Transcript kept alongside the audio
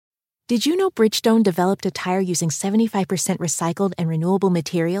Did you know Bridgestone developed a tire using 75% recycled and renewable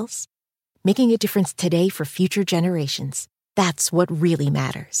materials? Making a difference today for future generations. That's what really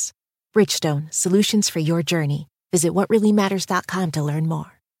matters. Bridgestone, solutions for your journey. Visit whatreallymatters.com to learn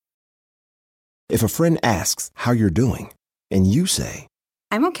more. If a friend asks how you're doing, and you say,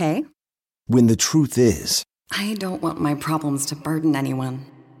 I'm okay. when the truth is, I don't want my problems to burden anyone.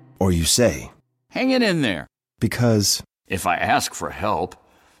 or you say, hang it in there. because, If I ask for help,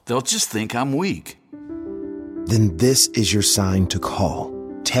 they'll just think I'm weak. then this is your sign to call,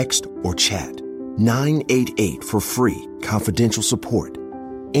 text, or chat 988 for free, confidential support.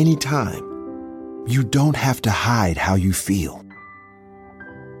 Anytime. You don't have to hide how you feel.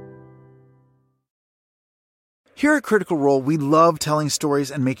 Here at Critical Role, we love telling stories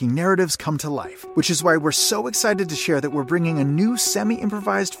and making narratives come to life, which is why we're so excited to share that we're bringing a new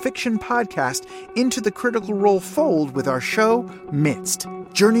semi-improvised fiction podcast into the Critical Role fold with our show, Midst.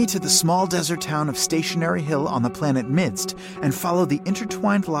 Journey to the small desert town of Stationary Hill on the planet Midst and follow the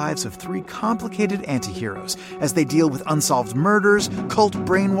intertwined lives of three complicated antiheroes as they deal with unsolved murders, cult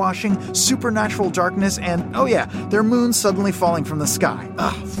brainwashing, supernatural darkness, and, oh yeah, their moons suddenly falling from the sky.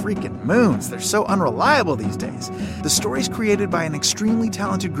 Ugh, freaking moons. They're so unreliable these days. The story's created by an extremely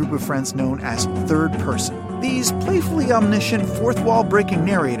talented group of friends known as Third Person. These playfully omniscient, fourth-wall-breaking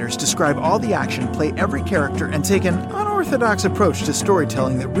narrators describe all the action, play every character, and take an unorthodox approach to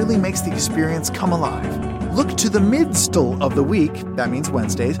storytelling that really makes the experience come alive. Look to the midstle of the week, that means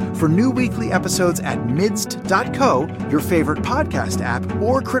Wednesdays, for new weekly episodes at midst.co, your favorite podcast app,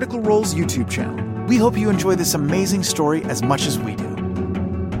 or Critical Role's YouTube channel. We hope you enjoy this amazing story as much as we do.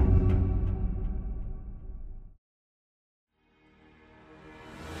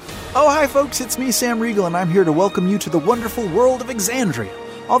 Oh, hi folks, it's me, Sam Riegel, and I'm here to welcome you to the wonderful world of Exandria.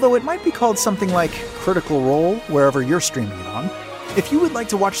 Although it might be called something like Critical Role, wherever you're streaming it on. If you would like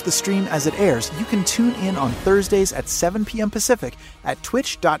to watch the stream as it airs, you can tune in on Thursdays at 7 p.m. Pacific at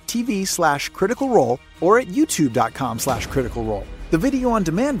twitch.tv/criticalrole or at youtube.com/criticalrole. The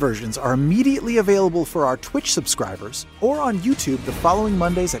video-on-demand versions are immediately available for our Twitch subscribers or on YouTube the following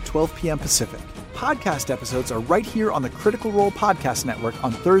Mondays at 12 p.m. Pacific. Podcast episodes are right here on the Critical Role Podcast Network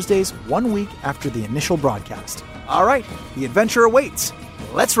on Thursdays, 1 week after the initial broadcast. All right, the adventure awaits.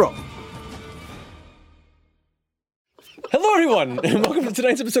 Let's roll. Hello, everyone, and welcome to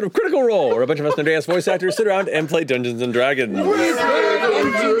tonight's episode of Critical Role, where a bunch of us nerdy-ass voice actors sit around and play Dungeons & Dragons.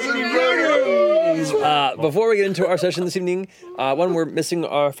 Before we get into our session this evening, we're missing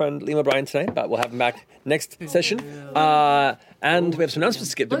our friend Liam O'Brien tonight, but we'll have him back next session. And we have some announcements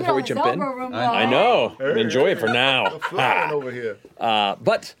to skip before we jump in. I know. Enjoy it for now. Over here.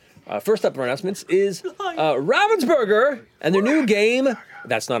 But first up for announcements is Ravensburger and their new game,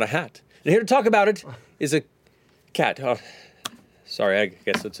 That's Not a Hat. And here to talk about it is a cat. Oh, sorry, I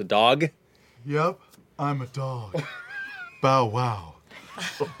guess it's a dog. Yep, I'm a dog. Bow wow.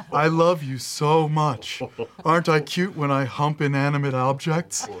 I love you so much. Aren't I cute when I hump inanimate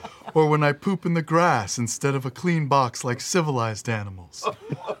objects? Or when I poop in the grass instead of a clean box like civilized animals?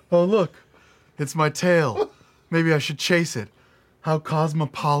 Oh, look, it's my tail. Maybe I should chase it. How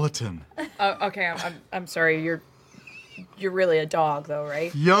cosmopolitan. Okay, I'm sorry. You're really a dog, though,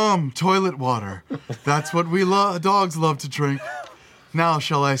 right? Yum, toilet water. That's what we dogs love to drink. Now,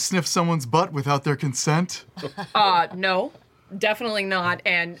 shall I sniff someone's butt without their consent? No, definitely not.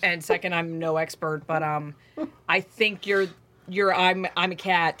 And second, I'm no expert, but I think I'm a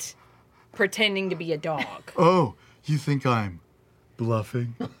cat pretending to be a dog. Oh, you think I'm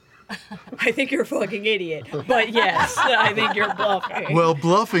bluffing? I think you're a fucking idiot. But yes, I think you're bluffing. Well,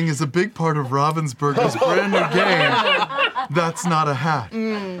 bluffing is a big part of Ravensburger's brand new game, That's Not a Hat.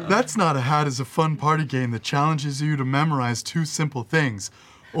 That's Not a Hat is a fun party game that challenges you to memorize two simple things,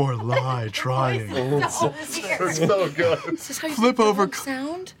 or lie trying. That's so good. Is this how you flip over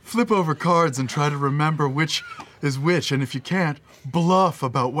sound? Flip over cards and try to remember which is which, and if you can't, bluff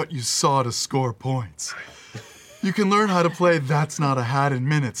about what you saw to score points. You can learn how to play That's Not a Hat in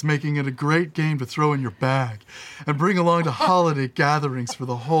minutes, making it a great game to throw in your bag and bring along to holiday gatherings for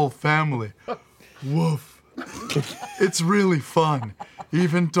the whole family. Woof. It's really fun.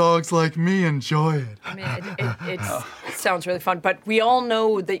 Even dogs like me enjoy it. I mean, it sounds really fun, but we all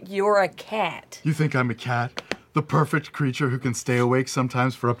know that you're a cat. You think I'm a cat? The perfect creature who can stay awake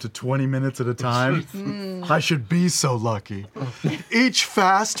sometimes for up to 20 minutes at a time? I should be so lucky. Each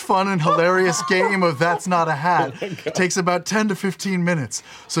fast, fun, and hilarious game of That's Not a Hat takes about 10 to 15 minutes,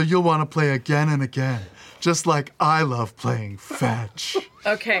 so you'll want to play again and again, just like I love playing fetch.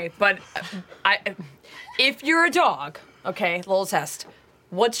 Okay, but if you're a dog, okay, little test,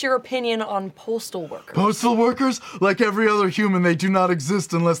 What's your opinion on postal workers? Postal workers? Like every other human, they do not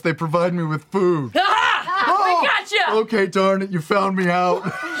exist unless they provide me with food. I gotcha! Okay, darn it, you found me out.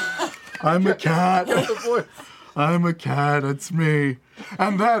 I'm a cat. I'm a cat, it's me.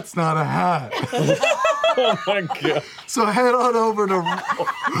 And that's not a hat. Oh my God. So head on over to...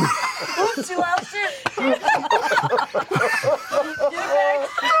 Oops, you lost it.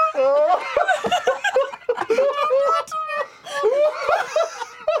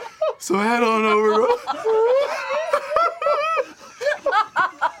 So head on over to...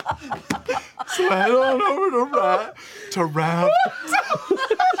 So head on over to Rav.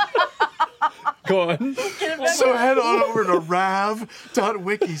 Go on. So head on over to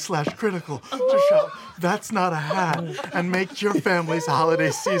rav.wiki/critical to shop That's Not a Hat and make your family's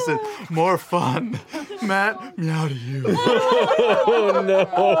holiday season more fun. Matt, meow to you. Oh no.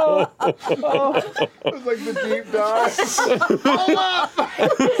 It was like the deep dive.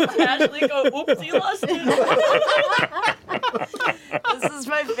 Ashley go, oops, you lost it. This is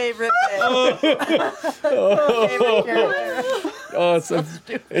my favorite bit. Favorite character. Oh,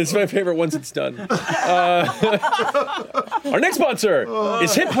 it's my favorite once it's done. Our next sponsor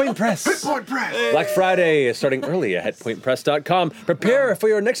is Hit Point Press. Hit Point Press. Black Friday is starting early at hitpointpress.com. Prepare for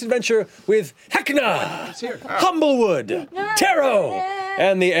your next adventure with Heckna, Humblewood, Tarot,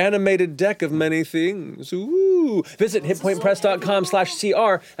 and the animated deck of many things. Ooh. Visit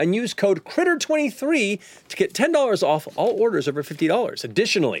hitpointpress.com/CR and use code CRITTER23 to get $10 off all orders over $50.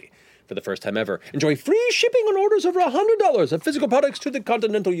 Additionally, for the first time ever, enjoy free shipping on orders over $100 of physical products to the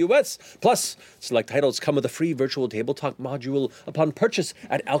continental U.S. Plus, select titles come with a free virtual tabletop module upon purchase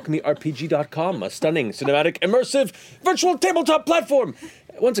at alchemyrpg.com, a stunning, cinematic, immersive virtual tabletop platform.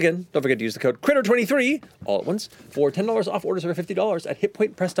 Once again, don't forget to use the code CRITTER23, all at once, for $10 off orders over $50 at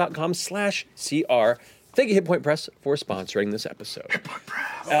hitpointpress.com/CR. Thank you, Hit Point Press, for sponsoring this episode. Hit Point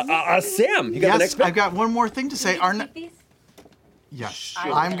Press. Sam, you got the next bit? I've got one more thing to say. Yes,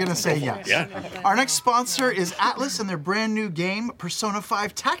 I'm going to say yes. Yeah. Our next sponsor is Atlas and their brand new game, Persona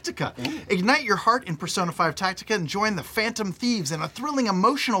 5 Tactica. Ignite your heart in Persona 5 Tactica and join the Phantom Thieves in a thrilling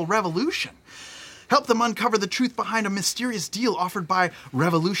emotional revolution. Help them uncover the truth behind a mysterious deal offered by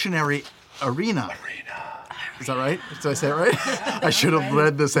Revolutionary Arena. Is that right? Did I say it right? I should have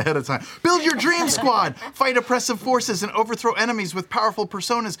read this ahead of time. Build your dream squad. Fight oppressive forces and overthrow enemies with powerful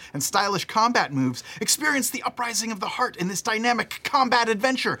personas and stylish combat moves. Experience the uprising of the heart in this dynamic combat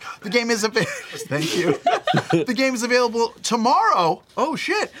adventure. The game is Thank you. The game is available tomorrow. Oh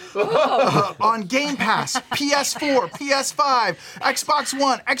shit! On Game Pass, PS4, PS5, Xbox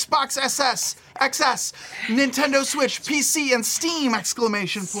One, Xbox SS, XS, Nintendo Switch, PC, and Steam!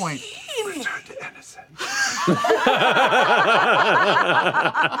 Exclamation point. Return to innocence.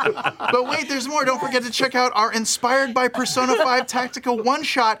 But wait, there's more. Don't forget to check out our Inspired by Persona 5 Tactica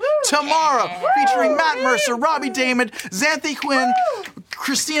one-shot tomorrow, featuring Matt Mercer, Robbie Damon, Xanthi Quinn,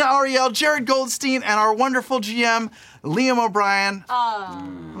 Christina Ariel, Jared Goldstein, and our wonderful GM, Liam O'Brien.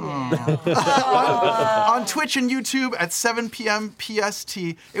 On Twitch and YouTube at 7 p.m. PST.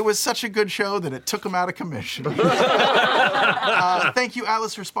 It was such a good show that it took them out of commission. Thank you,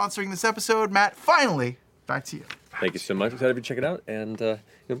 Atlas, for sponsoring this episode. Matt, finally, back to you. Thank you so much. Excited to check it out. And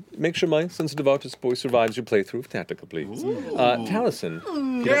make sure my sensitive artist voice survives your playthrough of Tactica, please. Taliesin,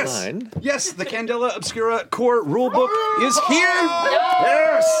 if you don't mind. Yes, the Candela Obscura core rulebook is here.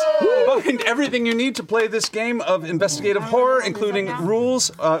 Yes! Find everything you need to play this game of investigative horror, including rules.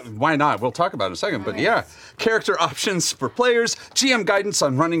 Why not? We'll talk about it in a second. But yeah, character options for players, GM guidance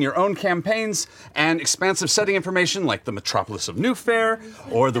on running your own campaigns, and expansive setting information like the metropolis of New Fair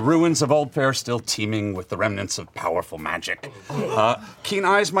or the ruins of Old Fair still teeming with the remnants of powerful magic. Keen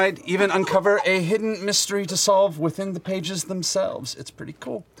eyes might even uncover a hidden mystery to solve within the pages themselves. It's pretty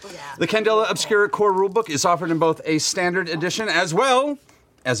cool. The Candela Obscura core rulebook is offered in both a standard edition as well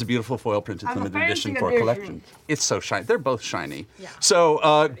as a beautiful foil printed limited edition for a collection. It's so shiny. They're both shiny. Yeah.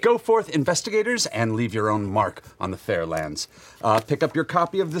 So go forth, investigators, and leave your own mark on the fair lands. Pick up your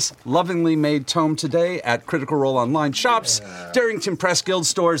copy of this lovingly made tome today at Critical Role online shops, Darrington Press Guild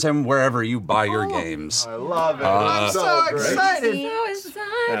stores, and wherever you buy your games. I love it. I'm so excited.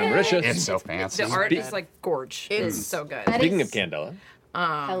 It's so fancy. The art is like gorge. It's so good. Speaking of Candela.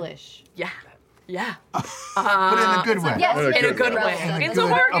 Hellish. Yeah. Yeah. But in a good way. Yes, In a good way. It's a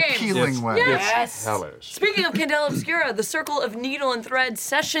horror game. Appealing way. Yes. Hellish. Speaking of Candela Obscura, the Circle of Needle and Thread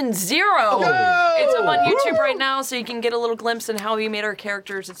Session 0. It's up on YouTube right now, so you can get a little glimpse in how we made our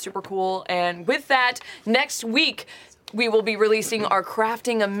characters. It's super cool. And with that, next week, we will be releasing our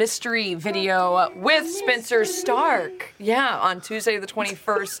Crafting a Mystery video with Spencer Stark. Yeah, on Tuesday the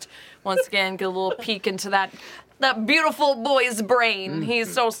 21st. Once again, get a little peek into that That beautiful boy's brain.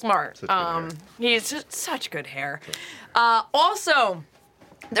 He's so smart. He's just such good hair. Also,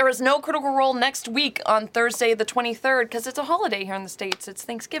 there is no Critical Role next week on Thursday the 23rd because it's a holiday here in the States. It's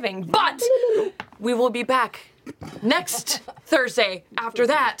Thanksgiving. But we will be back next Thursday after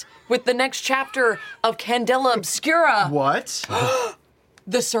that with the next chapter of Candela Obscura. What?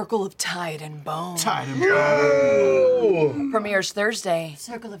 The Circle of Tide and Bone. Tide and Bone. Premieres Thursday.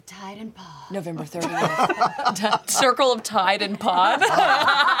 Circle of Tide and Pod. November 30th. Circle of Tide and Pod. Yep,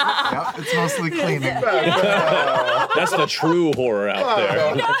 it's mostly cleaning. That's the true horror out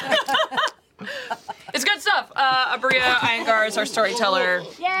there. It's good stuff. Abria Iyengar is our storyteller.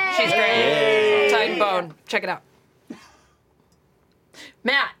 Yay! She's great. Tide and Bone. Check it out.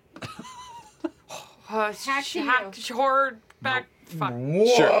 Matt. Horror back. Fuck.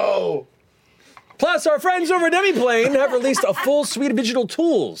 Sure. Plus, our friends over at Demiplane have released a full suite of digital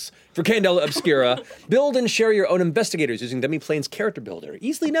tools for Candela Obscura. Build and share your own investigators using Demiplane's character builder.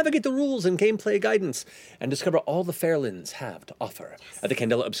 Easily navigate the rules and gameplay guidance, and discover all the Fairlands have to offer at the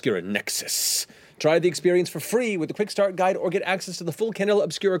Candela Obscura Nexus. Try the experience for free with the Quick Start Guide or get access to the full Candela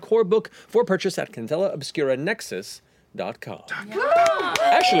Obscura core book for purchase at CandelaObscuraNexus.com.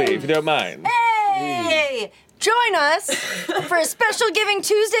 Actually, if you don't mind. Hey! Join us for a special Giving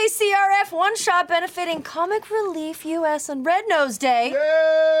Tuesday CRF one-shot benefiting Comic Relief US on Red Nose Day.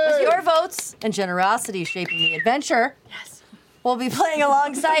 With your votes and generosity shaping the adventure. Yes. We'll be playing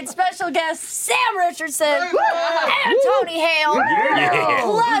alongside special guests Sam Richardson and Tony Hale. Yeah.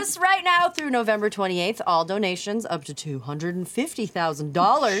 Plus, right now through November 28th, all donations up to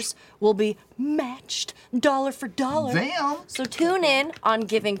 $250,000 will be matched dollar for dollar. Damn. So tune in on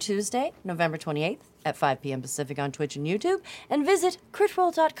Giving Tuesday, November 28th. At 5 p.m. Pacific on Twitch and YouTube, and visit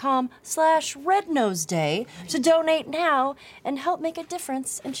critroll.com/rednoseday to donate now and help make a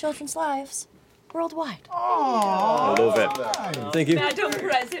difference in children's lives worldwide. I love it. Thank you. Madam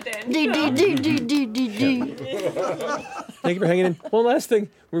President. Thank you for hanging in. One last thing.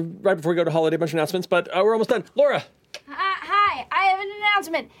 We're right before we go to holiday, bunch of announcements, but we're almost done. Laura. Hi, I have an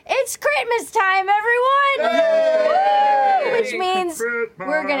announcement. It's Christmas time, everyone! Which means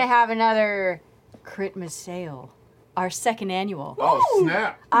we're going to have another Christmas sale. Our second annual. Oh,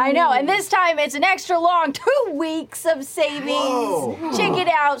 snap. I know, and this time it's an extra long 2 weeks of savings. Whoa. Check it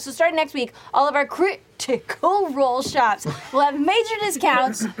out. So starting next week, all of our Critical Role shops will have major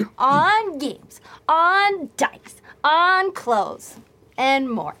discounts on games, on dice, on clothes, and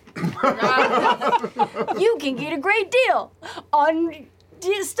more. You can get a great deal on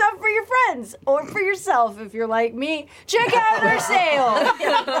stuff for your friends or for yourself if you're like me. Check out our sale.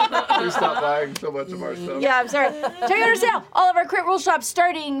 Please stop buying so much of our stuff. Yeah, I'm sorry. Check out our sale. All of our Crit Roll shops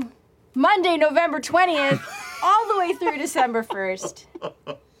starting Monday, November 20th, all the way through December 1st.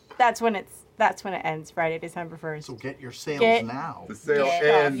 That's when it ends, Friday, December 1st. So get your sales now. The sale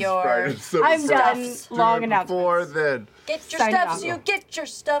ends Friday. I'm done. Long announcement. Before then. Get your stuffs, you get your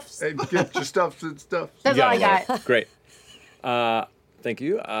stuffs. And get your stuffs and stuff. That's all I got. Great. Thank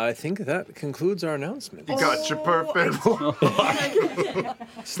you. I think that concludes our announcement. You got your perfect.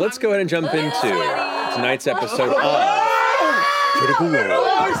 So let's go ahead and jump into tonight's episode of Critical Role.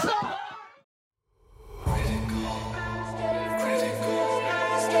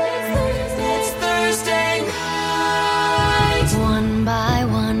 One by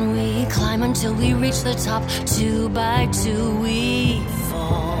one we climb until we reach the top. 2 by 2 we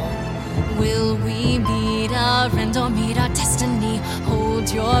fall. Will we meet our end or meet our destiny?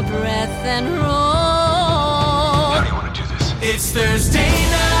 Hold your breath and roll. How do you want to do this? It's Thursday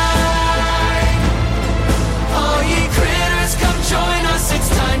night. All ye critters, come join us. It's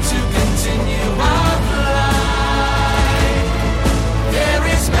time to continue our flight. There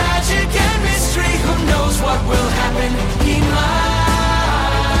is magic and mystery. Who knows what will happen? He might.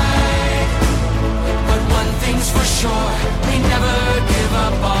 But one thing's for sure, we never give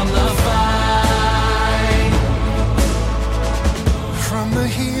up on the fight. From the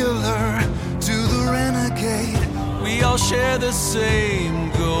healer to the renegade, we all share the same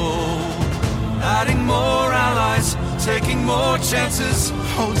goal. Adding more allies, taking more chances.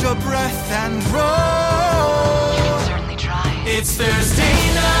 Hold your breath and roll. You can certainly try. It's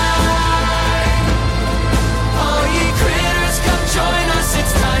Thursday night. All ye critters, come join us.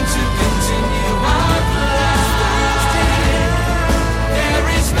 It's time to continue our flight. There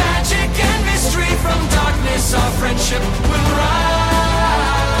is magic and mystery. From darkness our friendship will rise.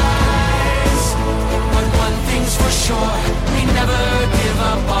 But one thing's for sure, we never give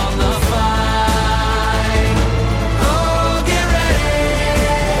up on the fight. Oh, get ready.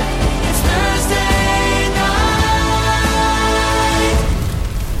 It's Thursday night.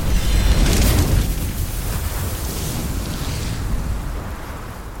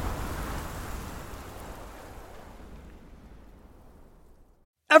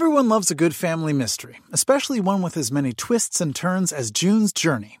 Everyone loves a good family mystery, especially one with as many twists and turns as June's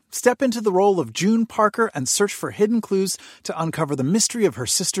Journey. Step into the role of June Parker and search for hidden clues to uncover the mystery of her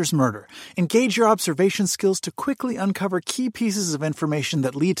sister's murder. Engage your observation skills to quickly uncover key pieces of information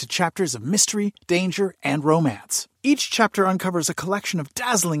that lead to chapters of mystery, danger, and romance. Each chapter uncovers a collection of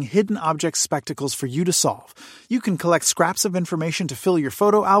dazzling hidden object spectacles for you to solve. You can collect scraps of information to fill your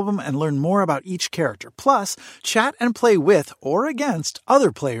photo album and learn more about each character. Plus, chat and play with or against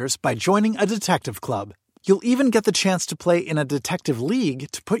other players by joining a detective club. You'll even get the chance to play in a detective league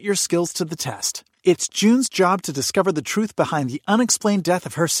to put your skills to the test. It's June's job to discover the truth behind the unexplained death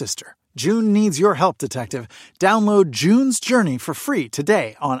of her sister. June needs your help, detective. Download June's Journey for free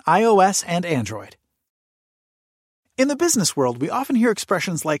today on iOS and Android. In the business world, we often hear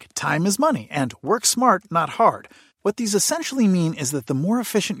expressions like time is money and work smart, not hard. What these essentially mean is that the more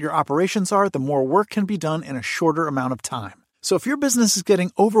efficient your operations are, the more work can be done in a shorter amount of time. So if your business is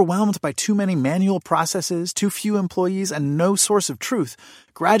getting overwhelmed by too many manual processes, too few employees, and no source of truth,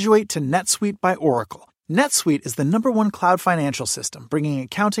 graduate to NetSuite by Oracle. NetSuite is the #1 cloud financial system, bringing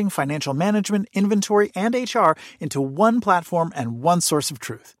accounting, financial management, inventory, and HR into one platform and one source of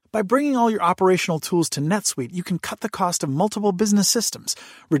truth. By bringing all your operational tools to NetSuite, you can cut the cost of multiple business systems,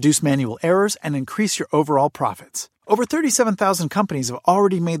 reduce manual errors, and increase your overall profits. Over 37,000 companies have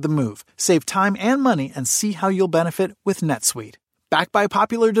already made the move. Save time and money and see how you'll benefit with NetSuite. Backed by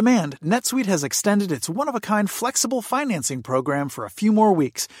popular demand, NetSuite has extended its one-of-a-kind flexible financing program for a few more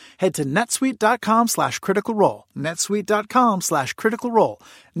weeks. Head to netsuite.com/criticalrole. netsuite.com/criticalrole.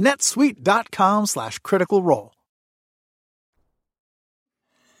 netsuite.com/criticalrole.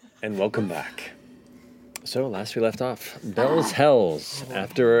 And welcome back. So, last we left off, Bell's Hells,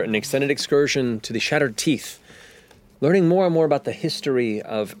 after an extended excursion to the Shattered Teeth, learning more and more about the history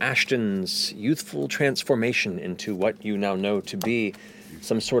of Ashton's youthful transformation into what you now know to be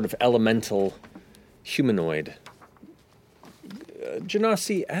some sort of elemental humanoid.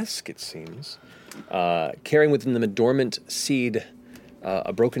 Genasi-esque, it seems. Carrying within them a dormant seed,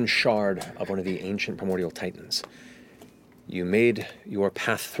 a broken shard of one of the ancient primordial titans. You made your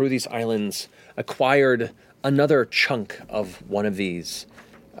path through these islands, acquired another chunk of one of these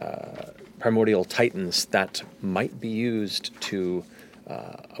primordial titans that might be used to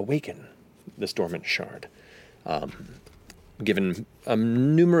awaken this dormant shard. Given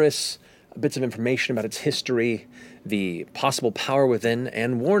numerous bits of information about its history, the possible power within,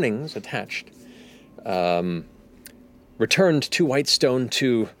 and warnings attached, returned to Whitestone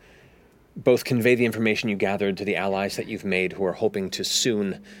to both convey the information you gathered to the allies that you've made who are hoping to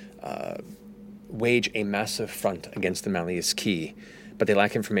soon wage a massive front against the Malleus Key, but they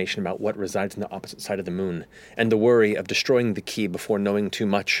lack information about what resides on the opposite side of the moon, and the worry of destroying the key before knowing too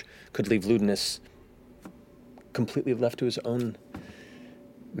much could leave Ludinus completely left to his own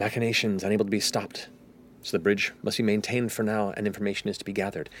machinations, unable to be stopped. So the bridge must be maintained for now, and information is to be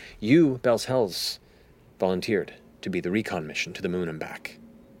gathered. You, Bell's Hells, volunteered to be the recon mission to the moon and back.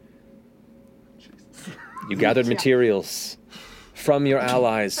 You gathered materials from your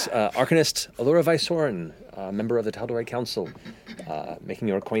allies. Arcanist Allura Vysoren, a member of the Tal'Dorei Council, making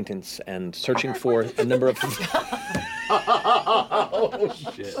your acquaintance and searching for a number of... Oh,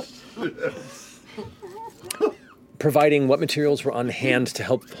 shit. Providing what materials were on hand to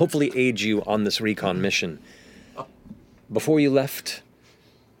help hopefully aid you on this recon mission. Before you left,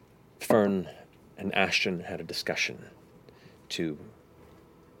 Fern and Ashton had a discussion to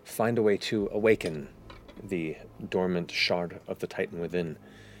find a way to awaken the dormant shard of the Titan within.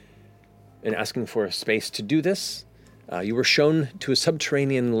 In asking for a space to do this, you were shown to a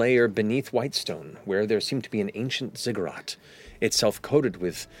subterranean layer beneath Whitestone, where there seemed to be an ancient ziggurat, itself coated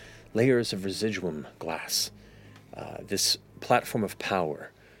with layers of residuum glass. This platform of power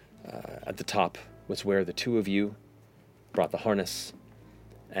at the top was where the two of you brought the harness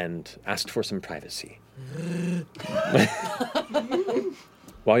and asked for some privacy.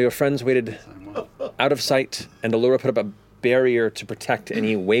 While your friends waited out of sight, and Allura put up a barrier to protect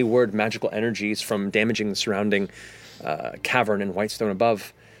any wayward magical energies from damaging the surrounding cavern in Whitestone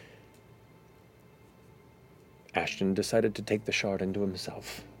above, Ashton decided to take the shard into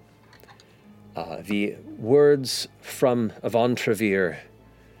himself. The words from Yvonne Trevere,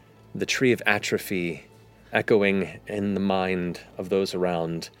 the Tree of Atrophy, echoing in the mind of those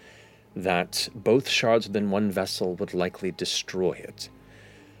around, that both shards within one vessel would likely destroy it.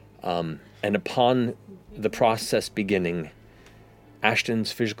 And upon the process beginning,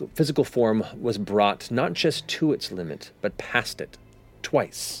 Ashton's physical form was brought not just to its limit, but past it,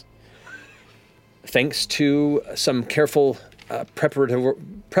 twice. Thanks to some careful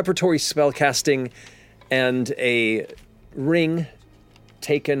preparatory spell casting and a ring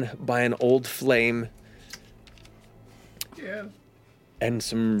taken by an old flame. Yeah. And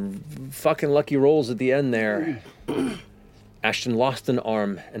some fucking lucky rolls at the end there. Ashton lost an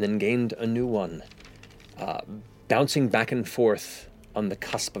arm and then gained a new one, bouncing back and forth on the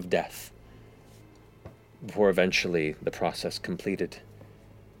cusp of death, before eventually the process completed.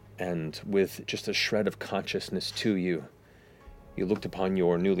 And with just a shred of consciousness to you, you looked upon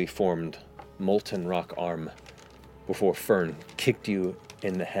your newly formed molten rock arm before Fern kicked you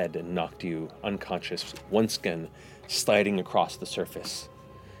in the head and knocked you unconscious, once again sliding across the surface.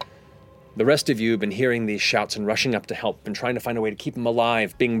 The rest of you have been hearing these shouts and rushing up to help and trying to find a way to keep him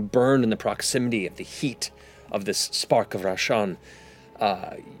alive, being burned in the proximity of the heat of this spark of Rashan.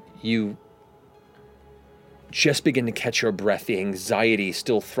 You just begin to catch your breath, the anxiety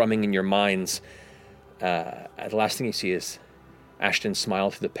still thrumming in your minds. The last thing you see is Ashton smile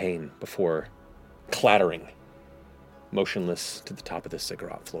through the pain before clattering, motionless to the top of the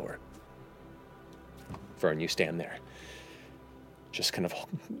cigarette floor. Fern, you stand there, just kind of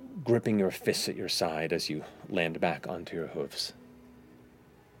gripping your fists at your side as you land back onto your hooves.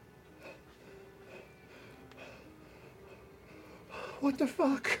 What the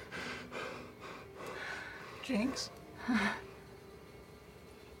fuck? Jinx?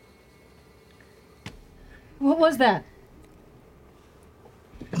 What was that?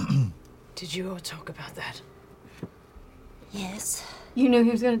 Did you all talk about that? Yes. You knew he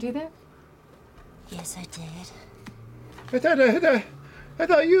was going to do that? Yes, I did. I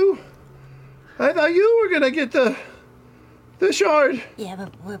thought you were gonna get the shard. Yeah,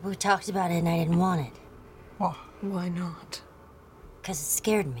 but we talked about it and I didn't want it. Why not? Because it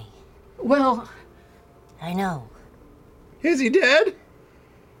scared me. Well... I know. Is he dead?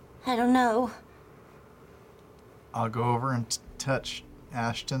 I don't know. I'll go over and touch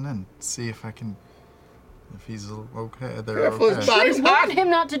Ashton and see if he's okay. They're Careful, okay. his body's She hot. warned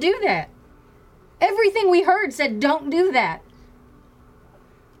him not to do that. Everything we heard said don't do that.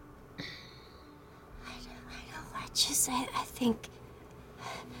 I think...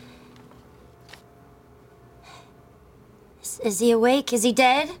 Is he awake? Is he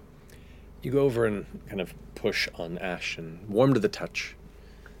dead? You go over and kind of push on Ashton, warm to the touch,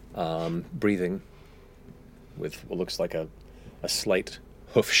 breathing with what looks like a slight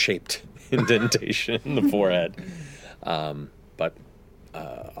hoof-shaped indentation in the forehead. But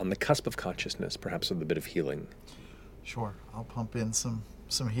on the cusp of consciousness, perhaps with a bit of healing. Sure, I'll pump in some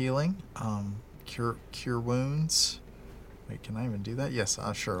healing. Cure wounds. Wait, can I even do that? Yes,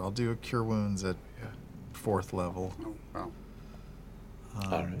 sure. I'll do a cure wounds at 4th level. Oh, wow.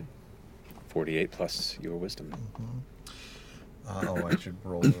 All right. 48 plus your wisdom. Oh, I should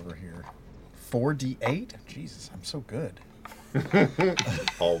roll over here. 4d8? Jesus, I'm so good.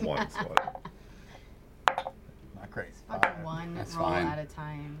 All ones. Not crazy. I'll do one That's roll fine. at a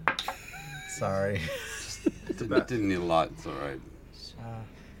time. Sorry. Didn't need a lot. It's all right.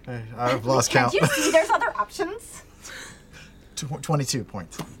 I've lost count. Can't you see there's other options? 22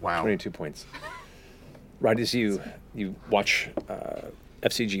 points. Wow. 22 points. Right as you watch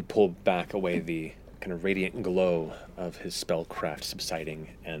FCG pull back away the kind of radiant glow of his spellcraft subsiding,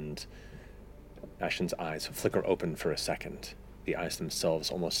 and Ashton's eyes flicker open for a second, the eyes themselves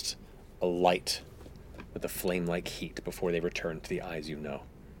almost alight with a flame-like heat before they return to the eyes you know.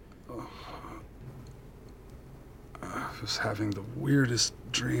 I was having the weirdest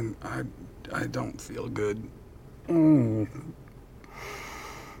dream. I don't feel good. You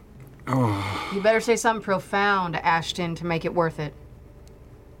better say something profound, Ashton, to make it worth it.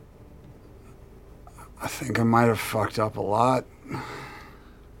 I think I might have fucked up a lot.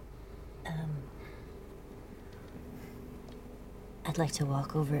 I'd like to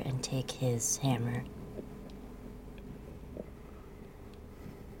walk over and take his hammer.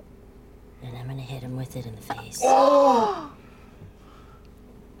 And I'm gonna hit him with it in the face. Oh!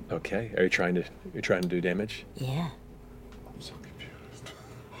 Okay, are you trying to do damage? Yeah. I'm so confused.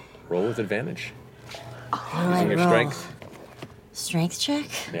 Roll with advantage. How do I Using your roll? strength. Strength check?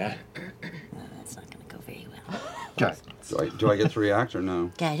 Yeah. Well, that's not gonna go very well. Do I get to react or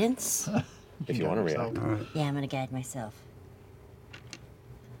no? Guidance? If you want to react. All right. Yeah, I'm gonna guide myself.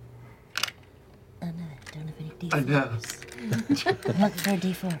 Oh no, I don't have any D4s. I know. I'm looking for a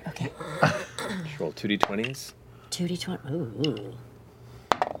D4. Okay. Just roll 2d20s. 2d20. Ooh.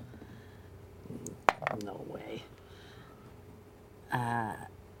 No way.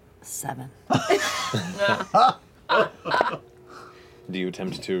 7. Do you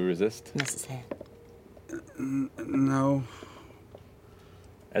attempt to resist? Miss his head. No.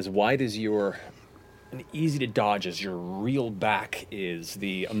 As wide as and easy to dodge as your reel back is,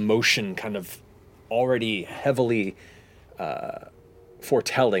 the emotion kind of already heavily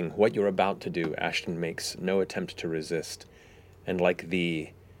foretelling what you're about to do, Ashton makes no attempt to resist, and like the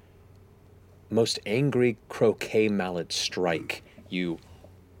most angry croquet mallet strike, you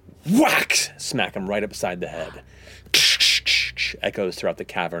whack, smack him right upside the head. Echoes throughout the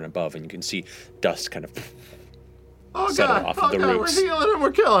cavern above, and you can see dust kind of settle off of the roots. We're healing him,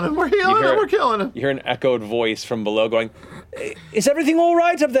 we're killing him, we're healing him, we're killing him. You hear an echoed voice from below going, "Is everything all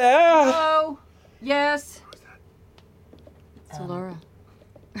right up there?" Hello? Yes? It's Laura.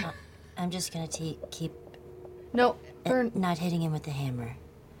 I'm just gonna keep... No, not hitting him with the hammer.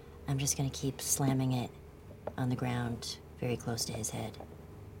 I'm just gonna keep slamming it on the ground very close to his head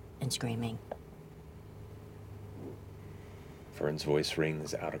and screaming. Fern's voice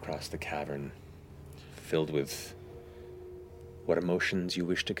rings out across the cavern, filled with what emotions you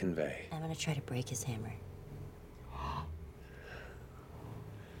wish to convey. I'm gonna try to break his hammer.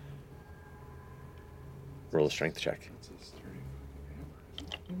 Roll a strength check.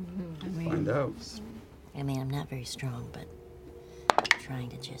 Find out. I mean, I'm not very strong, but I'm trying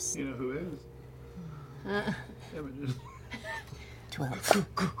to just... You know who is?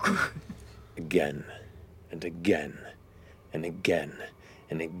 12. Again, and again, and again,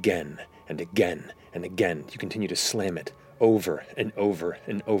 and again, and again, and again. You continue to slam it over and over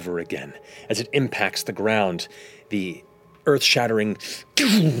and over again. As it impacts the ground, the earth-shattering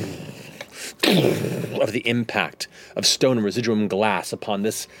of the impact of stone and residuum glass upon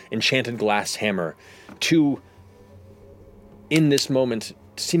this enchanted glass hammer. Two, in this moment,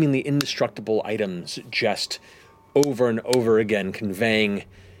 seemingly indestructible items just over and over again conveying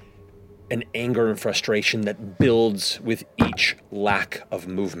an anger and frustration that builds with each lack of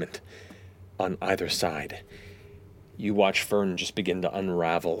movement on either side. You watch Fern just begin to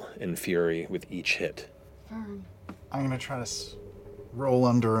unravel in fury with each hit. I'm going to try to roll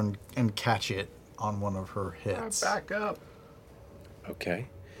under and catch it on one of her hits. Back up. Okay.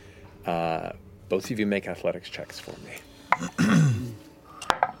 Both of you make athletics checks for me.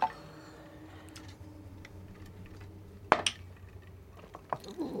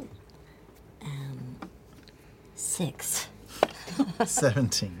 6.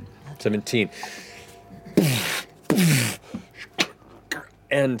 17. 17.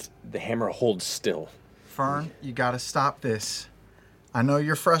 And the hammer holds still. Fern, you got to stop this. I know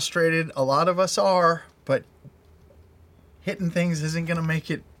you're frustrated. A lot of us are, but hitting things isn't going to make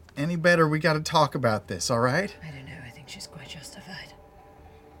it any better. We got to talk about this, all right? I don't know. I think she's quite justified.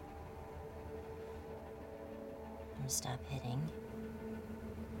 I'm going to stop hitting.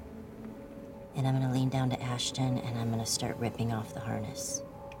 And I'm going to lean down to Ashton, and I'm going to start ripping off the harness.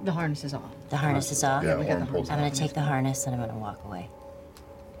 The harness is off. The harness is off? Yeah, we got the harness. I'm going to take the harness, and I'm going to walk away.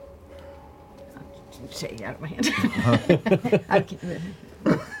 Say out of my hand.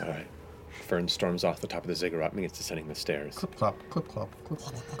 All right. Fern storms off the top of the ziggurat and begins descending the stairs. Clip, clop, clip, clop, clip,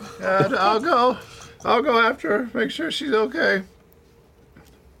 clop. I'll go after her. Make sure she's okay.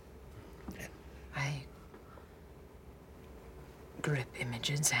 I grip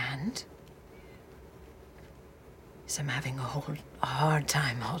Imogen's hand. So I'm having a hard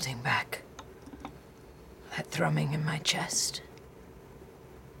time holding back that thrumming in my chest.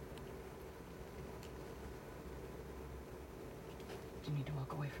 Do you need to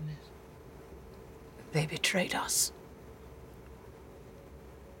walk away from this? They betrayed us.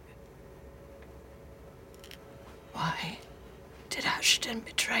 Why did Ashton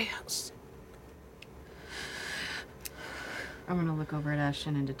betray us? I'm gonna look over at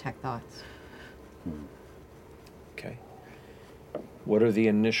Ashton and detect thoughts. Okay. What are the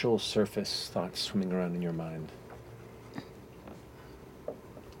initial surface thoughts swimming around in your mind?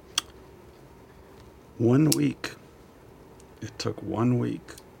 1 week. It took 1 week.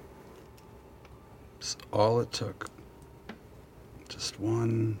 It's all it took. Just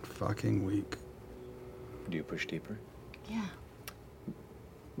 1 fucking week. Do you push deeper? Yeah.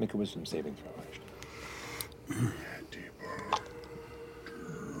 Make a wisdom saving throw, Ashton.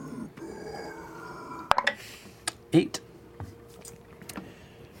 8.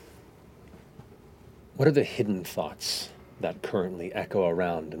 What are the hidden thoughts that currently echo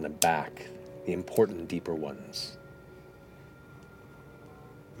around in the back, the important, deeper ones?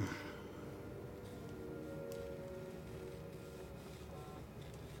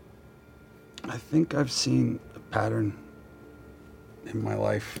 I think I've seen a pattern in my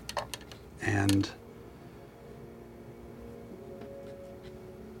life, and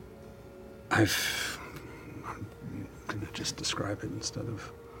I'm gonna just describe it instead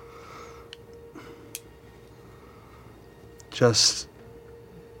of just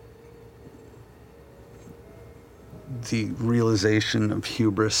the realization of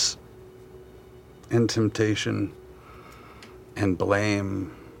hubris and temptation and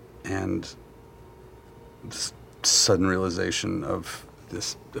blame and this sudden realization of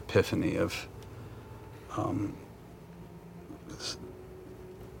this epiphany of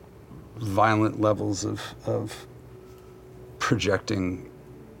violent levels of projecting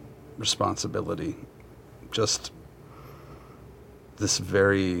responsibility. Just this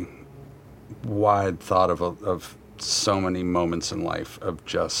very wide thought of so many moments in life of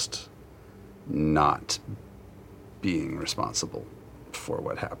just not being responsible for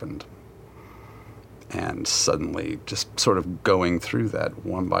what happened. And suddenly just sort of going through that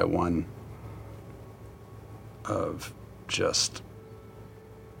one by one of just,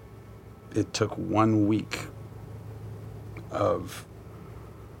 it took 1 week of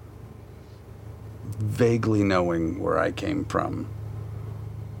vaguely knowing where I came from,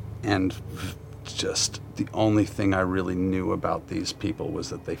 and just the only thing I really knew about these people was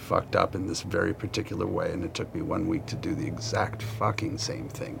that they fucked up in this very particular way, and it took me 1 week to do the exact fucking same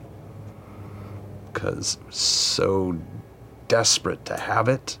thing. Because so desperate to have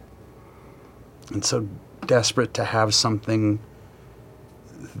it, and so desperate to have something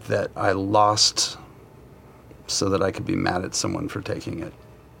that I lost so that I could be mad at someone for taking it.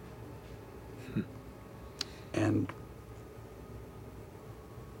 And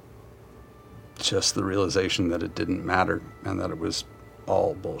just the realization that it didn't matter and that it was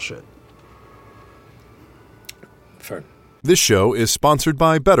all bullshit. Fern. This show is sponsored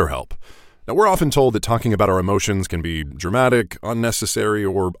by BetterHelp. Now, we're often told that talking about our emotions can be dramatic, unnecessary,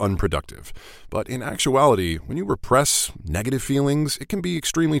 or unproductive. But in actuality, when you repress negative feelings, it can be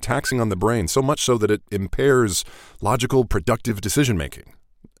extremely taxing on the brain, so much so that it impairs logical, productive decision-making.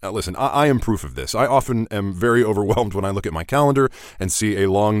 Listen, I am proof of this. I often am very overwhelmed when I look at my calendar and see a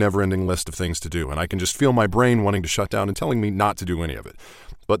long, never-ending list of things to do, and I can just feel my brain wanting to shut down and telling me not to do any of it.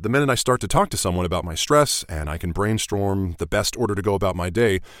 But the minute I start to talk to someone about my stress and I can brainstorm the best order to go about my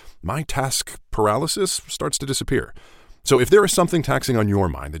day, my task paralysis starts to disappear. So if there is something taxing on your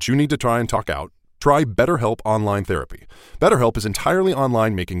mind that you need to try and talk out, try BetterHelp Online Therapy. BetterHelp is entirely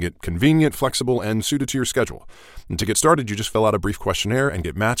online, making it convenient, flexible, and suited to your schedule. And to get started, you just fill out a brief questionnaire and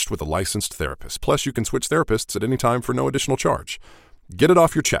get matched with a licensed therapist. Plus, you can switch therapists at any time for no additional charge. Get it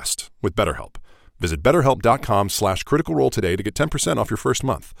off your chest with BetterHelp. Visit BetterHelp.com/criticalrole today to get 10% off your first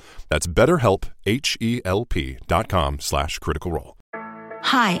month. That's BetterHelp, HELP.com/criticalrole.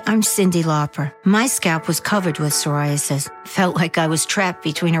 Hi, I'm Cyndi Lauper. My scalp was covered with psoriasis. Felt like I was trapped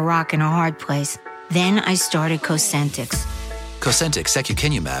between a rock and a hard place. Then I started Cosentyx. Cosentyx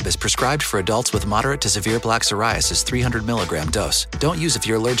secukinumab is prescribed for adults with moderate to severe plaque psoriasis 300 milligram dose. Don't use if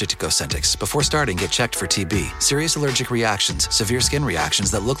you're allergic to Cosentyx. Before starting, get checked for TB. Serious allergic reactions, severe skin reactions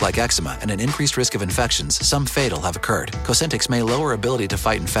that look like eczema, and an increased risk of infections, some fatal, have occurred. Cosentyx may lower ability to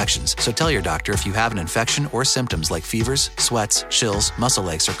fight infections, so tell your doctor if you have an infection or symptoms like fevers, sweats, chills, muscle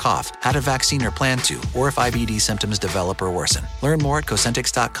aches, or cough, had a vaccine or plan to, or if IBD symptoms develop or worsen. Learn more at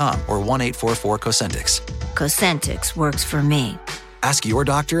Cosentyx.com or 1-844-COSENTYX. Cosentyx works for me. Ask your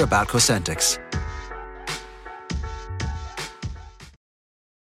doctor about Cosentyx.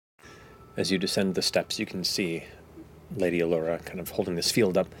 As you descend the steps, you can see Lady Allura kind of holding this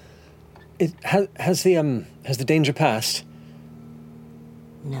field up. Has the danger passed?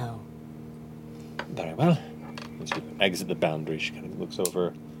 No. Very well. As you exit the boundary, she kind of looks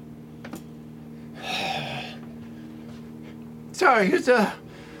over. Sorry, it's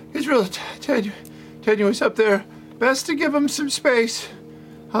real tenuous up there. Best to give him some space.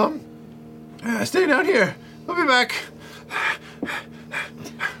 Stay down here. We'll be back.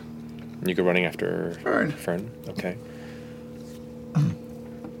 You go running after Fern. Okay.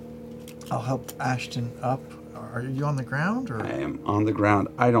 I'll help Ashton up. Are you on the ground? Or? I am on the ground.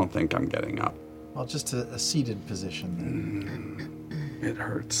 I don't think I'm getting up. Well, just a seated position then. It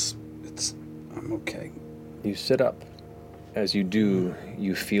hurts. I'm okay. You sit up. As you do,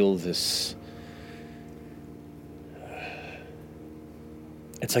 you feel this...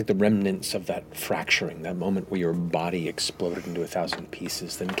 It's like the remnants of that fracturing, that moment where your body exploded into 1,000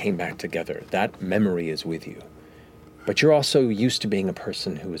 pieces, then came back together. That memory is with you. But you're also used to being a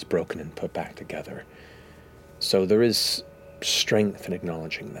person who is broken and put back together. So there is strength in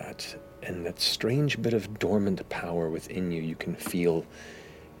acknowledging that. And that strange bit of dormant power within you, you can feel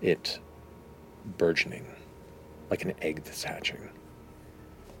it burgeoning, like an egg that's hatching.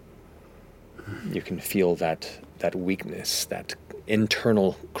 You can feel that weakness, that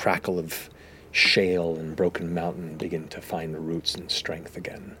internal crackle of shale and broken mountain begin to find roots and strength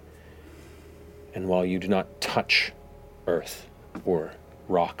again. And while you do not touch earth or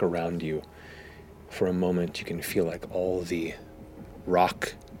rock around you, for a moment you can feel like all the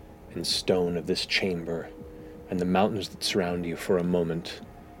rock and stone of this chamber and the mountains that surround you for a moment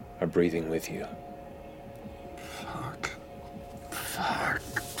are breathing with you. Fuck.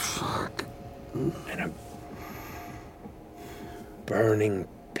 And a burning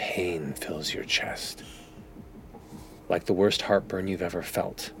pain fills your chest, like the worst heartburn you've ever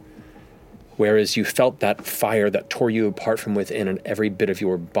felt. Whereas you felt that fire that tore you apart from within and every bit of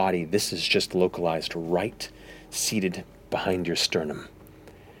your body, this is just localized right seated behind your sternum.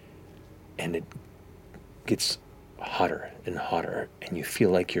 And it gets hotter and hotter, and you feel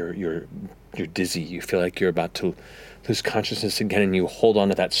like you're dizzy. You feel like you're about to lose consciousness again, and you hold on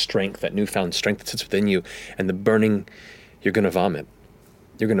to that strength, that newfound strength that sits within you, and the burning, you're going to vomit.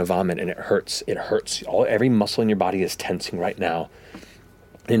 You're going to vomit, and it hurts. It hurts. Every muscle in your body is tensing right now.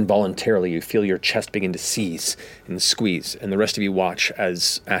 Involuntarily, you feel your chest begin to seize and squeeze, and the rest of you watch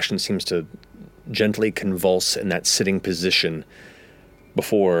as Ashton seems to gently convulse in that sitting position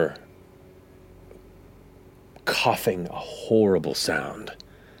before coughing a horrible sound.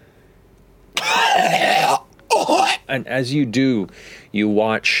 And as you do, you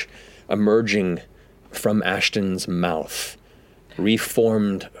watch emerging from Ashton's mouth,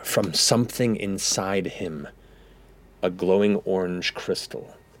 reformed from something inside him, a glowing orange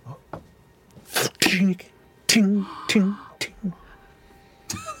crystal. Ting, ting, ting, ting.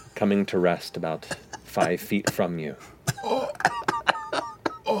 Coming to rest about 5 feet from you.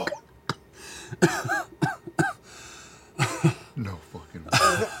 No fucking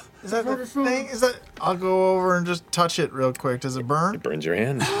way. Is that the thing? Is that? I'll go over and just touch it real quick. Does it burn? It burns your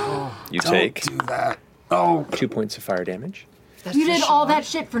hand. You Don't take do that. Oh. 2 points of fire damage. You did all that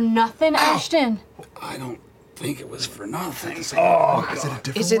shit for nothing, Ashton. I don't think it was for nothing. Oh, is it a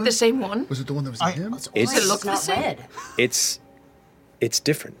different Is it one? the same one? Was it the one that was in him? Does it look the same? It's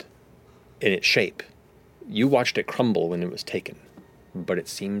different in its shape. You watched it crumble when it was taken, but it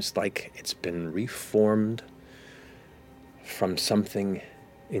seems like it's been reformed from something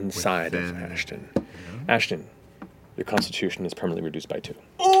inside of Ashton. Yeah. Ashton, your constitution is permanently reduced by 2.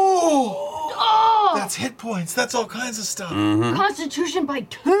 Oh! That's hit points. That's all kinds of stuff. Mm-hmm. Constitution by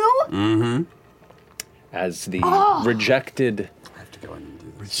 2? Mm-hmm. As the rejected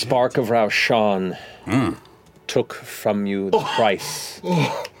spark of Raushan took from you the price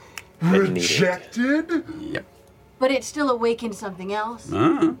it needed. Rejected? Yep. But it still awakened something else.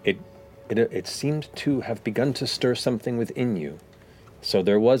 It seemed to have begun to stir something within you. So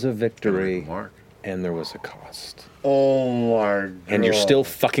there was a victory, and there was a cost. Oh my god. And you're still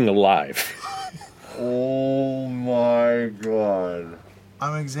fucking alive. Oh my god.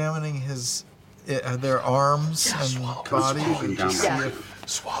 I'm examining their arms and body. And just see if,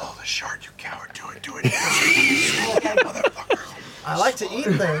 swallow the shard, you coward. Do it. I like to eat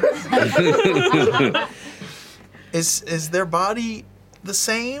things. Is their body the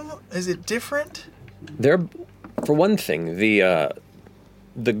same? Is it different? For one thing, the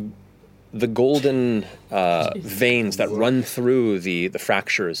golden veins that run through the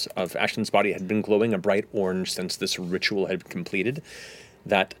fractures of Ashton's body had been glowing a bright orange since this ritual had been completed.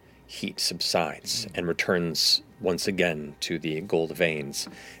 That heat subsides and returns once again to the gold veins.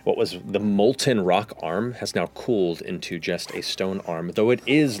 What was the molten rock arm has now cooled into just a stone arm, though it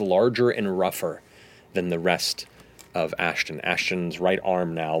is larger and rougher than the rest of Ashton. Ashton's right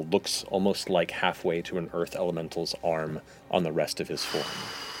arm now looks almost like halfway to an earth elemental's arm on the rest of his form.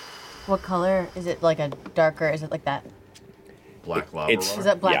 What color? Is it like a darker, is it like that? Black lava rock? Is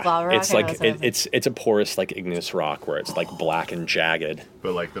that black lava rock? It's like it's a porous like igneous rock where it's like black and jagged.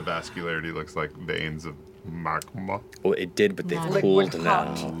 But like the vascularity looks like veins of magma. Well, it did, but they've cooled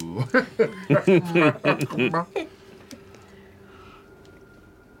now.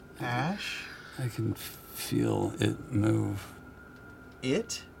 Ash? I can feel it move.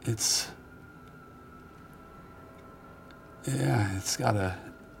 It? It's got a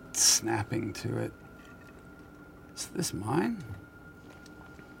snapping to it. Is this mine?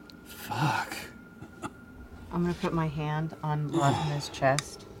 Fuck. I'm gonna put my hand on Rosma's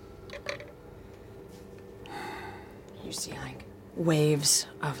chest. You see like waves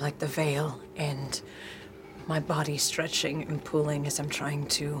of like the veil and my body stretching and pulling as I'm trying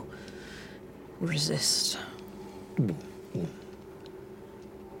to resist.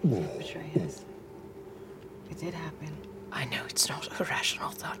 Betrayers. It did happen. I know it's not a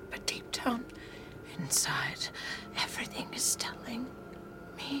rational thought, but deep down inside, everything is telling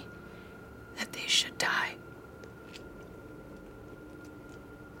me that they should die.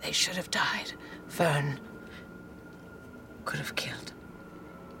 They should have died. Vern could have killed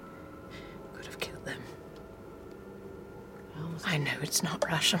them. I know it's not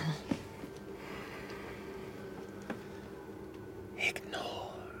rational.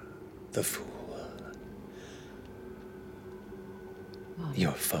 Ignore the fool.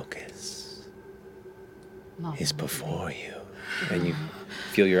 Your focus Love is before you. And you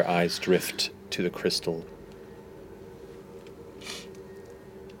feel your eyes drift to the crystal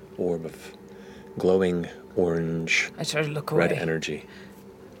orb of glowing orange, I try to look red away. energy.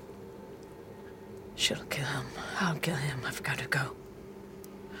 She'll kill him. I'll kill him. I've got to go.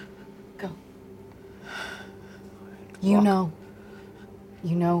 Go. You know,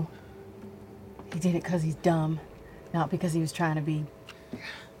 he did it because he's dumb, not because he was trying to be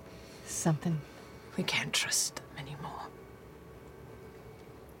something. We can't trust him anymore.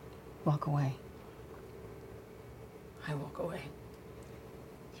 Walk away. I walk away.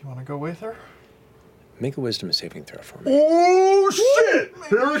 You want to go with her? Make a wisdom saving throw for me. Oh shit!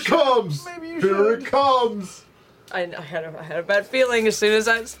 Here it comes! Here it comes! I had a bad feeling as soon as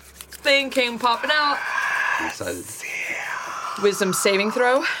that thing came popping out. Excited. Wisdom saving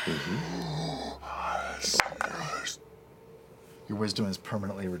throw. Your wisdom is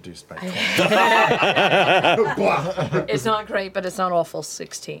permanently reduced by 20. It's not great, but it's not awful.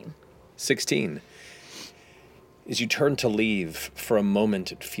 16. 16. As you turn to leave, for a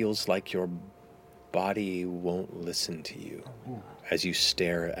moment, it feels like your body won't listen to you as you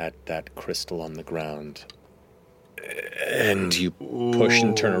stare at that crystal on the ground. And you push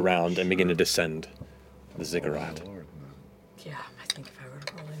and turn around and begin to descend the ziggurat. Yeah, I think if I were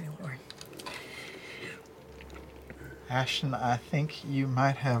to roll any more. Ashton, I think you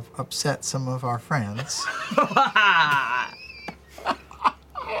might have upset some of our friends.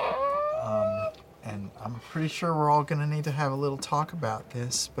 And I'm pretty sure we're all going to need to have a little talk about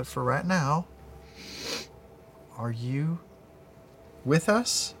this. But for right now, are you with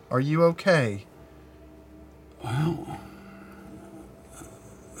us? Are you okay? Well,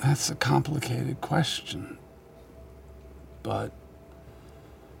 that's a complicated question. But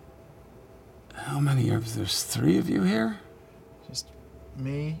how many of there's 3 of you here? Just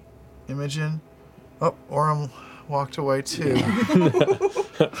me, Imogen. Oh, Orem walked away too.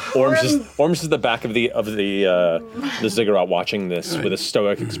 Orm's at the back of the ziggurat watching this with a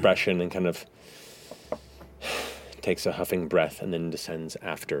stoic expression and kind of takes a huffing breath and then descends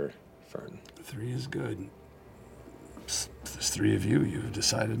after Fern. 3 is good. If there's 3 of you, you've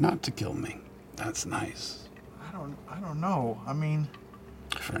decided not to kill me. That's nice. I don't know. I mean,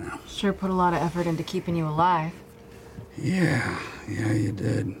 for now. Sure put a lot of effort into keeping you alive. Yeah, you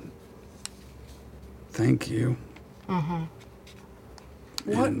did. Thank you. Mm-hmm.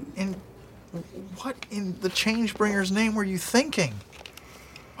 What in the Changebringer's name were you thinking?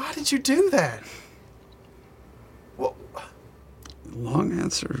 Why did you do that? Well, long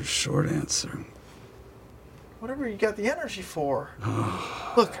answer, short answer. Whatever you got the energy for.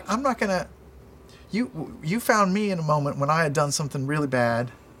 Look, I'm not gonna. You found me in a moment when I had done something really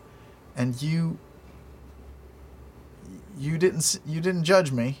bad, and you didn't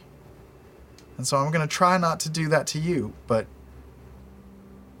judge me, and so I'm gonna try not to do that to you. But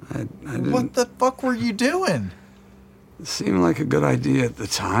I didn't. What the fuck were you doing? It seemed like a good idea at the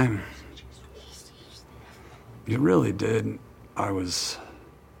time. It really did. I was.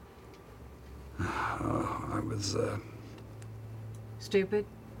 Stupid?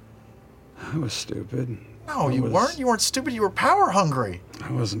 I was stupid. No, you weren't. You weren't stupid. You were power hungry.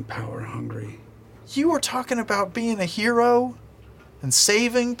 I wasn't power hungry. You were talking about being a hero and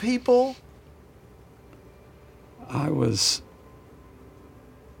saving people. I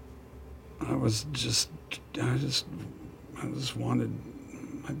just wanted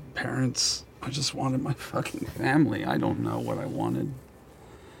my parents. I just wanted my fucking family. I don't know what I wanted.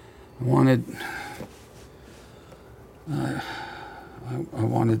 I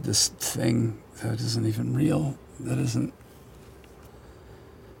wanted this thing that isn't even real, that isn't...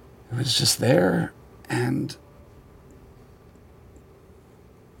 It was just there, and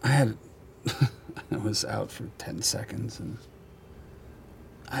I was out for 10 seconds, and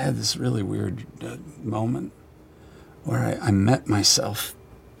I had this really weird moment where I met myself.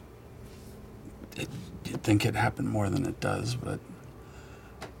 You'd think it happened more than it does, but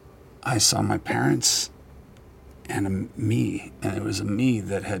I saw my parents and me, and it was a me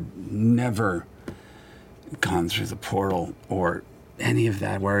that had never gone through the portal or any of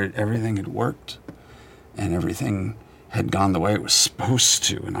that, where everything had worked and everything had gone the way it was supposed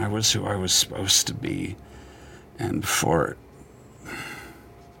to, and I was who I was supposed to be. And before,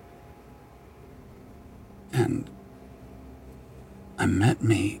 and I met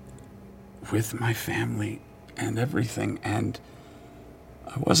me with my family and everything, and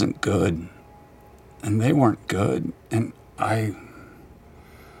I wasn't good, and they weren't good, and I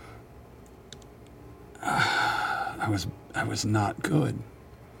was not good.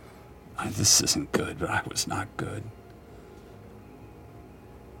 This isn't good, but I was not good.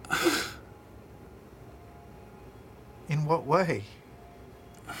 In what way?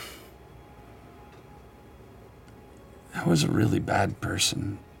 I was a really bad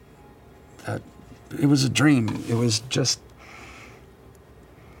person. It was a dream. It was just...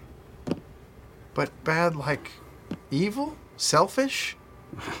 But bad like evil? Selfish?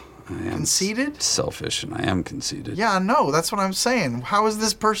 I am conceited? Selfish, and I am conceited. Yeah, I know. That's what I'm saying. How is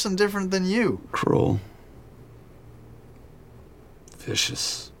this person different than you? Cruel.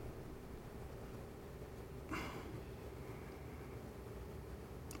 Vicious.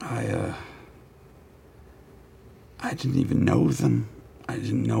 I didn't even know them. I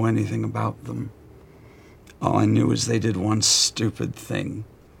didn't know anything about them. All I knew is they did one stupid thing.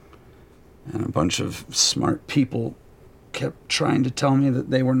 And a bunch of smart people kept trying to tell me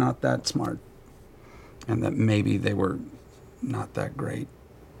that they were not that smart. And that maybe they were not that great.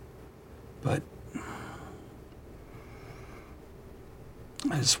 But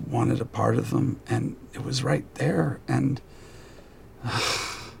I just wanted a part of them, and it was right there. And I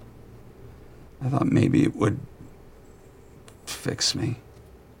thought maybe it would fix me.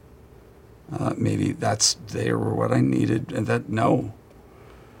 Maybe they were what I needed, and no,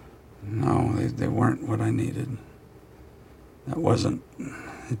 they weren't what I needed.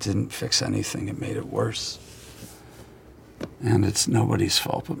 It didn't fix anything. It made it worse. And it's nobody's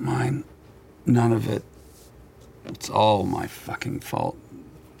fault but mine. None of it. It's all my fucking fault.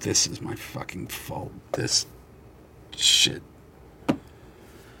 This is my fucking fault. This shit.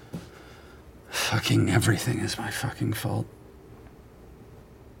 Fucking everything is my fucking fault.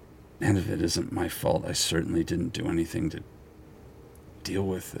 And if it isn't my fault, I certainly didn't do anything to deal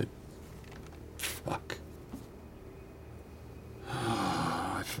with it. Fuck.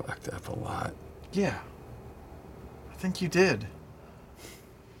 Oh, I fucked up a lot. Yeah. I think you did.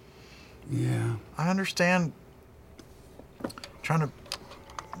 Yeah. I understand trying to,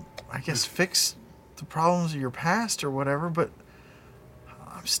 I guess, fix the problems of your past or whatever, but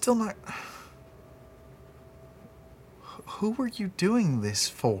I'm still not... Who were you doing this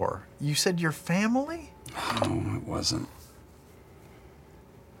for? You said your family? No, it wasn't.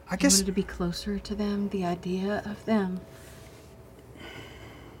 I guess... You wanted to be closer to them, the idea of them.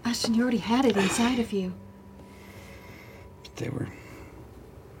 Ashton, you already had it inside of you. But they were...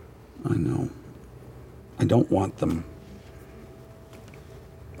 I know. I don't want them.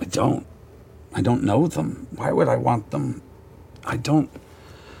 I don't know them. Why would I want them? I don't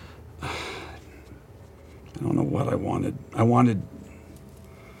know what I wanted. I wanted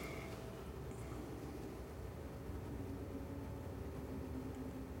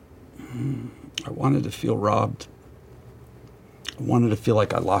to feel robbed. I wanted to feel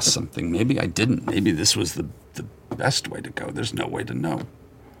like I lost something. Maybe I didn't. Maybe this was the best way to go. There's no way to know.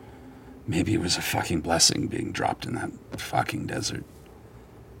 Maybe it was a fucking blessing being dropped in that fucking desert.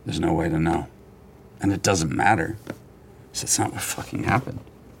 There's no way to know. And it doesn't matter. So it's not what fucking happened.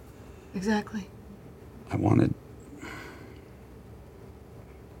 Exactly. I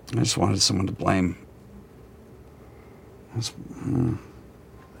just wanted someone to blame.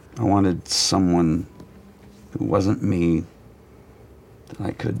 I wanted someone who wasn't me that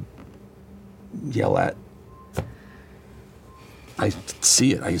I could yell at. I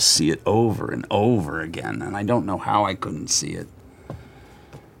see it. I see it over and over again, and I don't know how I couldn't see it.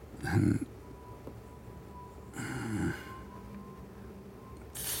 And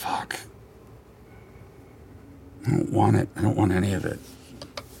fuck. I don't want it. I don't want any of it.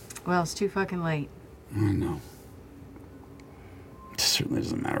 Well, it's too fucking late. I know. It certainly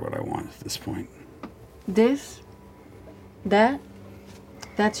doesn't matter what I want at this point.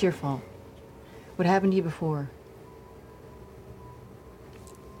 That's your fault. What happened to you before?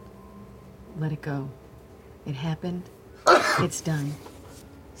 Let it go. It happened. It's done.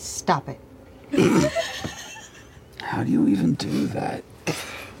 Stop it. How do you even do that?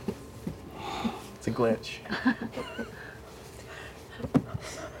 It's a glitch.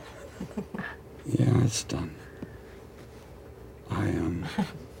 Yeah, it's done. I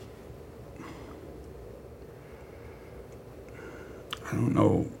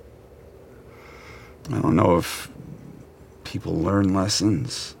don't know if people learn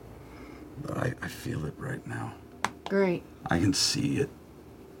lessons, but I feel it right now. Great. I can see it.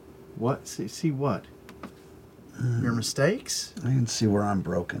 What? See what? Your mistakes? I can see where I'm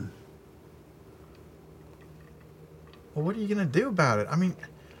broken. Well, what are you going to do about it? I mean,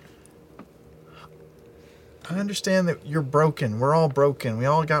 I understand that you're broken. We're all broken. We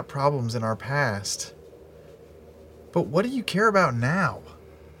all got problems in our past. But what do you care about now?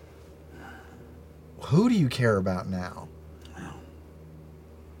 Who do you care about now?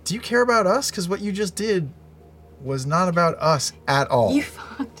 Do you care about us? Because what you just did was not about us at all. You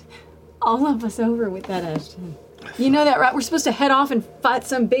fucked all of us over with that, Ashton. You know that, right? We're supposed to head off and fight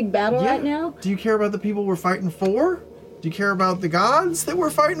some big battle Yeah. right now? Do you care about the people we're fighting for? Do you care about the gods that we're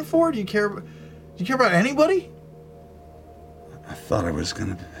fighting for? Do you care about anybody? I thought I was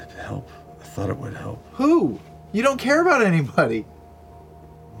gonna help. I thought it would help. Who? You don't care about anybody.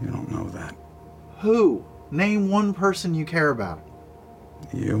 You don't know that. Who? Name one person you care about.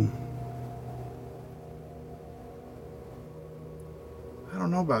 You. I don't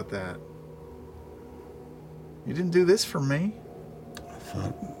know about that. You didn't do this for me. I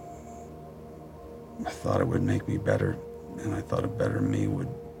thought it would make me better, and I thought a better me would...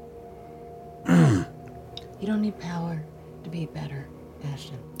 You don't need power to be better,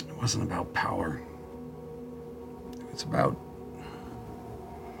 Ashton. It wasn't about power. It's about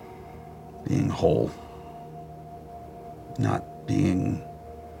being whole. Not being...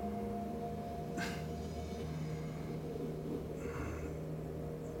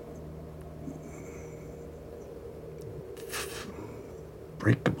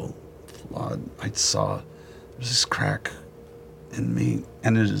 breakable, flawed. I saw there's this crack in me,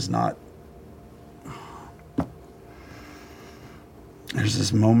 and it is not. There's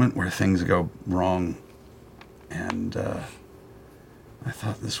this moment where things go wrong, and I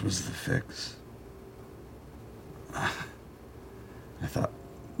thought this was the fix. I thought,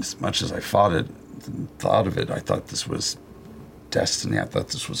 as much as I thought of it, I thought this was destiny. I thought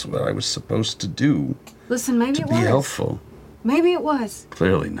this was what I was supposed to do. Listen, maybe to it be was. helpful. Maybe it was.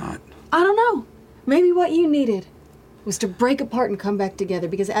 Clearly not. I don't know. Maybe what you needed was to break apart and come back together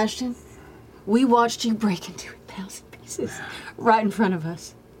because, Ashton, we watched you break into 1,000 pieces right in front of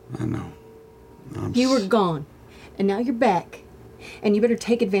us. I know. You were gone, and now you're back, and you better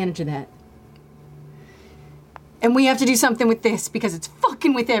take advantage of that. And we have to do something with this because it's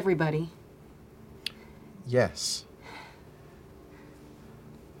fucking with everybody. Yes.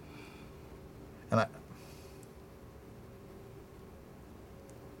 And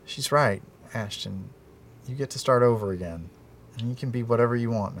she's right, Ashton. You get to start over again. And you can be whatever you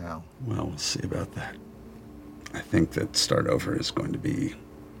want now. Well, we'll see about that. I think that start over is going to be...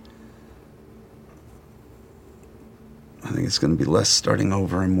 I think it's going to be less starting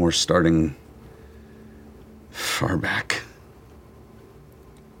over and more starting far back.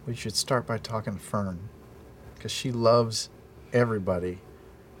 We should start by talking to Fern. Because she loves everybody.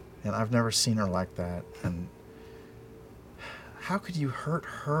 And I've never seen her like that. And how could you hurt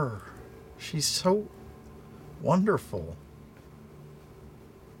her? She's so wonderful.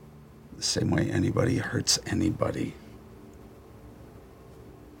 The same way anybody hurts anybody.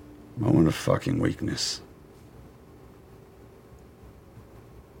 Moment of fucking weakness.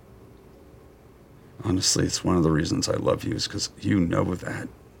 Honestly, it's one of the reasons I love you is because you know that.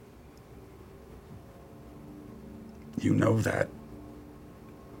 You know that.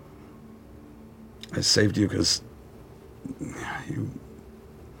 I saved you because you...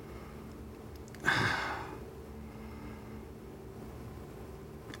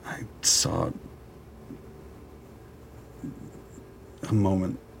 I saw a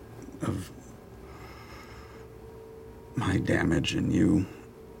moment of my damage in you,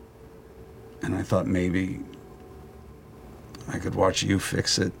 and I thought maybe I could watch you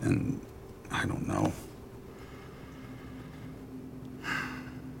fix it, and I don't know.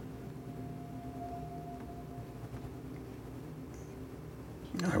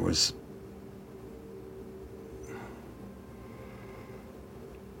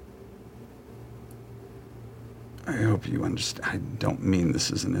 I hope you understand. I don't mean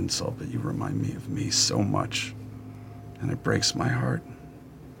this as an insult, but you remind me of me so much, and it breaks my heart.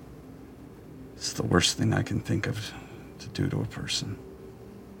 It's the worst thing I can think of to do to a person.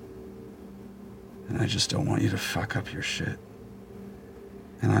 And I just don't want you to fuck up your shit.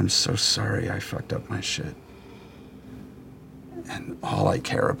 And I'm so sorry I fucked up my shit. And all I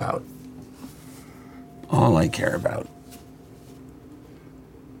care about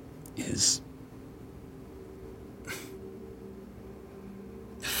is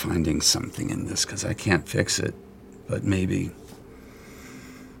finding something in this, because I can't fix it, but maybe,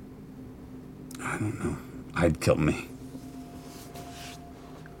 I don't know, I'd kill me.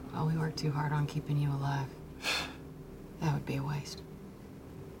 Well, we worked too hard on keeping you alive. That would be a waste.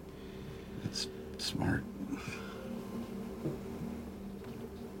 It's smart.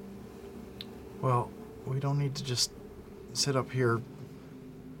 Well, we don't need to just sit up here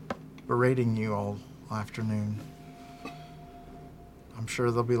berating you all afternoon. I'm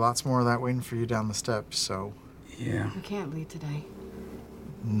sure there'll be lots more of that waiting for you down the steps, so... Yeah. We can't leave today.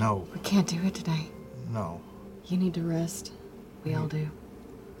 No. We can't do it today. No. You need to rest. We all do.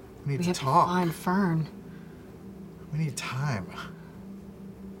 We need to have talk. to find Fern. We need time.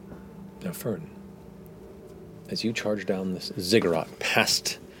 Now, Fern, as you charge down this ziggurat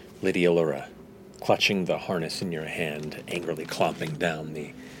past Lady Allura, clutching the harness in your hand, angrily clomping down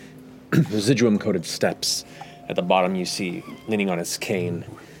the residuum-coated steps. At the bottom you see, leaning on his cane,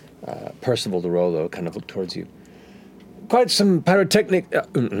 Percival de Rollo kind of look towards you. Quite some pyrotechnic...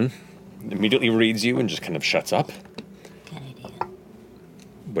 Immediately reads you and just kind of shuts up. Good idea.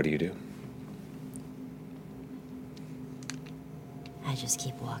 What do you do? I just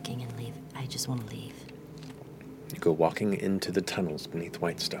keep walking and leave. I just want to leave. You go walking into the tunnels beneath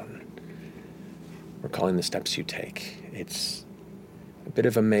Whitestone, recalling the steps you take. It's a bit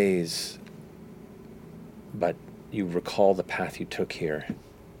of a maze, but you recall the path you took here,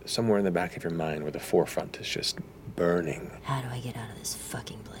 somewhere in the back of your mind where the forefront is just burning. How do I get out of this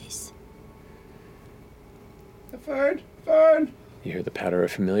fucking place? Fern! Fern! You hear the patter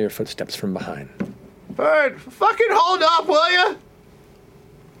of familiar footsteps from behind. Fern! Fucking hold up, will ya?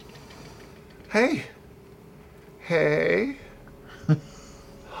 Hey. Hey.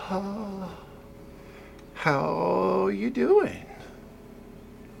 How you doing?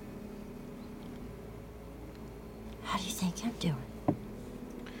 How do you think I'm doing?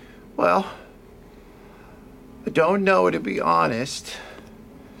 Well, I don't know, to be honest,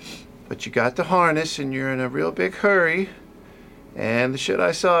 but you got the harness and you're in a real big hurry, and the shit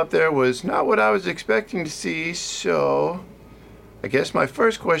I saw up there was not what I was expecting to see, so I guess my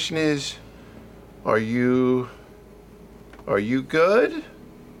first question is, are you good?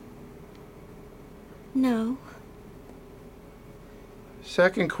 No.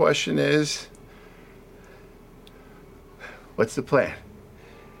 Second question is, what's the plan?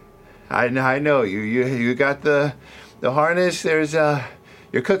 I know you got the harness. There's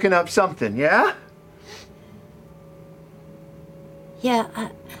you're cooking up something, yeah? Yeah,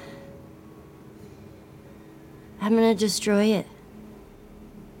 I'm gonna destroy it.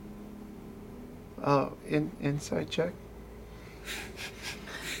 Oh, inside check?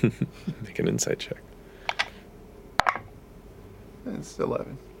 Make an insight check. It's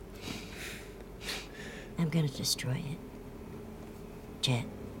 11. I'm gonna destroy it. Jet.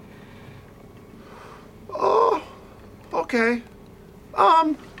 Oh, okay.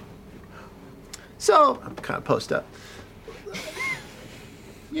 So I'm kind of post up.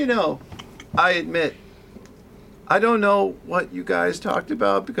 You know, I admit, I don't know what you guys talked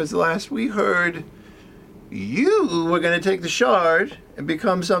about, because the last we heard, you were going to take the shard and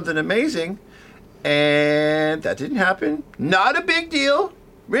become something amazing, and that didn't happen. Not a big deal,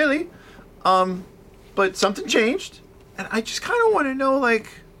 really. But something changed, and I just kind of want to know, like,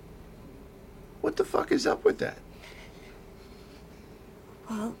 what the fuck is up with that?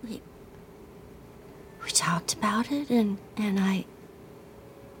 Well, we talked about it, and I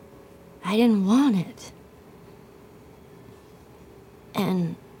didn't want it.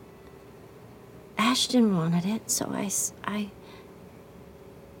 And Ashton wanted it, so I said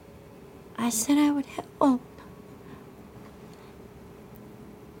I would help.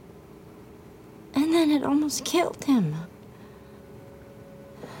 And then it almost killed him.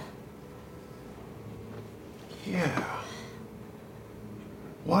 Yeah.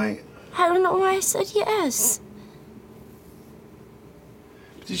 Why? I don't know why I said yes.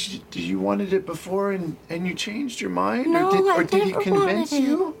 Did you wanted it before and you changed your mind? No, or did he never convince wanted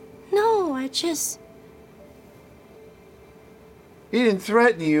you? it. No, I just... He didn't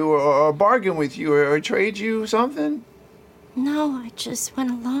threaten you or bargain with you or trade you something? No, I just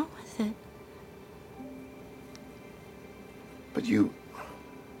went along with it. But you...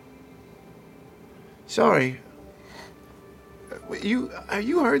 Sorry. You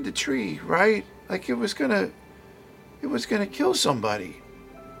heard the tree, right? Like it was gonna kill somebody.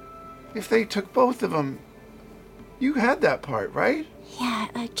 If they took both of them, you had that part, right? Yeah,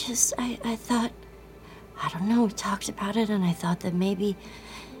 I thought, I don't know, we talked about it, and I thought that maybe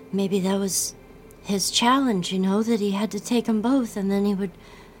that was his challenge, you know, that he had to take them both, and then he would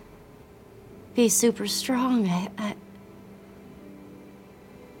be super strong. I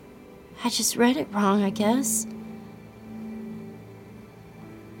just read it wrong, I guess.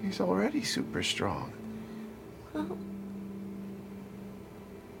 He's already super strong. Well,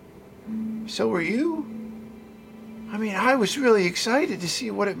 so were you? I mean, I was really excited to see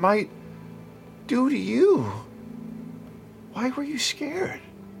what it might do to you. Why were you scared?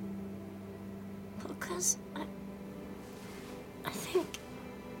 because I think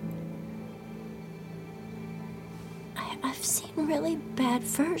I've seen really bad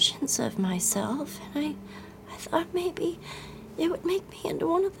versions of myself, and I thought maybe it would make me into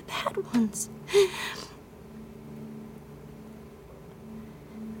one of the bad ones.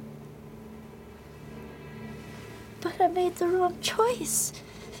 But I made the wrong choice.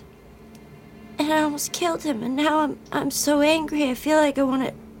 And I almost killed him, and now I'm so angry. I feel like I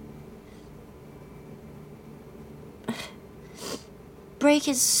want to break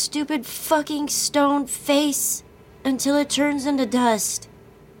his stupid fucking stone face until it turns into dust.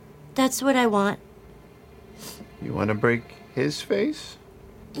 That's what I want. You want to break his face?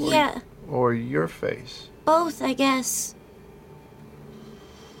 Yeah. Or your face? Both, I guess.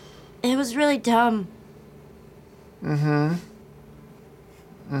 It was really dumb. Mm-hmm.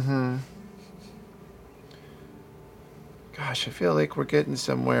 Gosh, I feel like we're getting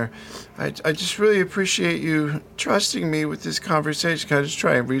somewhere. I just really appreciate you trusting me with this conversation. Can I just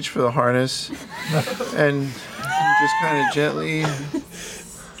try and reach for the harness? and just kind of gently...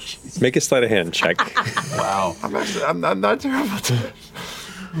 Make a sleight of hand check. Wow. I'm not terrible at it.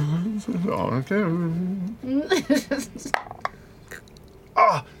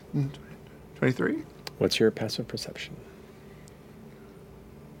 Oh, 23? What's your passive perception?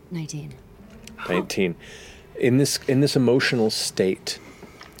 19. 19. In this emotional state,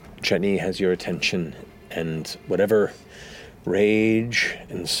 Jenny has your attention, and whatever rage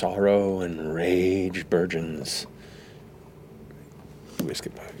and sorrow and rage burgeons.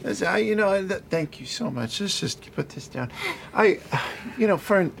 Thank you so much. Let's just put this down.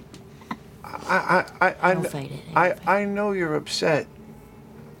 Fern, I know you're upset,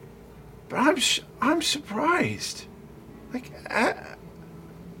 but I'm surprised. Like,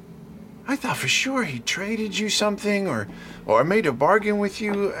 I thought for sure he traded you something or made a bargain with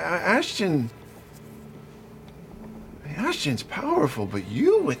you. Ashton's powerful, but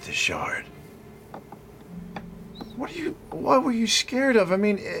you with the shard. What were you scared of? I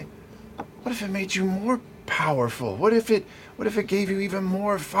mean, what if it made you more powerful? What if it gave you even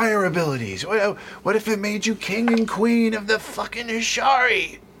more fire abilities? What if it made you king and queen of the fucking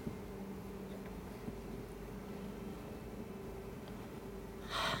Ishari?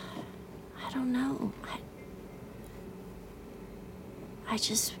 I don't know. I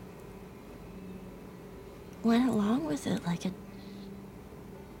just went along with it like a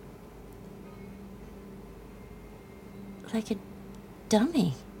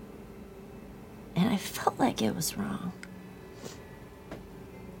dummy. And I felt like it was wrong.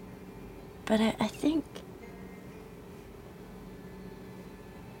 But I think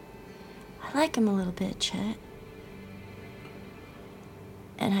I like him a little bit, Chet.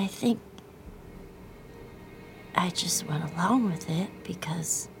 And I think I just went along with it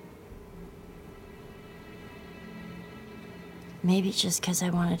because maybe just because I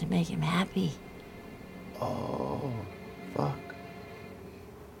wanted to make him happy. Oh, fuck.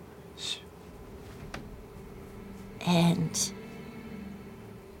 And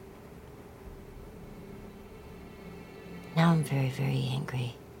now I'm very, very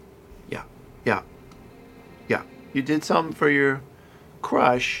angry. Yeah. You did something for your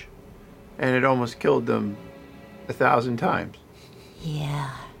crush, and it almost killed them 1,000 times.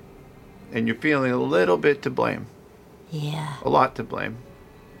 Yeah. And you're feeling a little bit to blame. Yeah. A lot to blame.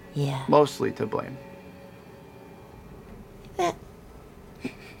 Yeah. Mostly to blame.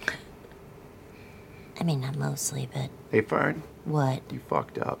 I mean, not mostly, but... Hey, Fern. What? You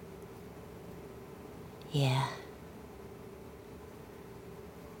fucked up. Yeah.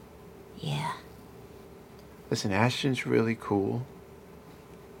 Yeah. Listen, Ashton's really cool.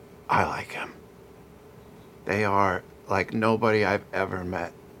 I like him. They are like nobody I've ever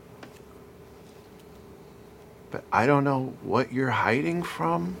met. But I don't know what you're hiding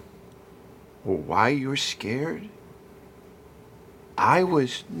from or why you're scared. I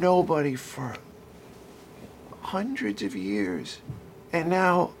was nobody for hundreds of years, and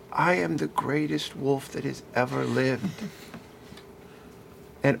now I am the greatest wolf that has ever lived.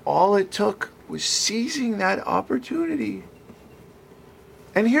 And all it took was seizing that opportunity.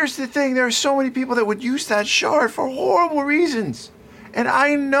 And here's the thing, there are so many people that would use that shard for horrible reasons. And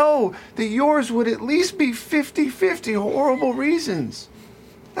I know that yours would at least be 50-50 horrible reasons.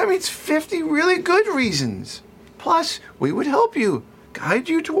 That means 50 really good reasons. Plus, we would help you, guide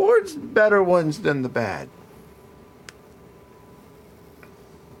you towards better ones than the bad.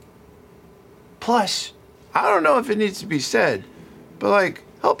 Plus, I don't know if it needs to be said, but like,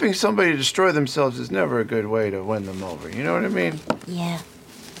 helping somebody destroy themselves is never a good way to win them over. You know what I mean? Yeah,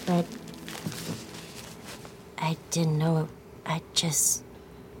 but I didn't know. I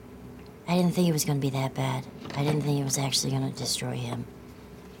didn't think it was going to be that bad. I didn't think it was actually going to destroy him.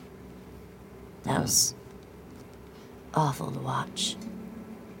 That was awful to watch.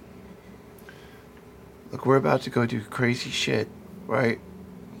 Look, we're about to go do crazy shit, right?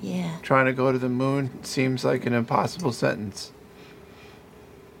 Yeah. Trying to go to the moon seems like an impossible sentence.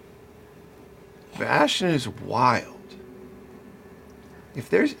 But Ashton is wild. If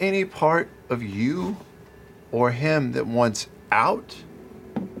there's any part of you or him that wants out,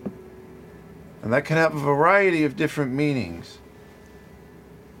 and that can have a variety of different meanings,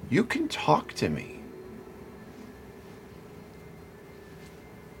 you can talk to me.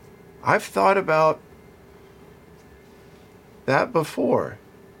 I've thought about that before.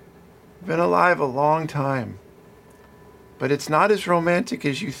 I've been alive a long time, but it's not as romantic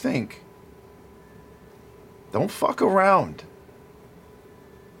as you think. Don't fuck around.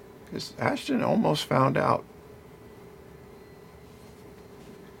 Because Ashton almost found out.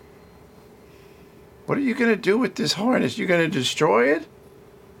 What are you going to do with this harness? You going to destroy it?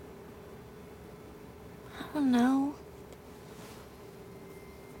 I don't know.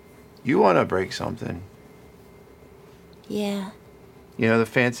 You want to break something. Yeah. You know the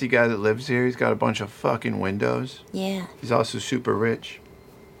fancy guy that lives here? He's got a bunch of fucking windows. Yeah. He's also super rich.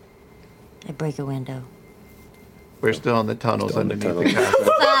 I break a window. We're still in the tunnels underneath the castle.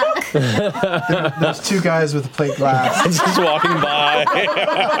 There's two guys with plate glass. Just walking by.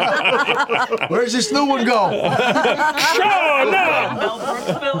 Where's this new one go?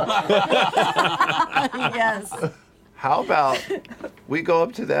 Yes. How about we go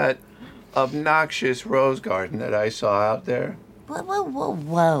up to that obnoxious rose garden that I saw out there?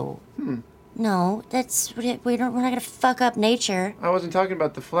 Whoa. No, we're not gonna fuck up nature. I wasn't talking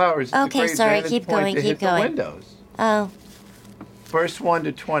about the flowers. It's a Okay, great sorry, vantage keep point going, to keep hit going. The windows. Oh. First 1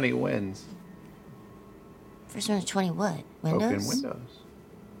 to 20 wins. First one to 20 what? Windows? Broken windows.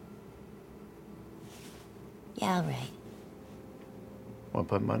 Yeah, all right. Want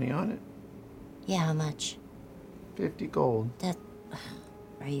to put money on it? Yeah, how much? 50 gold.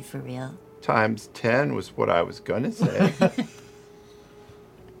 Are you for real? Times 10 was what I was gonna say.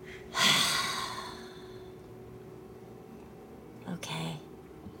 Okay.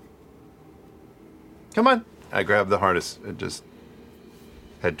 Come on. I grab the harness and just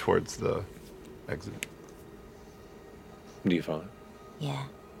head towards the exit. Do you follow? Yeah.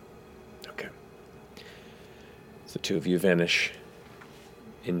 Okay. So the two of you vanish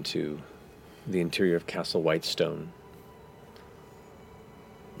into the interior of Castle Whitestone.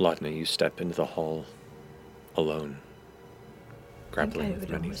 Lautner, you step into the hall alone, grappling I with would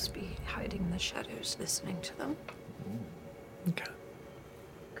many. always be hiding in the shadows, listening to them. Okay.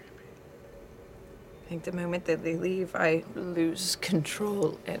 I think the moment that they leave, I lose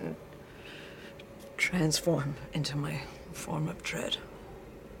control and transform into my form of dread.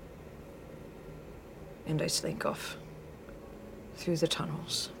 And I slink off through the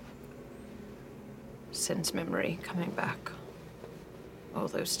tunnels. Sense memory coming back. All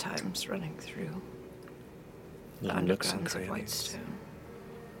those times running through the Little nooks and undergrounds of crannies. Whitestone.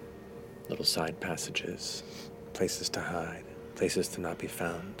 Little side passages, places to hide, places to not be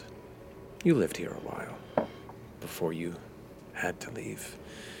found. You lived here a while before you had to leave.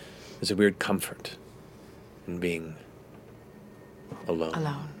 There's a weird comfort in being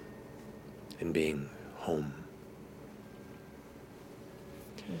alone. In being home.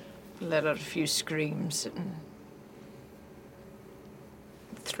 Let out a few screams and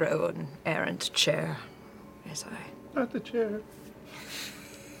throw an errant chair as I... Not the chair.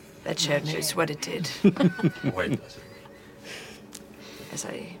 That chair knows what it did. Wait, does it? As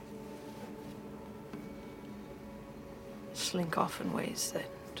I slink off in ways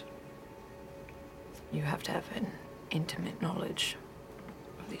that you have to have an intimate knowledge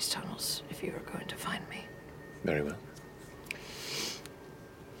of these tunnels if you are going to find me. Very well.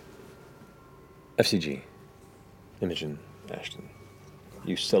 FCG, Imogen, Ashton,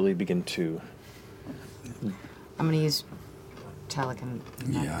 you slowly begin to... I'm gonna use telekinesis.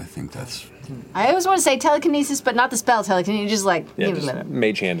 Yeah, I think that's... I always want to say telekinesis, but not the spell telekinesis. Just like just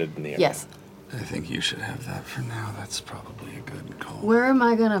mage-handed in the air. Yes. I think you should have that for now. That's probably a good call. Where am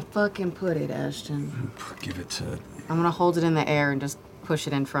I gonna fucking put it, Ashton? Give it to... I'm gonna hold it in the air and just push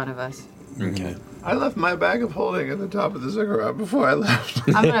it in front of us. Okay. I left my bag of holding at the top of the ziggurat before I left.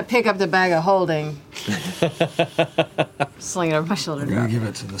 I'm gonna pick up the bag of holding, sling it over my shoulder. I'm gonna Drop. give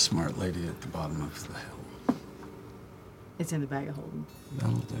it to the smart lady at the bottom of the hill. It's in the bag of holding.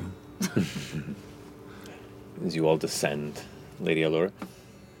 That'll do. As you all descend, Lady Allura.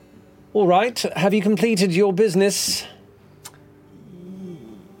 All right, have you completed your business?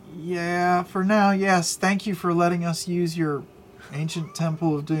 Yeah, for now, yes. Thank you for letting us use your ancient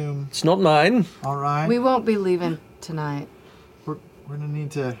Temple of Doom. It's not mine. All right. We won't be leaving tonight. We're gonna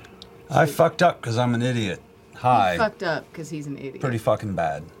need to... I fucked up because I'm an idiot. Hi. He fucked up because he's an idiot. Pretty fucking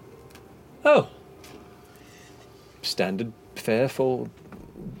bad. Oh. Standard fare for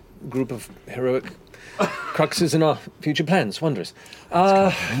group of heroic cruxes in our future plans. Wondrous.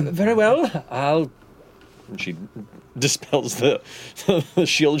 Very well. I'll And she dispels the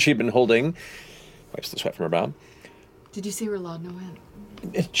shield she'd been holding, wipes the sweat from her brow. Did you see where Laudno went?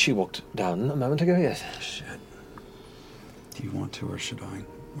 She walked down a moment ago, yes. Shit. Do you want to, or should I?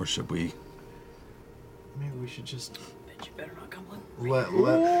 Or should we? Maybe we should just Bet you better not come on.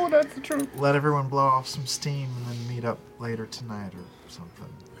 that's the truth. Let everyone blow off some steam and then meet up later tonight or something.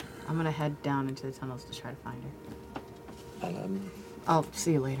 I'm gonna head down into the tunnels to try to find her. I'll I'll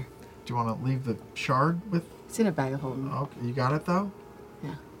see you later. Do you want to leave the shard with? It's in a bag of holding. Okay, you got it though.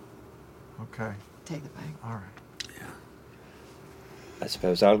 Yeah. Okay. Take the bag. All right. I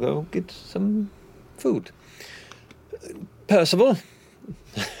suppose I'll go get some food. Percival.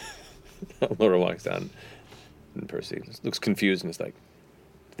 Laura walks down, and Percy looks confused and is like,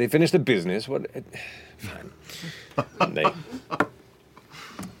 "Did they finish the business? What? Fine." And they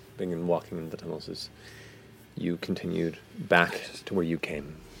begin walking into the tunnels as you continued back to where you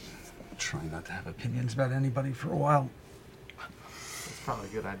came. Try not to have opinions about anybody for a while. That's probably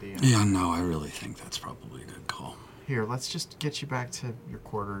a good idea. Yeah, no, I really think that's probably a good call. Here, let's just get you back to your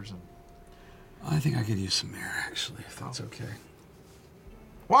quarters and. I think I could use some air, actually, if that's okay.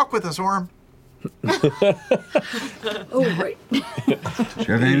 Walk with us, Orm. Oh, right. Do you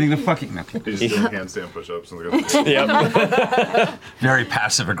have anything to fucking know? He's just doing handstand push-ups. And Yep. Very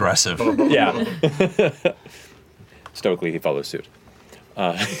passive aggressive. Yeah. Stoically, he follows suit.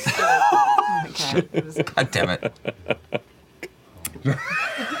 God damn it.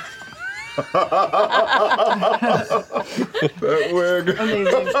 That wig.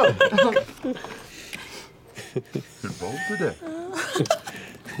 Amazing. Involved today.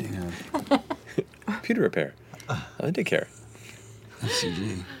 Computer repair. I take care.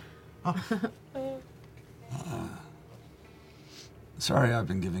 FCG. Sorry I've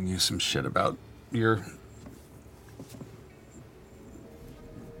been giving you some shit about your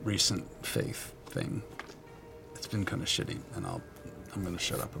recent faith thing. It's been kind of shitty, and I'm gonna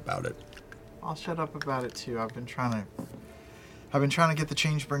shut up about it. I'll shut up about it too. I've been trying to get the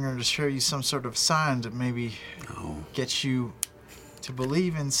Changebringer to show you some sort of sign to maybe get you to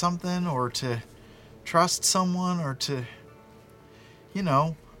believe in something or to trust someone or to,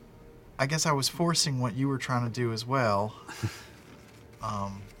 I guess I was forcing what you were trying to do as well.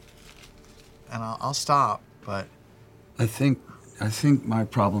 And I'll stop, but I think my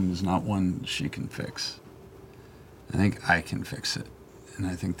problem is not one she can fix. I think I can fix it, and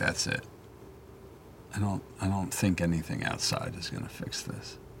I think that's it. I don't think anything outside is going to fix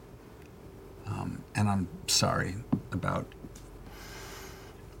this. And I'm sorry about.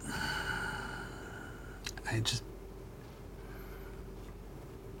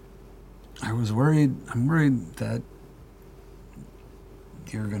 I was worried. I'm worried that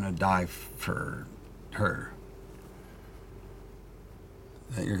you're going to die for her.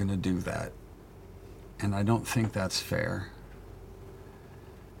 That you're going to do that. And I don't think that's fair.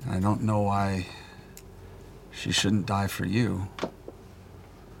 And I don't know why she shouldn't die for you.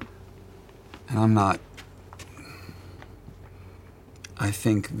 And I'm not. I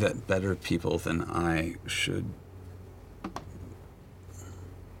think that better people than I should.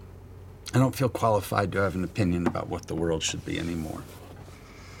 I don't feel qualified to have an opinion about what the world should be anymore.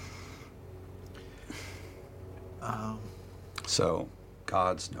 So,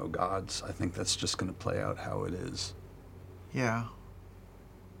 gods, no gods. I think that's just going to play out how it is. yeah.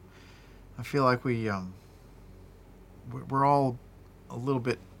 I feel like we're all a little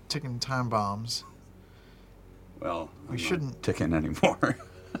bit ticking time bombs. Well, we shouldn't ticking anymore.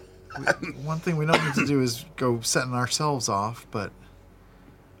 One thing we don't need to do is go setting ourselves off, but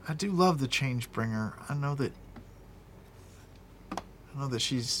I do love the Changebringer. I know that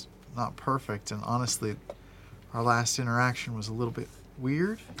she's not perfect, and honestly, our last interaction was a little bit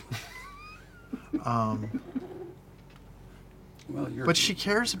weird. But she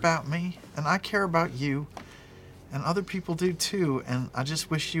cares about me, and I care about you, and other people do too, and I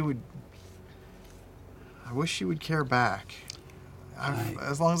just wish you would. I wish you would care back.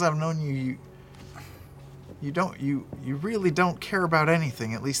 As long as I've known you, you really don't care about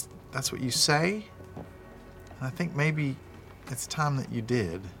anything. At least that's what you say. And I think maybe it's time that you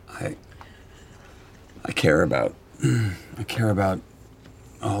did. I care about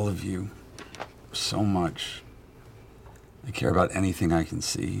all of you so much. I care about anything I can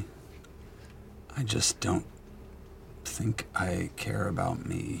see. I just don't think I care about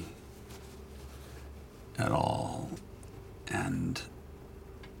me at all. And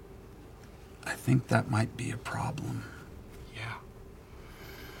I think that might be a problem. Yeah.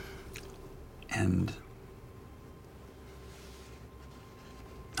 And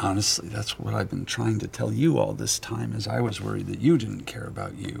honestly, that's what I've been trying to tell you all this time, is I was worried that you didn't care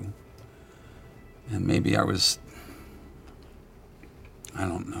about you. And maybe I was, I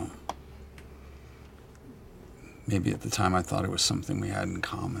don't know. Maybe at the time I thought it was something we had in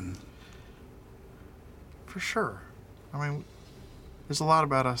common. For sure. I mean, there's a lot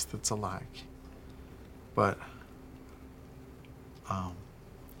about us that's alike. But, I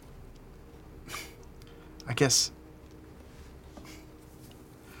guess,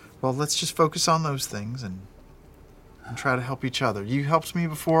 well, let's just focus on those things and try to help each other. You helped me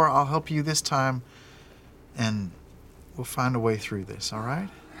before, I'll help you this time, and we'll find a way through this, all right?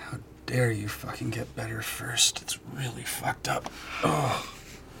 How dare you fucking get better first? It's really fucked up. Oh.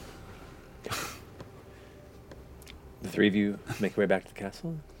 The three of you make your way back to the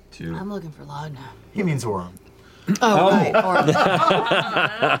castle? I'm looking for Laud now. He means Orem. Oh, right.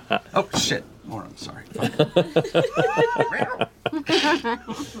 Orem. Oh, shit. Orem, sorry.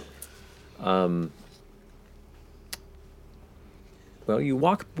 Well, you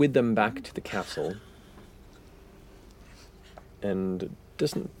walk with them back to the castle, and it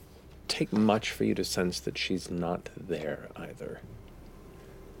doesn't take much for you to sense that she's not there either.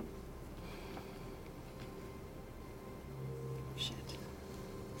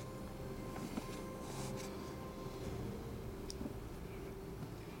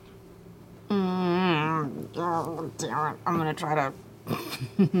 Damn it. I'm gonna try to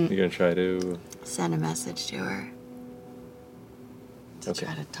You're gonna try to... send a message to her. To Okay.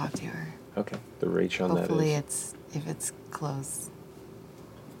 try to talk to her. Okay, the reach on Hopefully that is if it's close.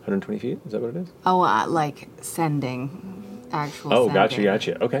 120 feet? Is that what it is? Oh, like sending. Actual Oh, sending.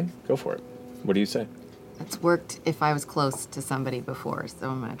 gotcha. Okay, go for it. What do you say? It's worked if I was close to somebody before, so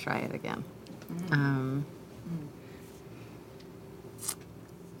I'm gonna try it again.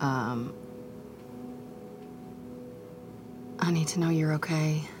 I need to know you're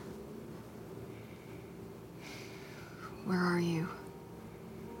okay. Where are you?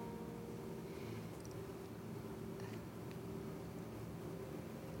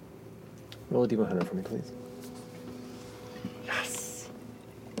 Roll a D100 for me, please. Yes.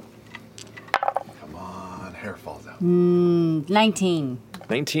 Come on, hair falls out. 19.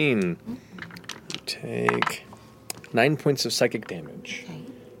 19. You take 9 points of psychic damage. Okay.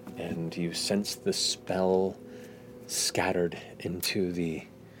 And you sense the spell scattered into the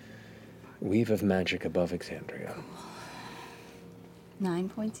weave of magic above Exandria. 9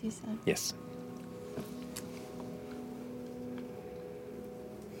 points, you said? Yes.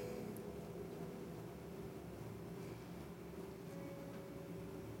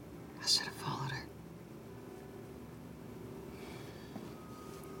 I should have followed her.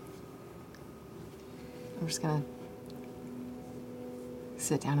 I'm just gonna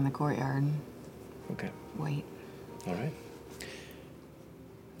sit down in the courtyard and Okay. wait. All right.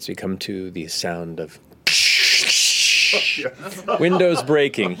 So you come to the sound of windows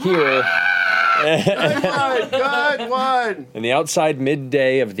breaking here. Good one. In the outside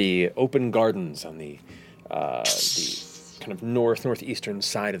midday of the open gardens on the kind of northeastern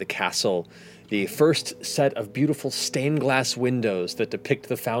side of the castle, the first set of beautiful stained glass windows that depict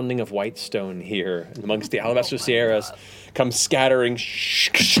the founding of Whitestone here amongst the Alabaster Sierras come scattering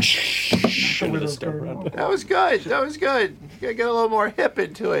into the stone. That was good. That was good. You gotta get a little more hip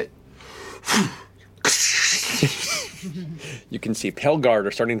into it. You can see Pelgard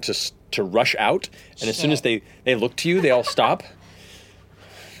are starting to rush out, and as soon as they look to you, they all stop.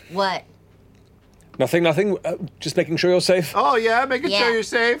 What? Nothing. Just making sure you're safe. Oh yeah, making sure you're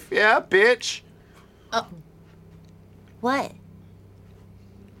safe. Yeah, bitch. Oh. What?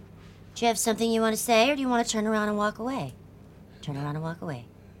 Do you have something you want to say, or do you want to turn around and walk away? Turn around and walk away.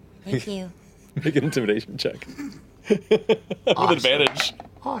 Thank you. Make an intimidation check. With advantage.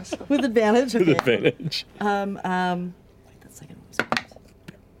 Awesome. With advantage? Okay. With advantage. Wait, that second one was...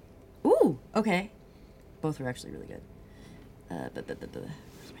 Ooh, okay. Both were actually really good. Where's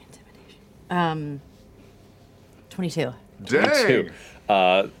my intimidation? 22. 22.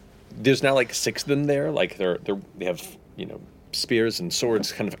 There's now like 6 of them there. Like they have spears and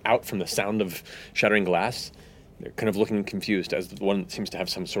swords kind of out from the sound of shattering glass. They're kind of looking confused as the one that seems to have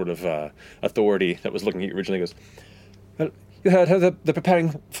some sort of authority that was looking at you originally goes, well, you heard her. They're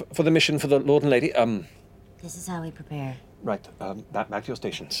preparing for the mission for the Lord and Lady. This is how we prepare. Right. Back to your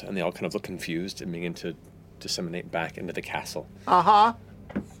stations. And they all kind of look confused and begin to disseminate back into the castle. Uh-huh.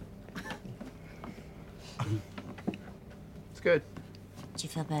 It's good. Did you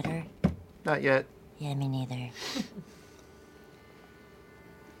feel better? Not yet. Yeah, me neither.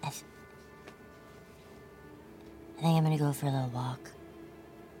 I think I'm gonna go for a little walk.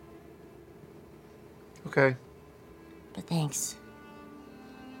 Okay. But thanks.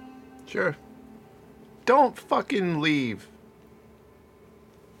 Sure. Don't fucking leave.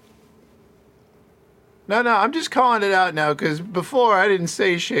 No, I'm just calling it out now because before I didn't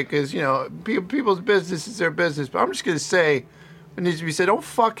say shit because, people's business is their business. But I'm just going to say what needs to be said. Don't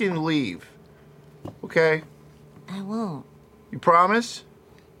fucking leave. Okay? I won't. You promise?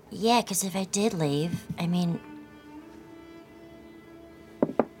 Yeah, because if I did leave,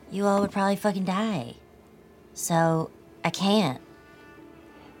 you all would probably fucking die. So, I can't.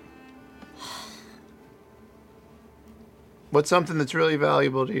 What's something that's really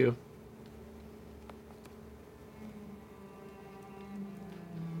valuable to you?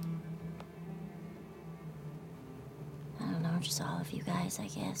 I don't know, just all of you guys, I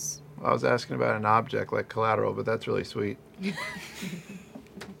guess. I was asking about an object like collateral, but that's really sweet.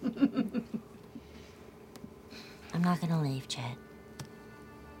 I'm not gonna leave, Chet.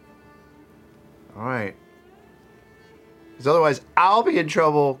 All right. Because otherwise I'll be in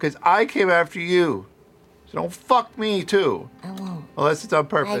trouble because I came after you. So don't fuck me, too. I won't. Unless it's on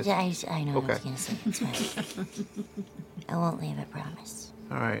purpose. I know Okay. what I was gonna say. It's fine. I won't leave, I promise.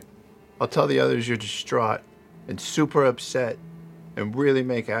 All right. I'll tell the others you're distraught and super upset and really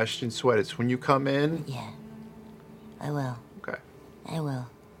make Ashton sweat. It's when you come in. Yeah. I will. Okay. I will.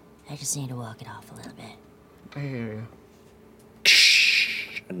 I just need to walk it off a little bit. I hear you.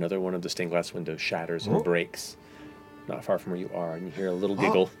 Another one of the stained glass windows shatters and breaks, not far from where you are, and you hear a little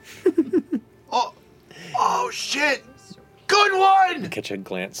giggle. Oh, shit! Good one! You catch a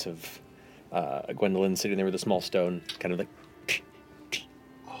glance of Gwendolyn sitting there with a small stone, kind of like... Good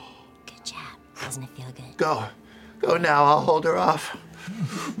job. Doesn't it feel good? Go now. I'll hold her off.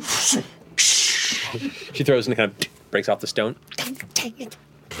 She throws and kind of breaks off the stone.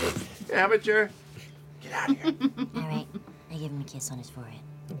 Amateur. Get out of here. All right. I give him a kiss on his forehead.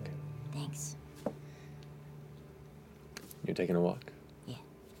 Okay. Thanks. You're taking a walk? Yeah.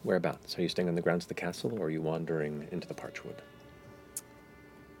 Whereabouts? Are you staying on the grounds of the castle, or are you wandering into the Parchwood?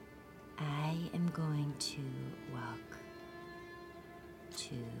 I am going to walk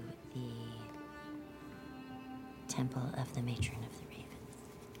to the Temple of the Matron of the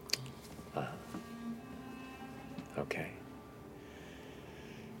Raven. Okay.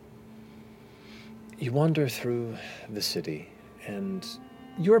 You wander through the city, and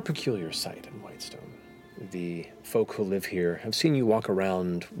you're a peculiar sight in Whitestone. The folk who live here have seen you walk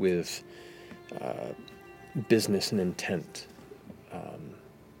around with business and intent.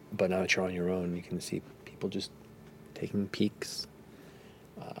 But now that you're on your own, you can see people just taking peeks.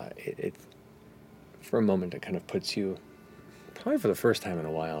 For a moment, it kind of puts you, probably for the first time in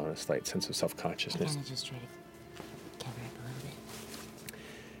a while, in a slight sense of self-consciousness. I kind of just try to cover up a little bit.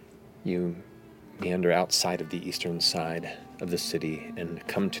 You meander outside of the eastern side of the city and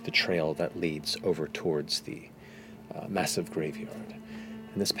come to the trail that leads over towards the massive graveyard.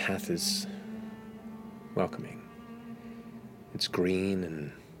 And this path is welcoming. It's green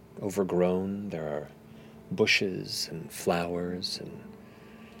and overgrown. There are bushes and flowers and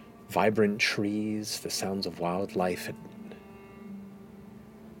vibrant trees, the sounds of wildlife. It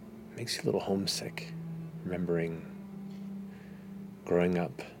makes you a little homesick, remembering growing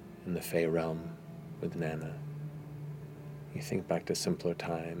up in the Fey realm with Nana. You think back to simpler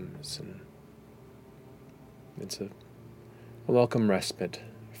times, and it's a welcome respite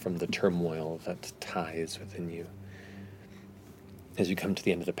from the turmoil that ties within you. As you come to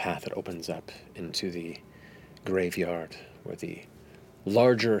the end of the path, it opens up into the graveyard where the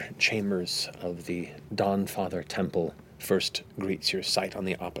larger chambers of the Dawnfather Temple first greets your sight on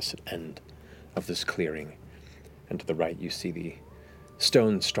the opposite end of this clearing. And to the right, you see the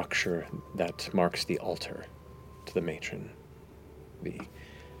stone structure that marks the altar to the matron. The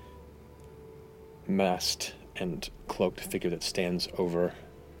masked and cloaked figure that stands over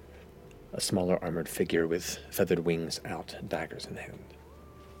a smaller armored figure with feathered wings out, daggers in hand.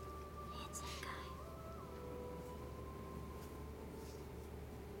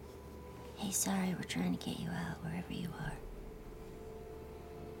 Hey, sorry, we're trying to get you out wherever you are.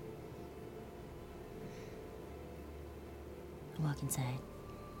 I'll walk inside.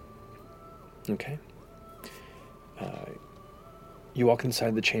 Okay. You walk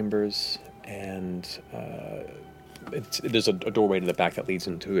inside the chambers, and there's a doorway to the back that leads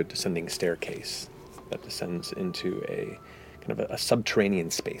into a descending staircase that descends into a kind of a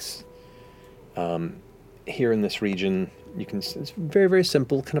subterranean space. Here in this region, you can see it's very, very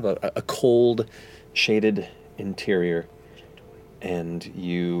simple, kind of a cold, shaded interior, and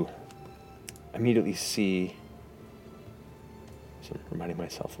you immediately see. So I'm reminding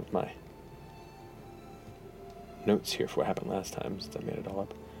myself of my notes here for what happened last time, since I made it all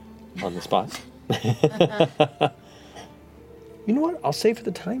up on the spot. You know what? I'll say for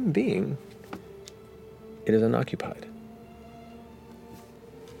the time being, it is unoccupied.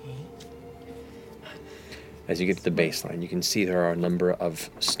 As you get to the baseline, you can see there are a number of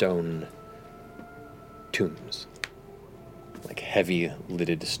stone tombs, like heavy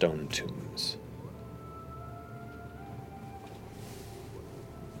lidded stone tombs.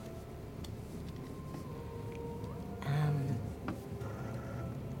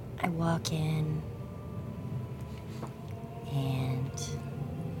 I walk in and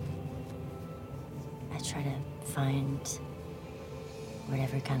I try to find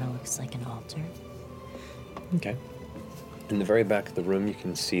whatever kind of looks like an altar. Okay. In the very back of the room, you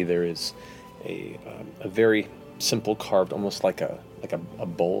can see there is a very simple carved, almost like a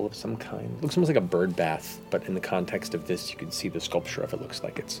bowl of some kind. It looks almost like a bird bath, but in the context of this, you can see the sculpture of it looks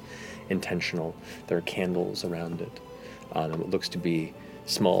like it's intentional. There are candles around it. And it looks to be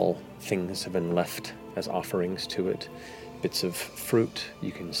small things have been left as offerings to it. Bits of fruit.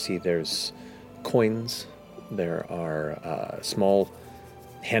 You can see there's coins. There are small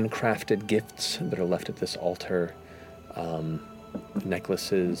handcrafted gifts that are left at this altar.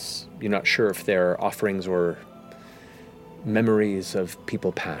 Necklaces. You're not sure if they're offerings or memories of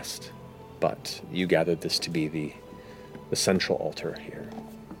people past, but you gathered this to be the central altar here.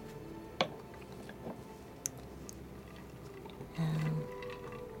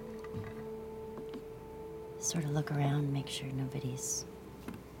 Sort of look around, make sure nobody's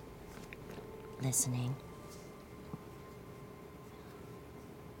listening.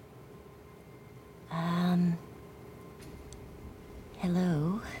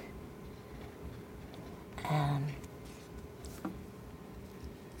 Hello.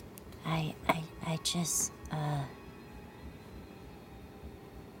 I just, I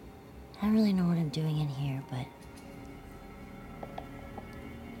don't really know what I'm doing in here, but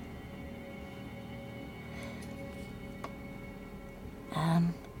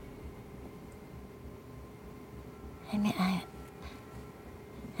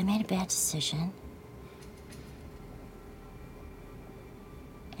I made a bad decision.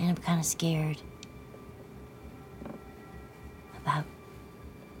 And I'm kind of scared about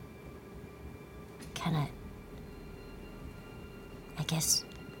I guess,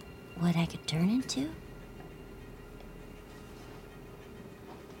 what I could turn into.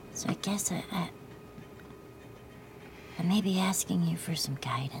 So I guess I may be asking you for some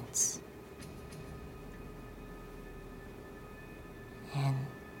guidance. And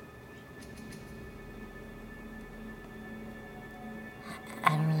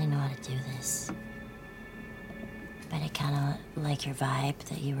I don't really know how to do this. But I kind of like your vibe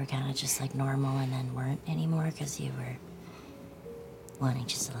that you were kind of just like normal and then weren't anymore because you were wanting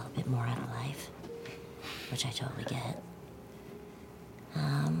just a little bit more out of life, which I totally get.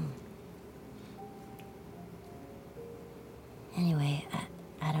 Anyway,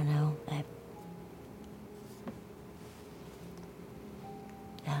 I don't know.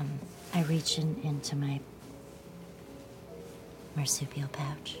 I reach into my marsupial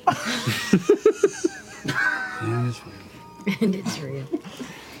pouch. And it's real.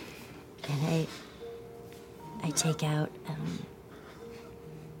 And I take out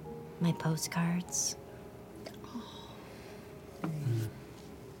my postcards.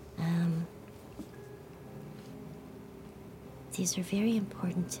 These are very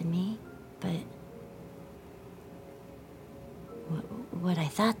important to me, but what I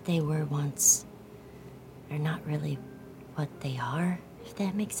thought they were once are not really what they are, if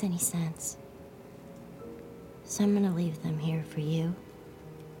that makes any sense. So I'm gonna leave them here for you.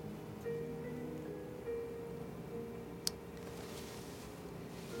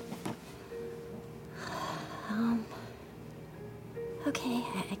 Okay,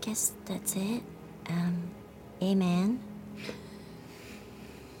 I guess that's it. Amen.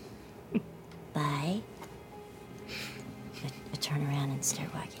 Bye. I turn around and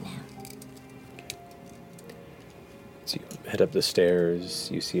start walking out. So you head up the stairs.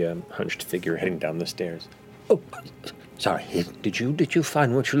 You see a hunched figure heading down the stairs. Oh, sorry. Did you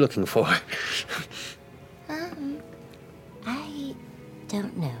find what you're looking for? I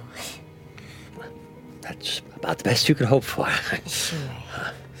don't know. That's about the best you could hope for. Sure.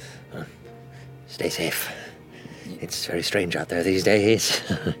 Stay safe. It's very strange out there these days.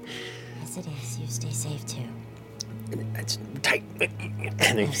 Yes, it is. You stay safe, too. It's tight.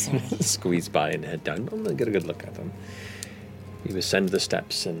 And they squeeze by and head down. I'm going to get a good look at them. You ascend the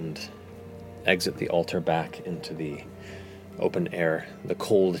steps and exit the altar back into the open air, the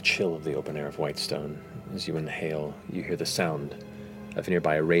cold chill of the open air of Whitestone. As you inhale, you hear the sound of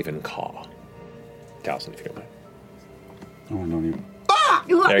nearby a raven caw. Towson, if you don't mind. Oh, I don't even.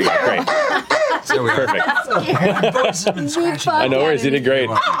 There you go, great. So Perfect. I know, worries. You did great.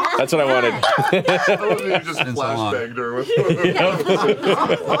 That's what I wanted. You just flashbanged her with.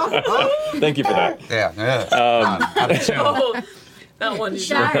 Thank you for that. Yeah. Oh, that one you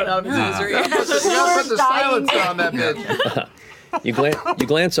should have put out in misery. You gotta put the silence on that bitch. You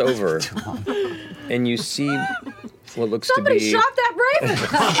glance over, and you see what looks Somebody to be. shot that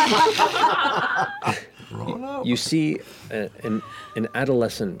raven. You see an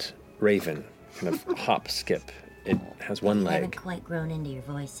adolescent raven kind of hop, skip. It has one I haven't leg. quite grown into your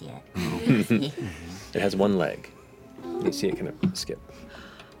voice yet. It has one leg. You see it kind of skip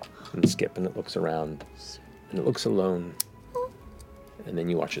and skip, and it looks around, and it looks alone. And then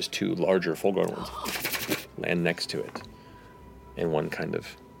you watch as two larger, full-grown ones land next to it, and one kind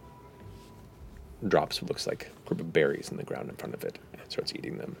of drops what looks like a group of berries in the ground in front of it and starts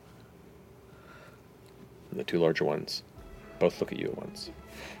eating them. And the two larger ones both look at you at once.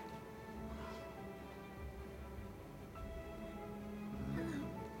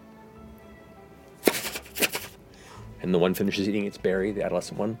 And the one finishes eating its berry, the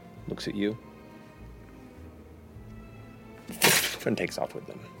adolescent one looks at you and takes off with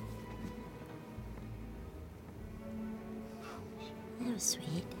them. That was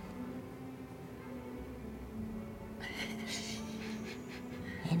sweet.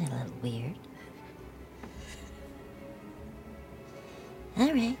 And a little weird.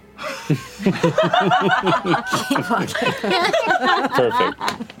 All right. Keep walking. Perfect.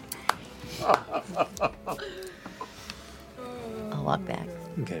 I'll walk back.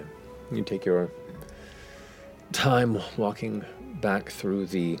 Okay. You take your time walking back through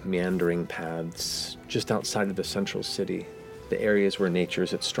the meandering paths just outside of the central city, the areas where nature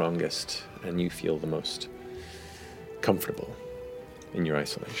is its strongest and you feel the most comfortable in your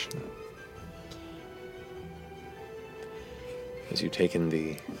isolation. As you take in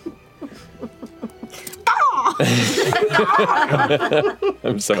the...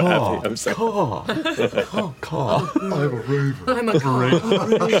 I'm so happy. I'm so Caw. I have a raven. I'm a caw.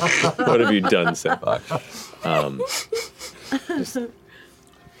 What have you done, Sam? Just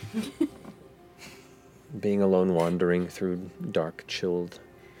being alone, wandering through dark, chilled,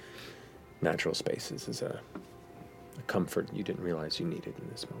 natural spaces is a comfort you didn't realize you needed in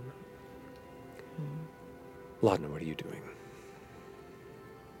this moment. Laudna, what are you doing?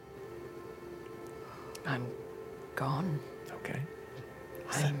 I'm gone. Okay.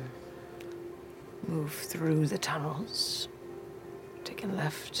 I move through the tunnels, taking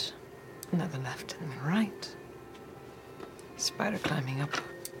left, another left, and then right. Spider climbing up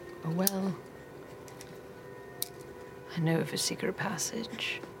a well. I know of a secret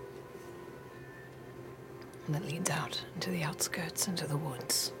passage that leads out into the outskirts, into the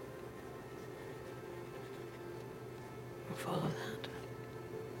woods. I'll follow that.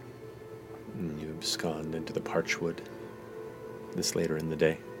 And you abscond into the parchwood this later in the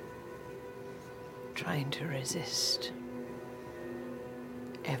day. Trying to resist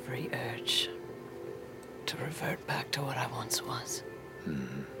every urge to revert back to what I once was.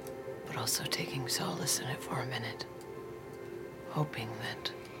 But also taking solace in it for a minute. Hoping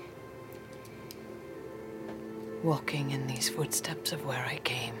that walking in these footsteps of where I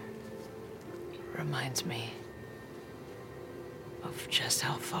came reminds me of just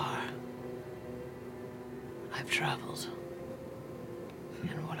how far I've traveled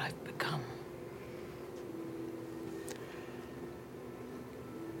and what I've become.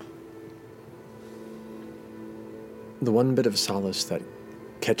 The one bit of solace that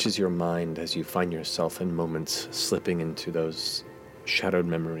catches your mind as you find yourself in moments slipping into those shadowed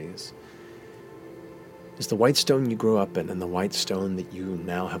memories is the white stone you grew up in and the white stone that you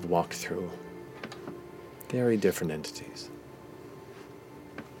now have walked through. Very different entities.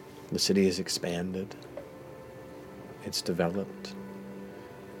 The city is expanded. It's developed.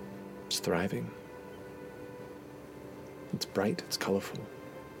 It's thriving. It's bright. It's colorful.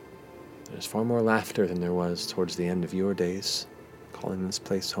 There's far more laughter than there was towards the end of your days, calling this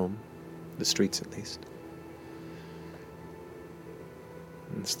place home, the streets at least.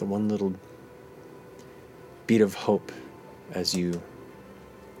 And it's the one little beat of hope as you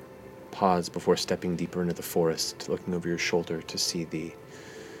pause before stepping deeper into the forest, looking over your shoulder to see the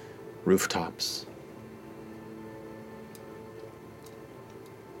rooftops.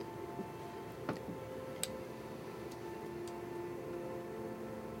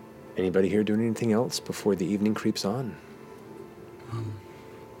 Anybody here doing anything else before the evening creeps on?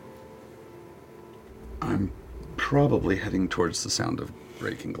 I'm probably heading towards the sound of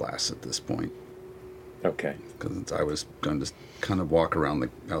breaking glass at this point. Okay. Because I was going to kind of walk around the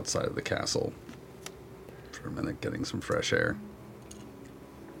outside of the castle for a minute, getting some fresh air.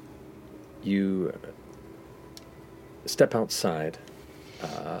 You step outside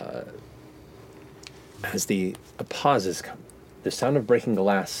as a pause has come. The sound of breaking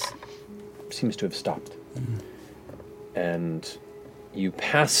glass seems to have stopped. And you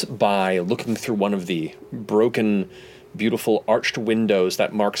pass by looking through one of the broken, beautiful arched windows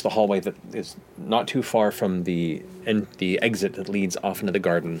that marks the hallway that is not too far from the exit that leads off into the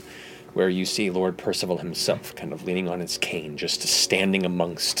garden, where you see Lord Percival himself kind of leaning on his cane, just standing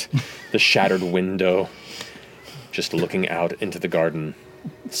amongst the shattered window, just looking out into the garden,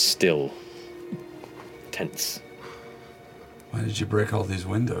 still, tense. Why did you break all these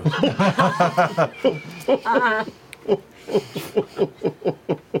windows?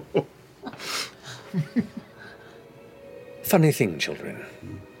 Funny thing, children.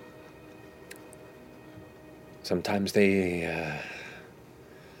 Sometimes they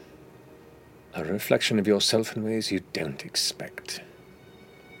are a reflection of yourself in ways you don't expect.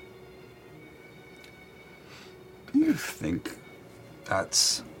 Do you think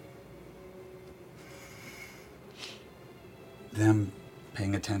that's them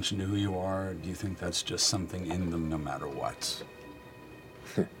paying attention to who you are? Or do you think that's just something in them no matter what?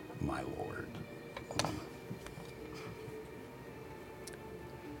 My lord.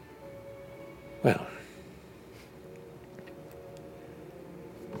 Well,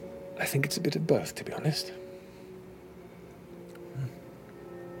 I think it's a bit of both, to be honest.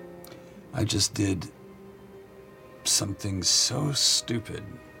 I just did something so stupid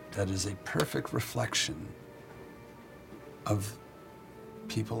that is a perfect reflection of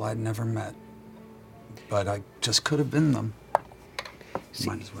people I'd never met. But I just could have been them.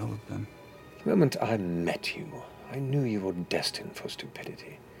 Might as well have been. The moment I met you, I knew you were destined for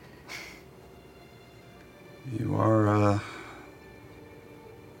stupidity. You are,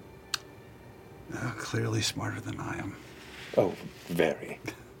 clearly smarter than I am. Oh, very.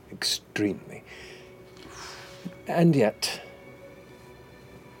 Extremely. And yet,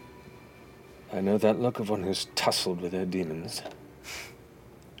 I know that look of one who's tussled with their demons.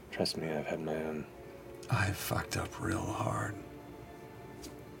 Trust me, I've had my own. I fucked up real hard.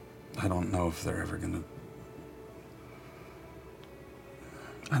 I don't know if they're ever gonna...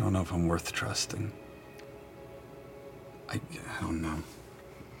 I don't know if I'm worth trusting. I don't know.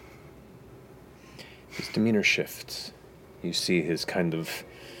 His demeanor shifts. You see his kind of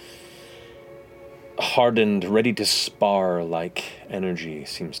hardened, ready to spar-like energy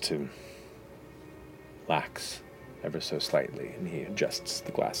seems to lax ever so slightly, and he adjusts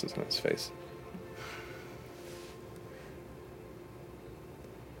the glasses on his face.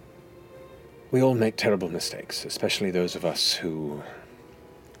 We all make terrible mistakes, especially those of us who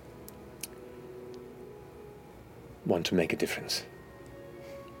want to make a difference.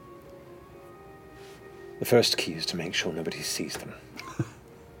 The first key is to make sure nobody sees them.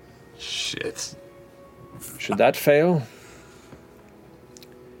 Shit. Should that fail,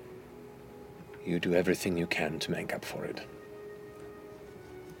 you do everything you can to make up for it.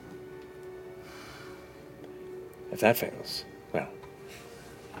 If that fails, well,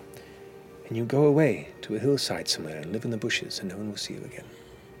 and you go away to a hillside somewhere and live in the bushes and no one will see you again.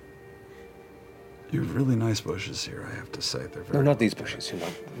 You have really nice bushes here, I have to say. They're very No, not these bushes. You're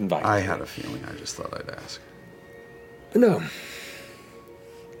not invited. I had a feeling. I just thought I'd ask. No.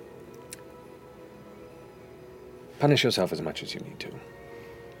 Punish yourself as much as you need to.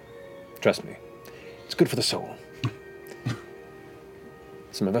 Trust me. It's good for the soul.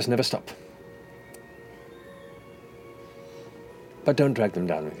 Some of us never stop. But don't drag them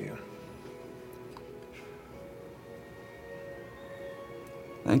down with you.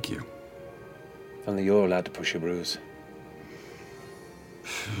 Thank you. If only you're allowed to push your bruise.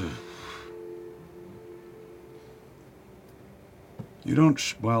 You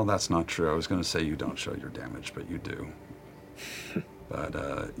don't... well, that's not true. I was going to say you don't show your damage, but you do.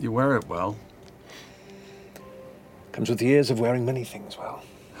 But you wear it well. Comes with the years of wearing many things well.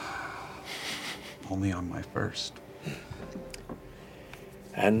 Only on my first.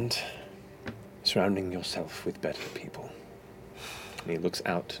 And surrounding yourself with better people. And he looks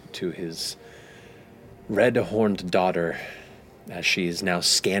out to his red-horned daughter as she is now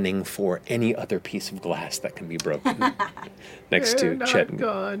scanning for any other piece of glass that can be broken next to Chet. We're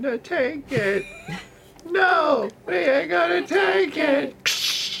not gonna take it. No, we ain't gonna take it.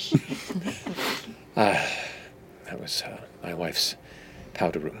 That was my wife's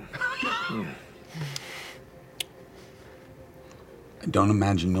powder room. I don't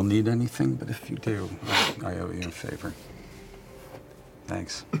imagine you'll need anything, but if you do, I owe you a favor.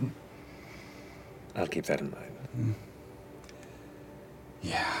 Thanks. I'll keep that in mind.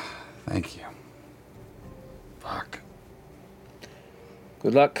 Yeah, thank you. Fuck.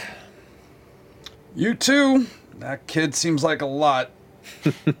 Good luck. You too. That kid seems like a lot.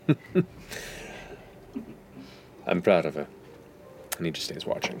 I'm proud of her. And he just stays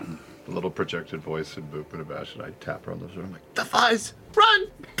watching. A little projected voice in Boop and Abash, and I tap her on the shoulder. I'm like, the Fuzz, run!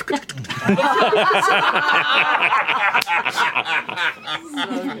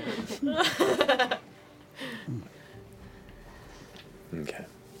 Okay.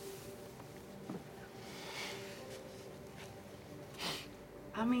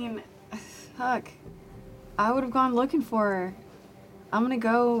 I mean, fuck. I would have gone looking for her. I'm gonna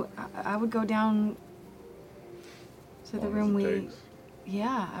go. I would go down to the room we.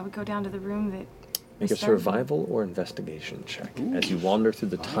 Yeah, I would go down to the room that. Make a survival or investigation check as you wander through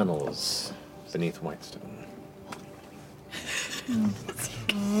the tunnels beneath Whitestone.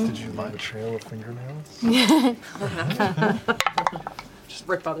 Did you leave a trail of fingernails? Just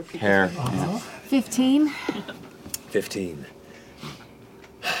rip other people's Hair. 15. 15.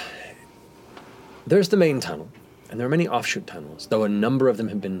 There's the main tunnel, and there are many offshoot tunnels, though a number of them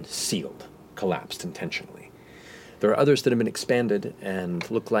have been sealed, collapsed intentionally. There are others that have been expanded and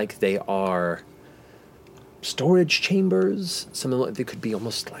look like they are storage chambers. Some of them, they could be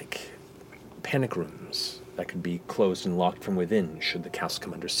almost like panic rooms that could be closed and locked from within should the castle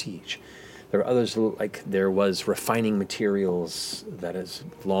come under siege. There are others that look like there was refining materials that has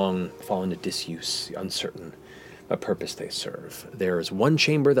long fallen into disuse, uncertain what purpose they serve. There is one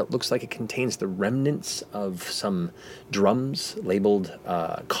chamber that looks like it contains the remnants of some drums labeled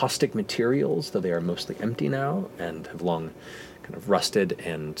caustic materials, though they are mostly empty now and have long kind of rusted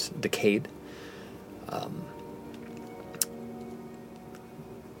and decayed.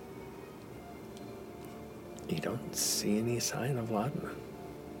 You don't see any sign of Laudna.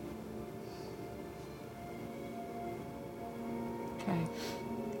 Okay.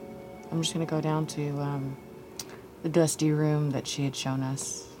 I'm just gonna go down to the dusty room that she had shown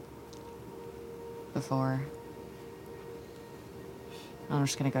us before. I'm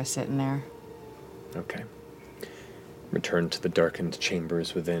just gonna go sit in there. Okay. Return to the darkened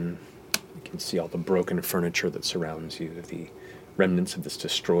chambers within. You can see all the broken furniture that surrounds you, the remnants of this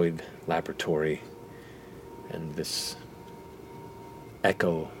destroyed laboratory, and this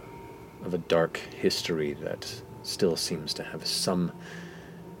echo of a dark history that still seems to have some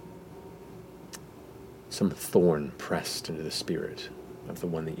thorn pressed into the spirit of the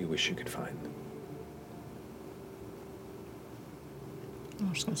one that you wish you could find.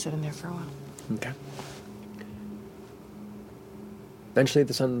 I'm just gonna sit in there for a while. Okay. Eventually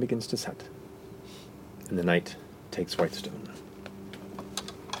the sun begins to set, and the night takes Whitestone.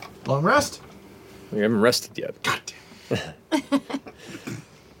 Long rest? We haven't rested yet. God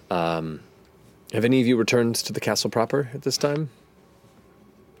damn. Have any of you returned to the castle proper at this time?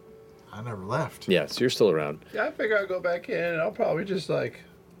 I never left. Yeah, so you're still around. Yeah, I figure I'll go back in and I'll probably just like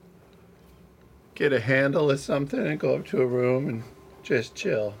get a handle at something and go up to a room and just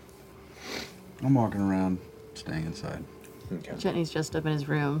chill. I'm walking around, staying inside. Okay. Jetney's just up in his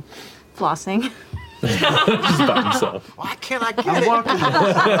room, flossing. Just by himself. Why can't I get I'm it?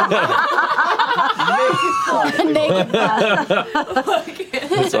 Naked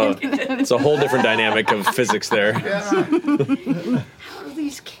It's a whole different dynamic of physics there. How do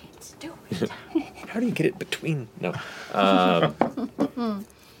these kids do it? How do you get it between? No. Front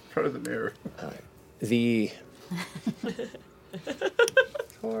of the mirror. The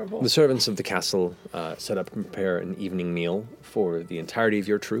Horrible. The servants of the castle set up and prepare an evening meal for the entirety of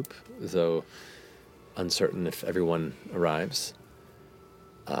your troop, though uncertain if everyone arrives.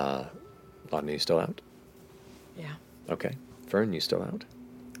 Laudna, you still out? Yeah. Okay. Fern, you still out?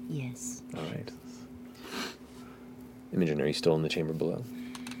 Yes. All right. Imogen, are you still in the chamber below?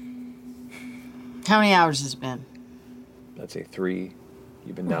 How many hours has it been? I'd say 3.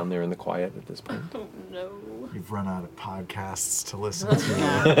 You've been down there in the quiet at this point. Oh, no. You've run out of podcasts to listen to.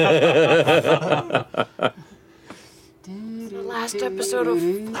 The last episode of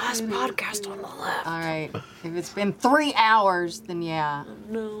last podcast on the left. All right. If it's been 3 hours, then yeah.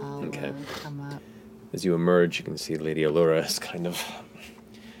 No. I'll Okay. come up. As you emerge, you can see Lady Allura is kind of,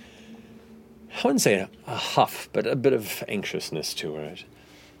 I wouldn't say a huff, but a bit of anxiousness to her.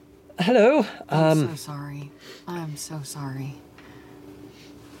 Hello. I'm so sorry. I'm so sorry.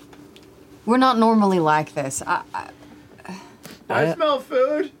 We're not normally like this. I smell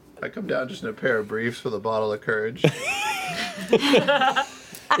food. I come down just in a pair of briefs with a bottle of courage.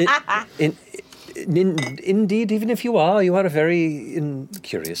 Indeed, even if you are a very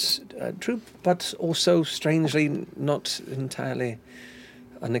curious troop, but also strangely not entirely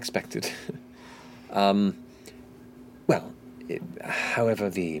unexpected. However,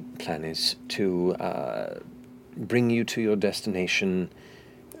 the plan is to bring you to your destination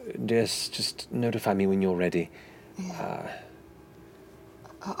Just notify me when you're ready.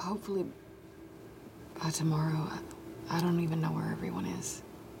 Hopefully by tomorrow. I don't even know where everyone is.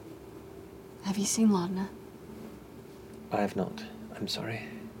 Have you seen Laudna? I have not. I'm sorry.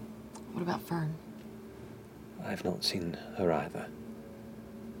 What about Fern? I have not seen her either.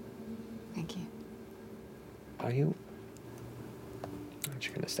 Thank you. Are you...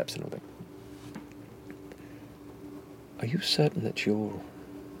 She kind of steps in a little bit. Are you certain that your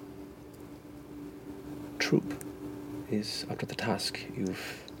troop is up to the task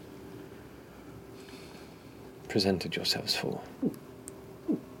you've presented yourselves for?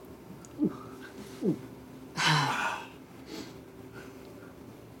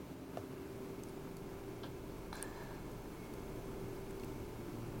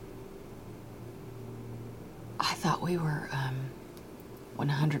 I thought we were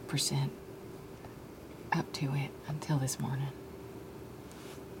 100% up to it until this morning.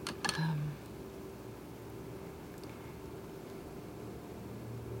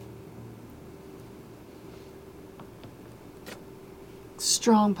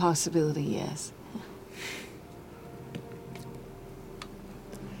 Strong possibility, yes.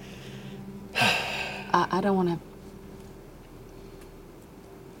 I don't want to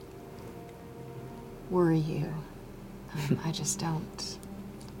worry you. I just don't.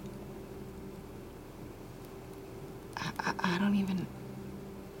 I don't even.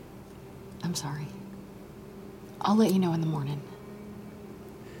 I'm sorry. I'll let you know in the morning.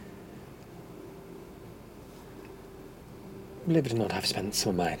 Believe it or not, I've spent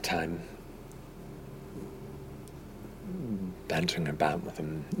some of my time bantering about with a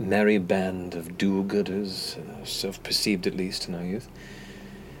merry band of do-gooders, self-perceived at least in our youth.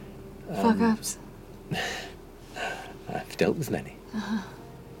 Fuck-ups? I've dealt with many.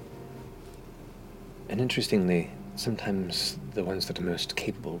 And interestingly, sometimes the ones that are most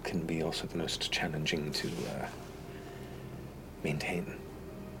capable can be also the most challenging to maintain.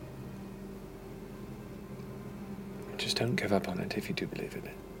 Just don't give up on it if you do believe it.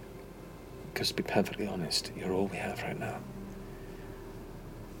 Because to be perfectly honest, you're all we have right now.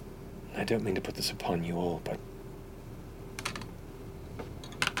 I don't mean to put this upon you all, but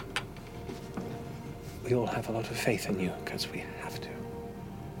we all have a lot of faith in you because we have to.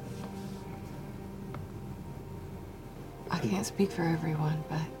 I can't speak for everyone,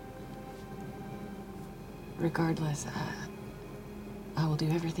 but regardless, I will do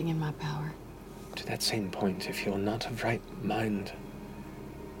everything in my power. To that same point, if you're not of right mind,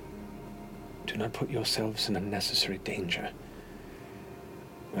 do not put yourselves in unnecessary danger.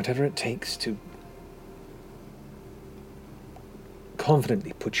 Whatever it takes to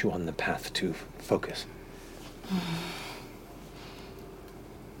confidently put you on the path to focus. All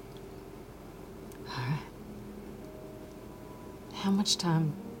right. How much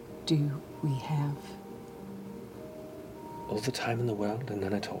time do we have? All the time in the world and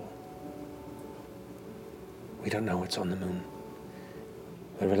none at all. We don't know what's on the moon.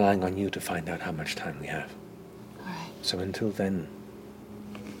 We're relying on you to find out how much time we have. All right. So until then,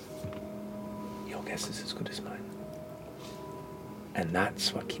 your guess is as good as mine. And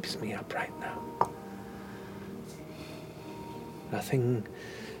that's what keeps me up right now. Nothing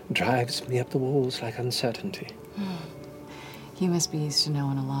drives me up the walls like uncertainty. You must be used to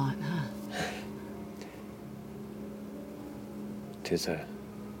knowing a lot, huh? 'Tis a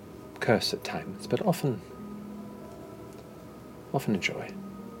curse at times, but often a joy.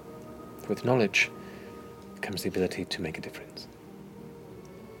 With knowledge comes the ability to make a difference.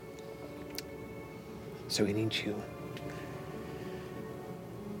 So we need you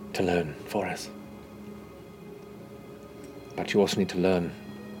to learn for us. But you also need to learn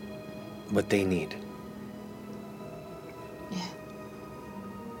what they need. Yeah.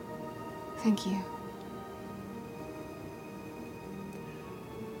 Thank you.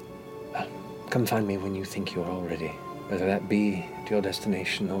 Come find me when you think you're all ready, whether that be to your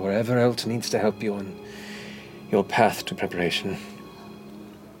destination or wherever else needs to help you on your path to preparation.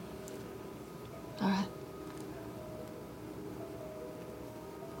 All right.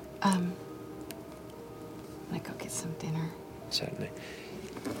 I'm gonna go get some dinner. Certainly.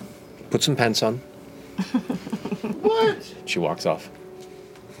 Put some pants on. What? She walks off.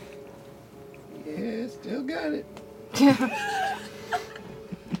 Yeah, still got it.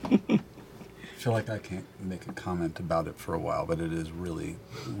 I feel like I can't make a comment about it for a while, but it is really,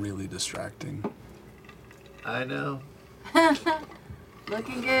 really distracting. I know.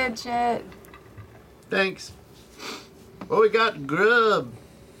 Looking good, Chet. Thanks. What we got, grub?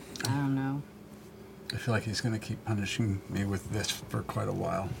 I don't know. I feel like he's going to keep punishing me with this for quite a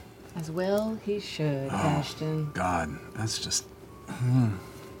while. As well he should, Ashton. God, that's just...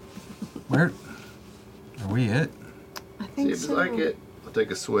 Where are we at? I think Seems so. like it. I'll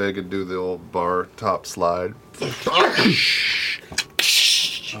take a swig and do the old bar top slide.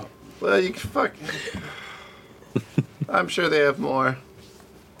 Well, you can fucking. I'm sure they have more.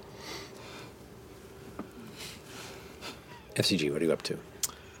 FCG, what are you up to?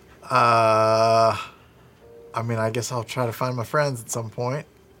 I mean, I guess I'll try to find my friends at some point.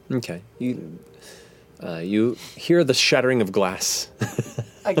 Okay. You hear the shattering of glass.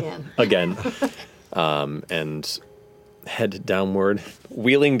 Again. Again. And head downward,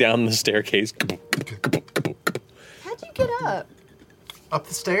 wheeling down the staircase. How'd you get up? Up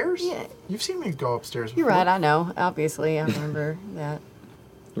the stairs? Yeah. You've seen me go upstairs before. You're right, I know. Obviously, I remember that.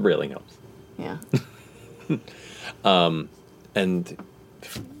 The railing helps. Yeah. And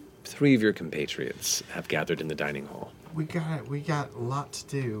three of your compatriots have gathered in the dining hall. We got a lot to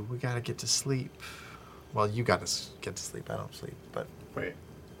do. We gotta get to sleep. Well, you gotta get to sleep. I don't sleep, but wait.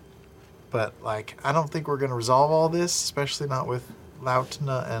 But like, I don't think we're gonna resolve all this, especially not with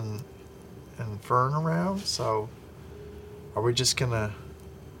Lautna and Fern around. So, are we just gonna?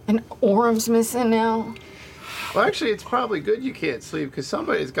 And Orm's missing now. Well, actually, it's probably good you can't sleep because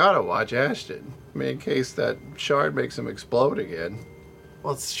somebody's got to watch Ashton. I mean, in case that shard makes him explode again.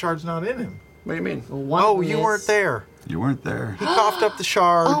 Well, the shard's not in him. What do you mean? Oh, you weren't there. You weren't there. He coughed up the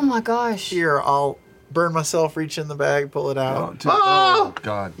shard. Oh my gosh. Here, I'll burn myself, reach in the bag, pull it out. Oh,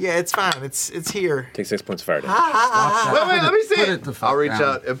 God. Yeah, it's fine. It's here. Take 6 points of fire damage. Wait, let me see Put it. it the fuck I'll reach down.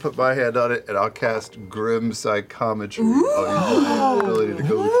 out and put my hand on it, and I'll cast Grim Psychometry. I'll use my ability to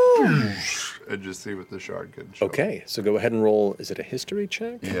go and just see what the shard can show. Okay, so go ahead and roll. Is it a history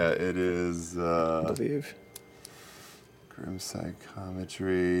check? Yeah, it is. I believe. Grim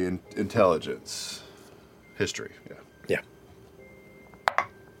Psychometry, Intelligence, History. Yeah. Yeah.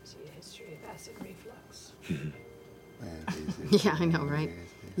 See a history of acid reflux. Yeah, I know, right?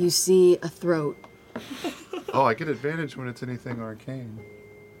 You see a throat. Oh, I get advantage when it's anything arcane.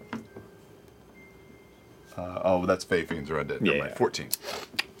 Oh, that's Fae Fiends or Undead. Never mind. 14.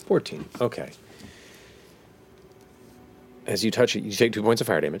 14. Okay. As you touch it, you take 2 points of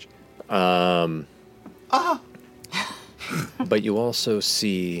fire damage. But you also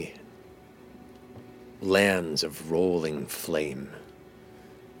see lands of rolling flame,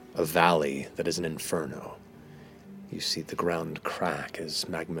 a valley that is an inferno. You see the ground crack as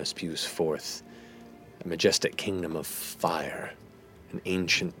magma spews forth, a majestic kingdom of fire, an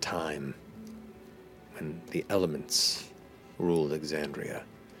ancient time when the elements ruled Exandria.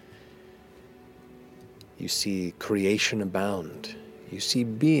 You see creation abound. You see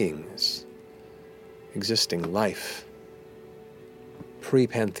beings, existing life,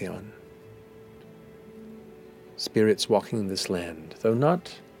 pre-Pantheon. Spirits walking this land, though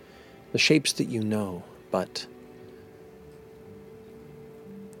not the shapes that you know, but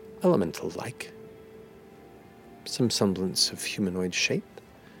elemental-like. Some semblance of humanoid shape,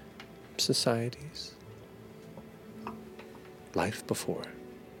 societies, life before.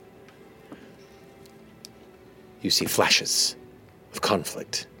 You see flashes of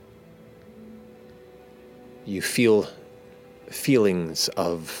conflict. You feel feelings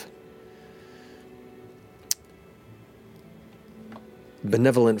of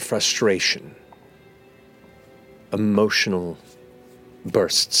benevolent frustration, emotional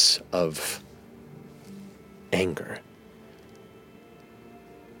bursts of anger,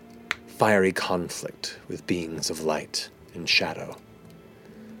 fiery conflict with beings of light and shadow.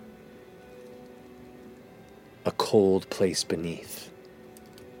 A cold place beneath,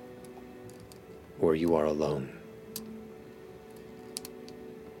 where you are alone.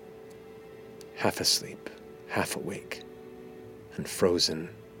 Half asleep, half awake, and frozen,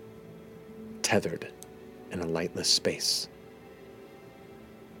 tethered in a lightless space.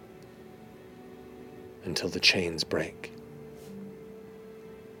 Until the chains break,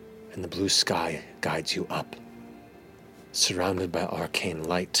 and the blue sky guides you up. Surrounded by arcane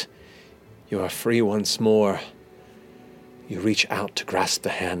light, you are free once more. You reach out to grasp the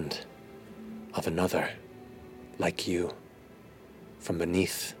hand of another, like you, from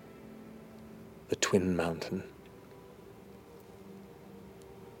beneath the twin mountain.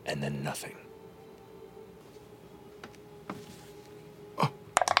 And then nothing.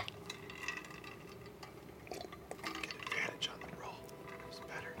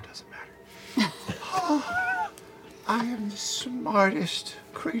 I am the smartest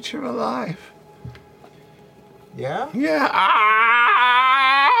creature alive. Yeah? Yeah.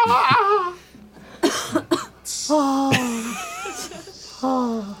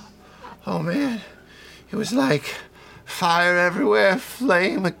 Oh man, it was like fire everywhere,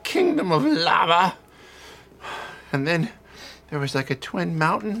 flame, a kingdom of lava. And then there was like a twin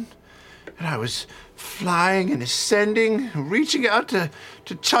mountain, And I was flying and ascending, reaching out to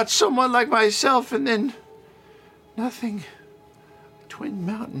touch someone like myself, and then nothing. Twin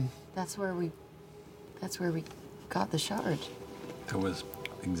Mountain. That's where we got the shard. That was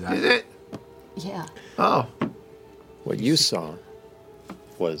exactly. Is it? Yeah. Oh. What you saw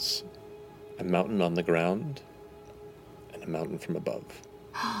was a mountain on the ground and a mountain from above.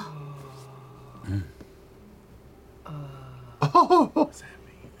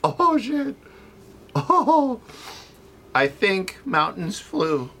 Oh, shit. Oh. I think mountains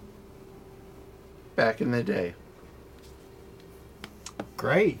flew back in the day.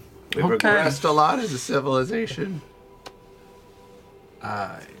 Great. We've regressed a lot as a civilization.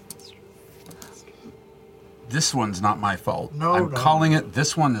 This one's not my fault. No, I'm no. calling it.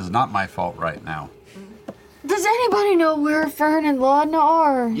 This one is not my fault right now. Does anybody know where Fern and Laudna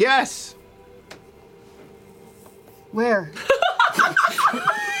are? Yes. Where?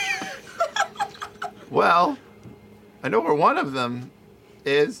 Well, I know where one of them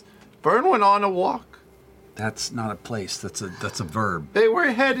is. Fern went on a walk. That's not a place. That's a verb. They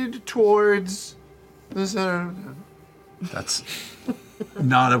were headed towards the center. That's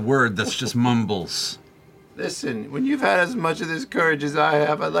not a word. That's just mumbles. Listen, when you've had as much of this courage as I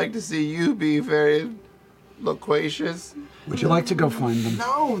have, I'd like to see you be very loquacious. Would you like to go find them?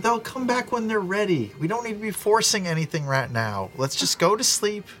 No, they'll come back when they're ready. We don't need to be forcing anything right now. Let's just go to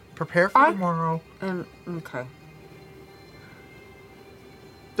sleep, prepare for tomorrow. Okay.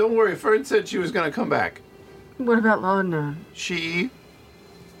 Don't worry, Fern said she was going to come back. What about Laudna? She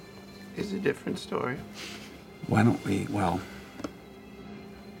is a different story. Why don't we, we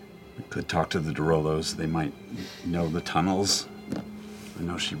could talk to the Derolos. They might know the tunnels. I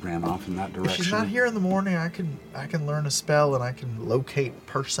know she ran off in that direction. If she's not here in the morning, I can learn a spell and I can locate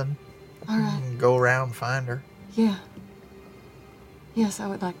person. All right. And go around and find her. Yeah. Yes, I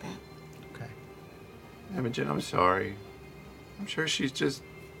would like that. Imogen, I'm sorry. I'm sure she's just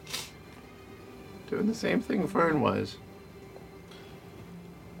doing the same thing Fern was.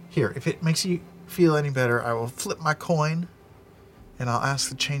 Here, if it makes you feel any better, I will flip my coin and I'll ask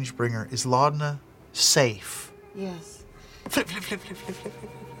the change bringer, is Laudna safe? Yes. Flip, flip, flip, flip, flip, flip,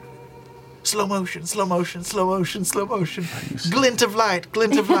 flip. Slow motion, slow motion, slow motion, slow motion. Glint of light,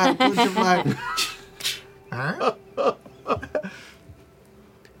 glint of light, glint of light. Huh?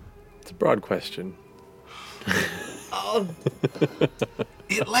 It's a broad question. Oh.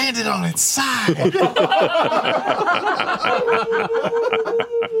 It landed on its side.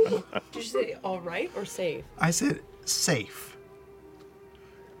 Did you say all right or safe? I said safe.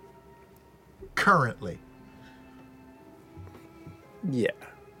 Currently. Yeah.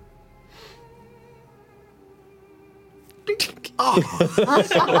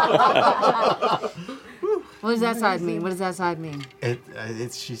 What does that side mean? What does that side mean?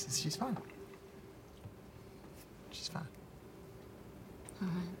 She's fine. She's fine.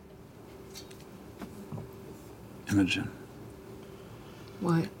 Imogen,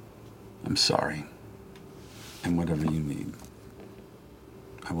 What? I'm sorry. And whatever you need,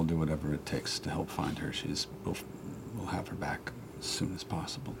 I will do whatever it takes to help find her. We'll have her back as soon as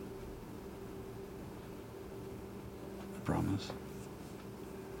possible. I promise.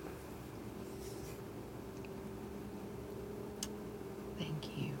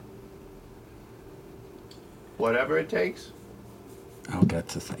 Thank you. Whatever it takes. I'll get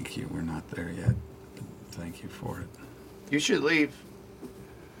to thank you. We're not there yet. But thank you for it. You should leave.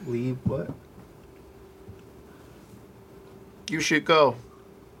 Leave what? You should go.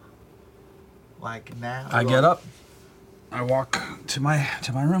 Like now? I get up. I walk to my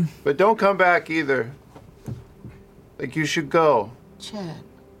room. But don't come back either. Like, you should go. Chad.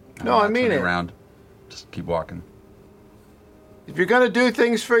 No, I mean Turn it. around. Just keep walking. If you're gonna do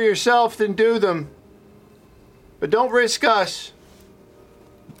things for yourself, then do them. But don't risk us.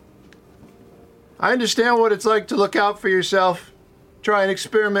 I understand what it's like to look out for yourself, try and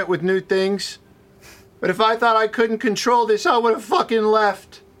experiment with new things. But if I thought I couldn't control this, I would have fucking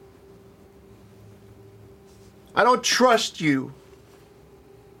left. I don't trust you.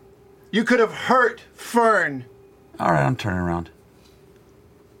 You could have hurt Fern. All right, I'm turning around.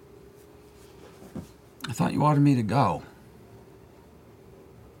 I thought you wanted me to go.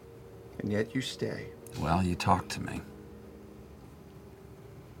 And yet you stay. Well, you talked to me.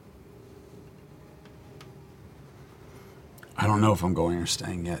 I don't know if I'm going or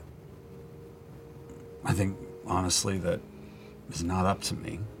staying yet. I think, honestly, that is not up to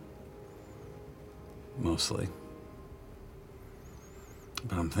me. Mostly.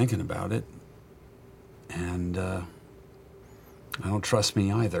 But I'm thinking about it. And, I don't trust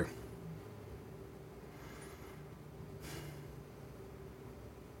me either.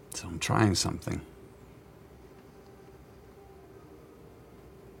 So I'm trying something.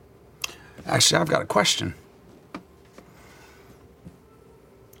 Actually, I've got a question.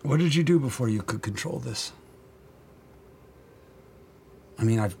 What did you do before you could control this? I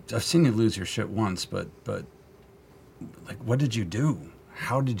mean, I've seen you lose your shit once, but like, what did you do?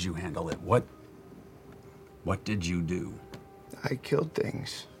 How did you handle it? What did you do? I killed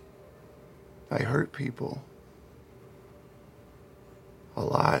things. I hurt people. A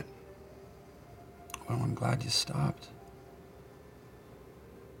lot. Well, I'm glad you stopped.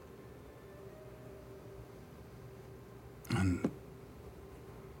 And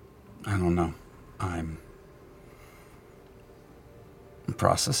I don't know. I'm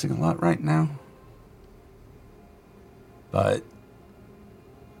processing a lot right now. But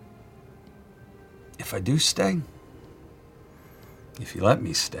if I do stay, if you let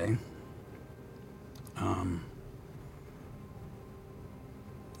me stay,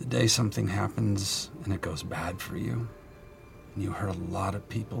 the day something happens and it goes bad for you, and you hurt a lot of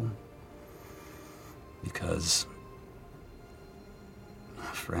people because,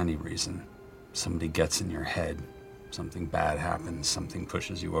 for any reason, somebody gets in your head, something bad happens, something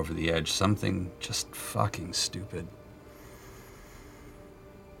pushes you over the edge, something just fucking stupid.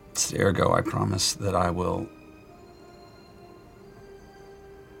 Ergo, I promise that I will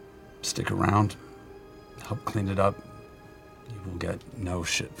stick around, help clean it up. You will get no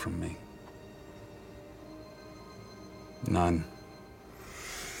shit from me. None.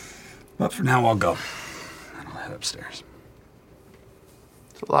 But for now, I'll go. And I'll head upstairs.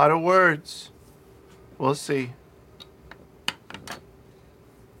 It's a lot of words. We'll see.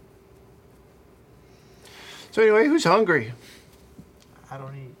 So anyway, who's hungry? I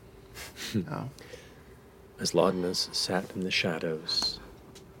don't eat. No. As Laudanus sat in the shadows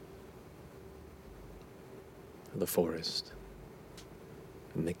of the forest,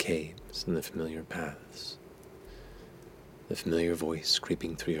 in the caves and the familiar paths, the familiar voice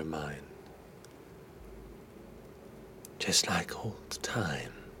creeping through your mind. Just like old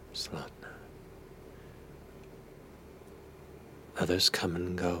times, Laudna. Others come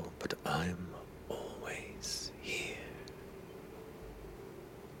and go, but I'm always here.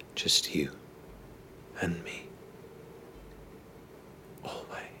 Just you and me.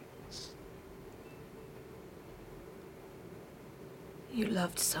 Always. You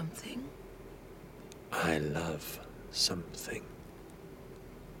loved something. I love something.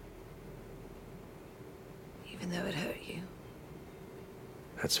 Even though it hurt you.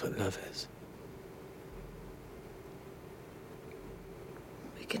 That's what love is.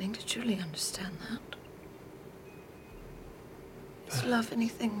 I'm beginning to truly understand that. Is love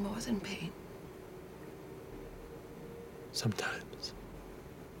anything more than pain? Sometimes.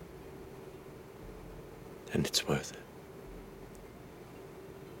 And it's worth it.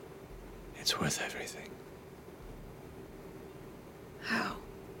 It's worth everything. How?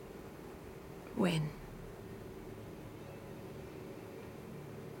 When?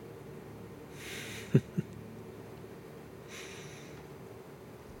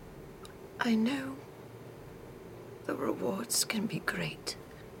 I know the rewards can be great.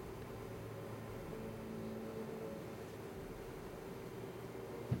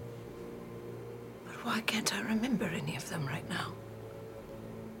 But why can't I remember any of them right now?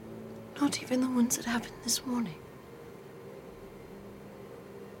 Not even the ones that happened this morning.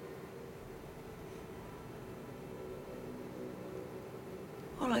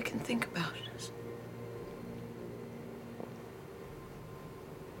 All I can think about is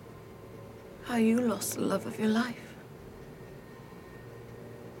how you lost the love of your life.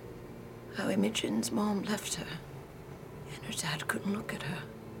 How Imogen's mom left her, and her dad couldn't look at her.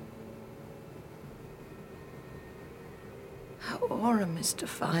 How Orem is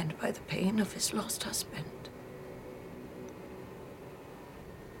defined by the pain of his lost husband.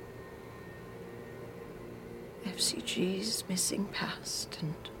 FCG's missing past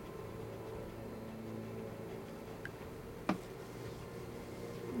and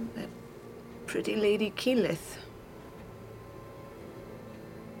that pretty lady Keyleth,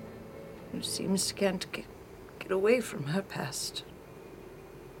 who seems to can't get away from her past.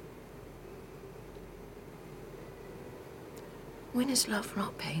 When is love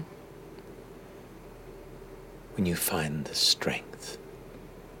not pain? When you find the strength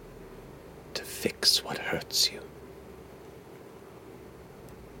to fix what hurts you.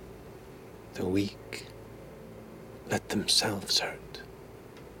 The weak let themselves hurt.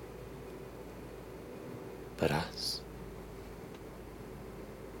 But us,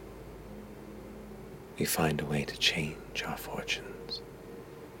 we find a way to change our fortunes.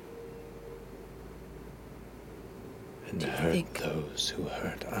 and hurt those who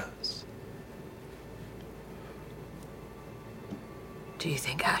hurt us. Do you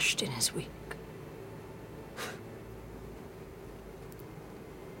think Ashton is weak?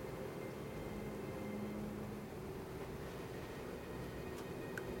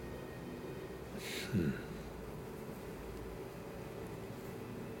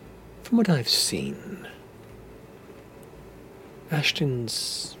 From what I've seen,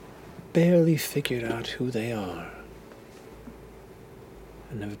 Ashton's barely figured out who they are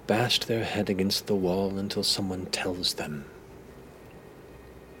and have bashed their head against the wall until someone tells them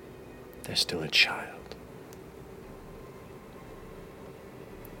they're still a child.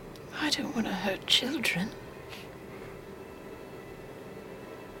 I don't want to hurt children.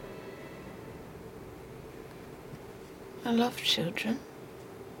 I love children.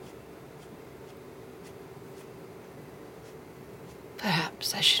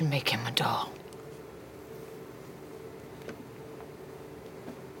 Perhaps I should make him a doll.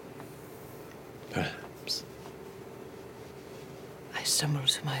 Perhaps. I stumbled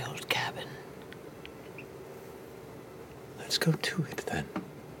to my old cabin. Let's go to it then.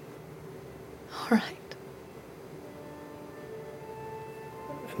 All right.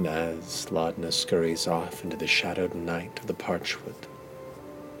 And as Laudna scurries off into the shadowed night of the Parchwood,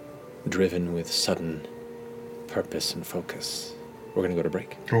 driven with sudden purpose and focus, we're gonna go to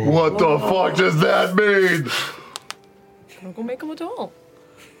break. What the fuck does that mean? Gonna go make him a doll.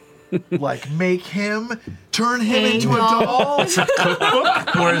 Like make him, turn him into a doll?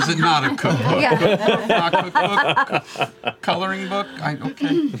 Cookbook? Or is it not a cookbook? Yeah. Not cookbook? Coloring book?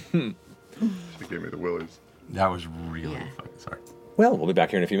 Okay. She gave me the willies. That was really fucking sorry. Well, we'll be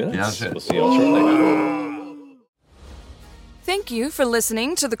back here in a few minutes. Yeah, that's it. We'll see you all shortly. Thank you for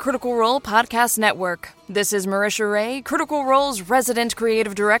listening to the Critical Role Podcast Network. This is Marisha Ray, Critical Role's resident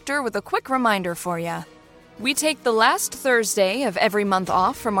creative director, with a quick reminder for you. We take the last Thursday of every month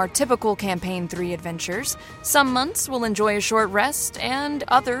off from our typical Campaign 3 adventures. Some months will enjoy a short rest, and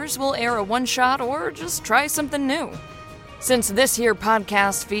others will air a one-shot or just try something new. Since this here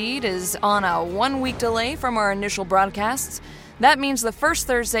podcast feed is on a 1-week delay from our initial broadcasts, that means the first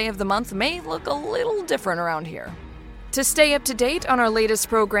Thursday of the month may look a little different around here. To stay up to date on our latest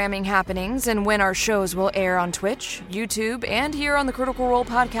programming happenings and when our shows will air on Twitch, YouTube, and here on the Critical Role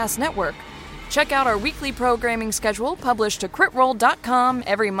Podcast Network, check out our weekly programming schedule published to critroll.com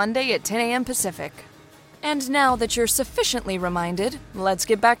every Monday at 10 a.m. Pacific. And now that you're sufficiently reminded, let's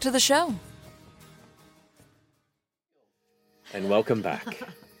get back to the show. And welcome back.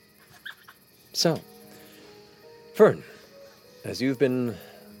 So, Fern, as you've been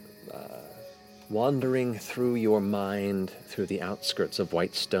wandering through your mind through the outskirts of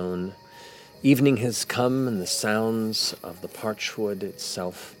Whitestone, evening has come and the sounds of the Parchwood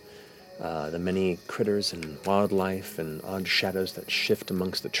itself, the many critters and wildlife and odd shadows that shift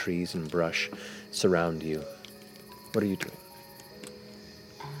amongst the trees and brush surround you. What are you doing?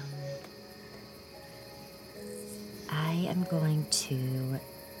 I am going to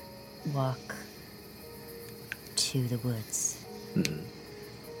walk to the woods. Mm-hmm.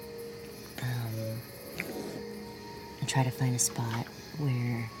 And try to find a spot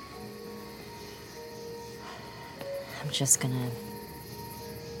where I'm just gonna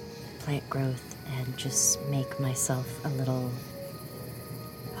plant growth and just make myself a little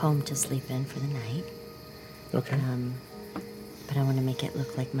home to sleep in for the night. Okay. But I want to make it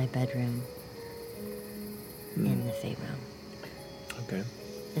look like my bedroom in the Fey realm. Okay.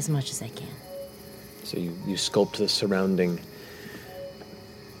 As much as I can. So you sculpt the surrounding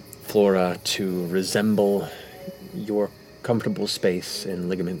flora to resemble your comfortable space in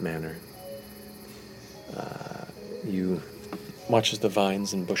Ligament Manor. You watch as the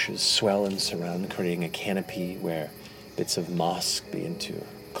vines and bushes swell and surround, creating a canopy where bits of moss begin to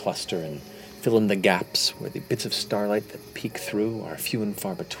cluster and fill in the gaps where the bits of starlight that peek through are few and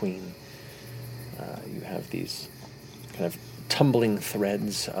far between. You have these kind of tumbling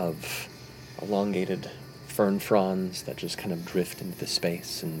threads of elongated fern fronds that just kind of drift into the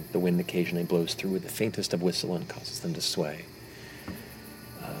space, and the wind occasionally blows through with the faintest of whistle and causes them to sway.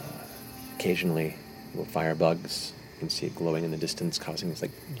 Occasionally, little firebugs, you can see it glowing in the distance, causing these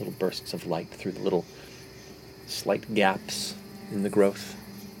like little bursts of light through the little slight gaps in the growth.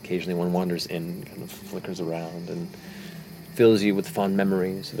 Occasionally one wanders in, kind of flickers around, and fills you with fond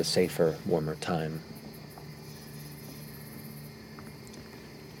memories of a safer, warmer time.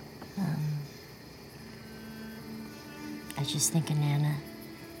 I just think of Nana.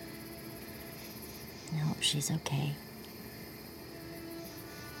 I hope she's okay.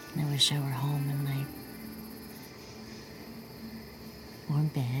 And I wish I were home in my warm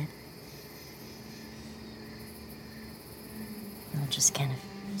bed. I'll just kind of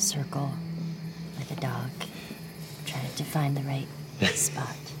circle like a dog, trying to find the right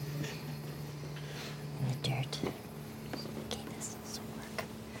spot in the dirt. Okay, this will work.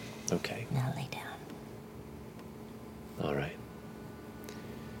 Okay. Now lay down. All right.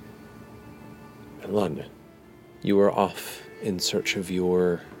 And Lon, you were off in search of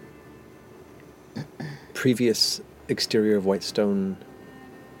your previous exterior of Whitestone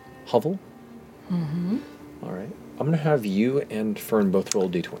hovel? Mm-hmm. All right. I'm going to have you and Fern both roll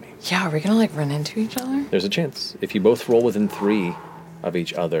d20. Yeah, are we gonna like run into each other? There's a chance. If you both roll within 3 of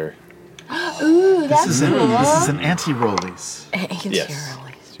each other. Ooh, This is an anti-rollies. Yes.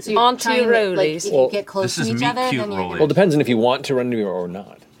 So you're trying to, like, if you Well, get close to each other, then you're gonna... Well, it depends on if you want to run into me or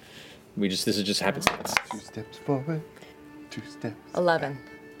not. This is just happenstance. 2 steps forward, 2 steps. 11.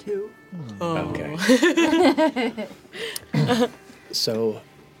 2. Okay. So,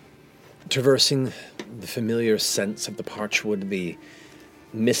 traversing the familiar scents of the parchwood, the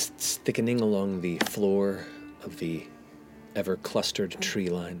mists thickening along the floor of the ever-clustered tree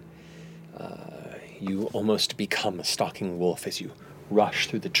line, you almost become a stalking wolf as you rush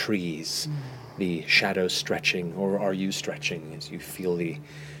through the trees, the shadows stretching, or are you stretching as you feel the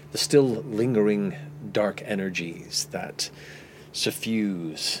still lingering dark energies that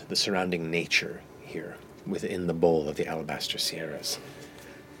suffuse the surrounding nature here within the bowl of the Alabaster Sierras.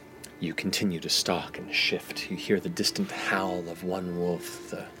 You continue to stalk and shift. You hear the distant howl of one wolf,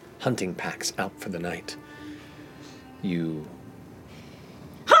 the hunting packs out for the night. You...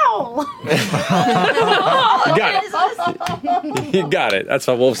 Howl! You got it. You got it. That's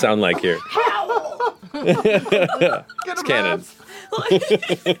what wolves sound like here. Howl! It's canon.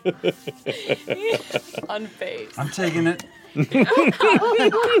 Unfazed. I'm taking it.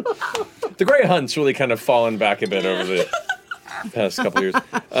 The Grey Hunt's really kind of fallen back a bit over the past couple years.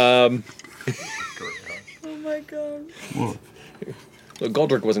 Oh my god. Look,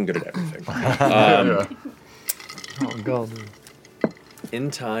 Goldrick wasn't good at everything. Oh, God. In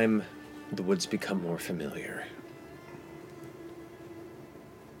time, the woods become more familiar.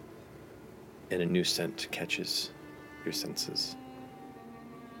 And a new scent catches your senses.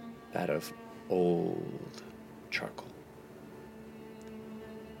 That of old charcoal.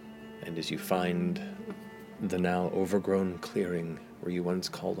 And as you find the now overgrown clearing where you once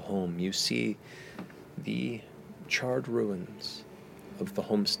called home, you see the charred ruins of the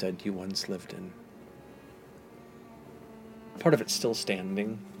homestead you once lived in. Part of it's still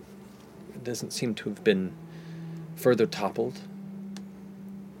standing. It doesn't seem to have been further toppled.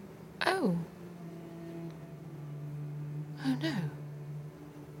 Oh. Oh no.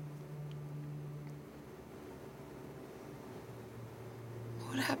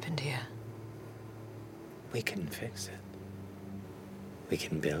 What happened here? We can fix it. We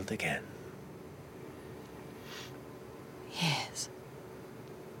can build again. Yes.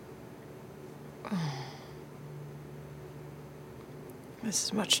 This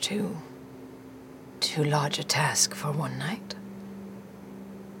is much too large a task for one night.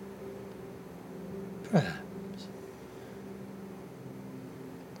 Perhaps.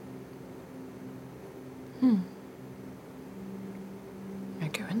 I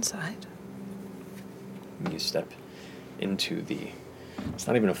go inside. You step into it's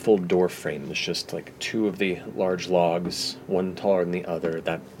not even a full door frame, there's just like 2 of the large logs, one taller than the other,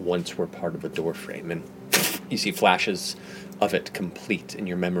 that once were part of the door frame. And you see flashes of it complete in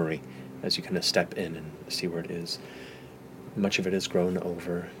your memory as you kind of step in and see where it is. Much of it has grown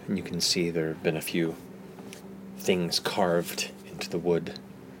over, and you can see there have been a few things carved into the wood.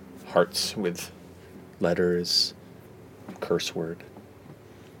 Hearts with letters, curse word.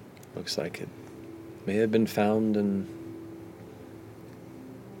 Looks like it may have been found and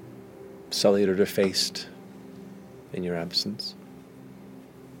sullied or defaced in your absence.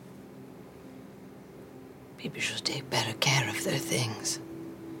 People should take better care of their things.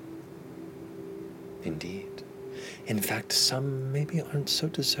 Indeed. In fact, some maybe aren't so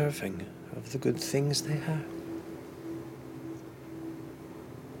deserving of the good things they have.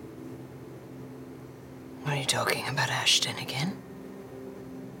 What are you talking about, Ashton, again?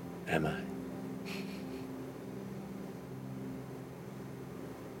 Am I?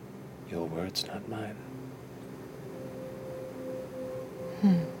 Your words, not mine.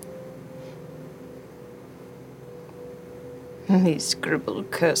 These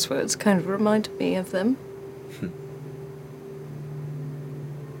scribbled curse words kind of remind me of them.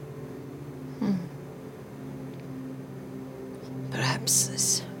 Perhaps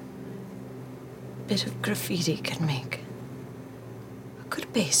this bit of graffiti can make a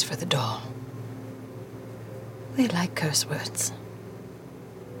good base for the doll. They like curse words.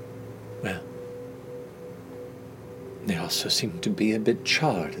 Well, They also seem to be a bit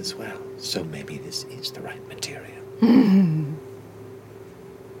charred as well, so maybe this is the right material.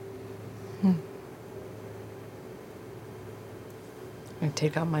 I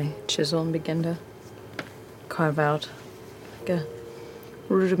take out my chisel and begin to carve out like a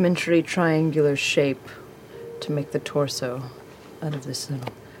rudimentary triangular shape to make the torso out of this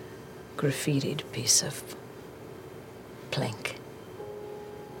little graffitied piece of plank.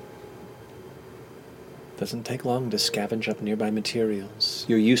 Doesn't take long to scavenge up nearby materials.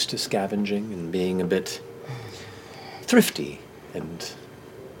 You're used to scavenging and being a bit thrifty and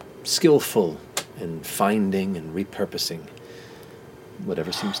skillful in finding and repurposing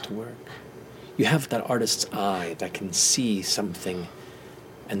whatever seems to work. You have that artist's eye that can see something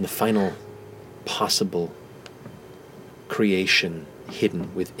and the final possible creation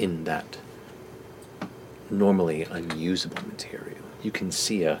hidden within that normally unusable material. You can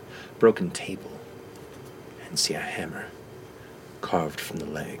see a broken table and see a hammer carved from the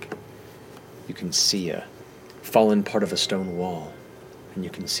leg. You can see a fallen part of a stone wall, and you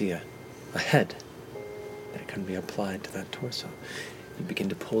can see a head that can be applied to that torso. You begin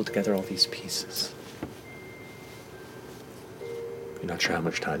to pull together all these pieces. You're not sure how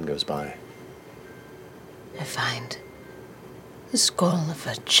much time goes by. I find the skull of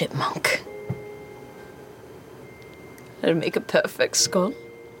a chipmunk. I'd make a perfect skull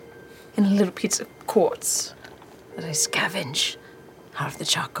in a little piece of quartz that I scavenge out of the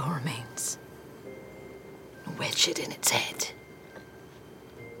charcoal remains and wedge it in its head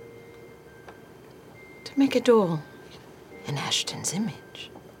to make a doll in Ashton's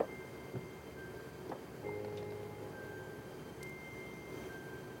image.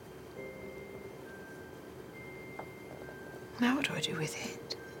 Now what do I do with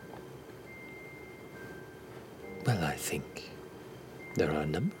it? Well, I think there are a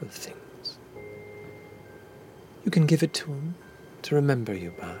number of things. You can give it to him to remember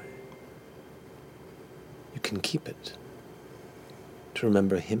you by. You can keep it to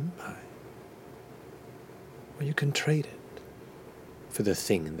remember him by. Or you can trade it for the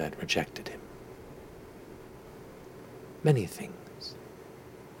thing that rejected him. Many things.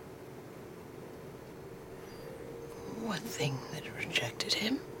 What thing that rejected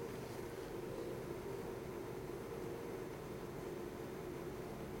him?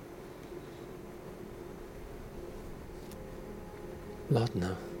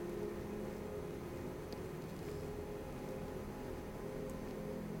 Laudna.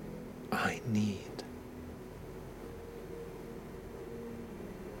 I need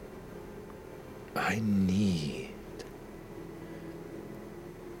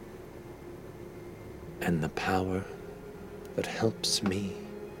and the power that helps me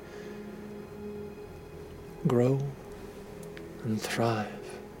grow and thrive,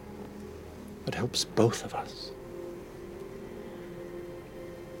 that helps both of us.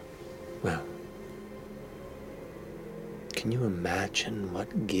 Well, can you imagine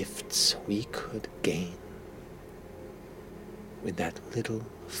what gifts we could gain with that little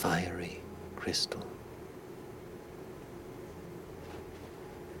fiery crystal?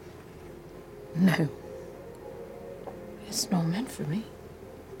 No. It's not meant for me.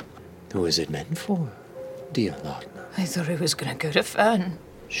 Who is it meant for, dear Laudna? I thought it was gonna go to Fern.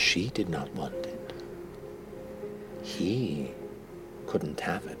 She did not want it. He couldn't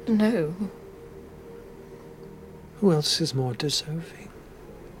have it. No. Who else is more deserving?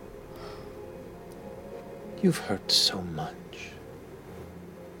 You've hurt so much.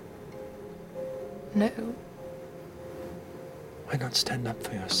 No. Why not stand up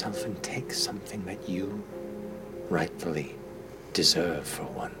for yourself and take something that you rightfully deserve for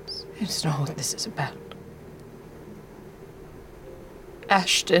once? It's not what this is about.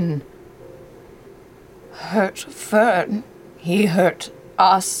 Ashton hurt Fern. He hurt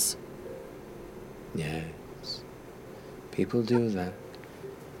us. Yes. People do that.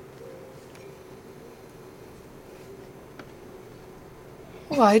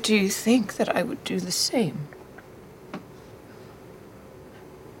 Why do you think that I would do the same?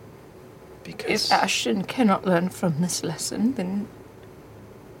 Because if Ashton cannot learn from this lesson, then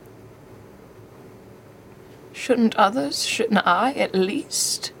shouldn't others? Shouldn't I, at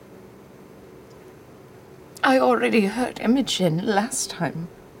least? I already hurt Imogen last time.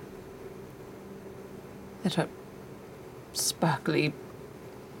 That a sparkly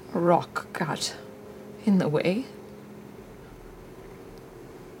rock got in the way.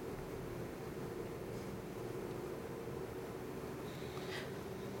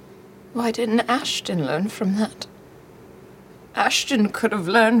 Why didn't Ashton learn from that? Ashton could have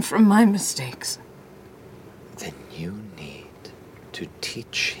learned from my mistakes. Then you need to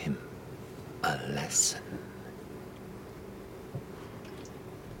teach him a lesson.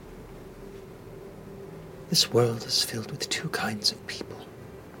 This world is filled with two kinds of people.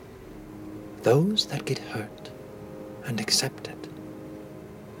 Those that get hurt and accept it,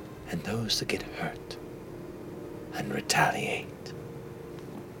 and those that get hurt and retaliate.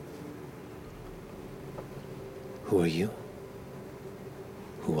 Who are you?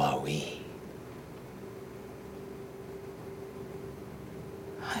 Who are we?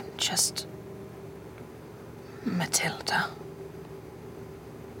 I'm just Matilda.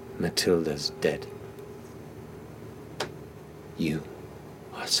 Matilda's dead. You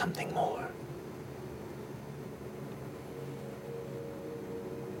are something more.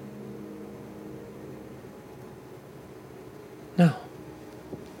 No.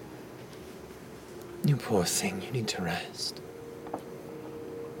 You poor thing, you need to rest.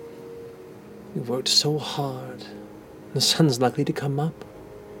 You worked so hard. The sun's likely to come up.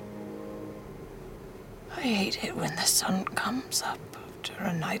 I hate it when the sun comes up after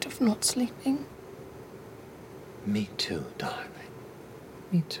a night of not sleeping. Me too, darling.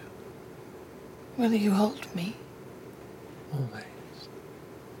 Me too. Will you hold me? Always.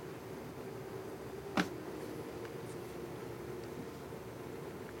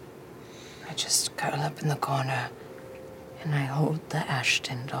 I just curl up in the corner and I hold the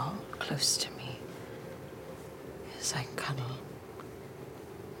Ashton doll close to me as I cuddle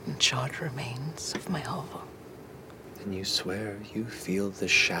and charred remains of my hovel. And you swear you feel the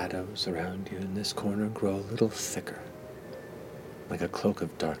shadows around you in this corner grow a little thicker, like a cloak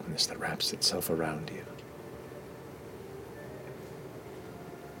of darkness that wraps itself around you.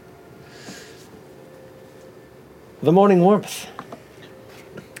 The morning warmth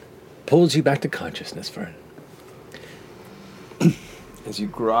pulls you back to consciousness, Fern. As you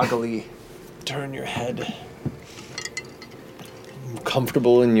groggily turn your head,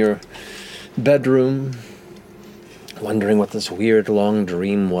 comfortable in your bedroom, wondering what this weird long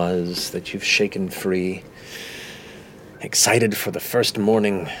dream was that you've shaken free, excited for the first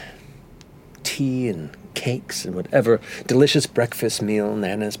morning tea and cakes and whatever delicious breakfast meal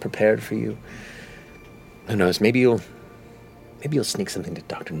Nana's prepared for you. Who knows, maybe you'll sneak something to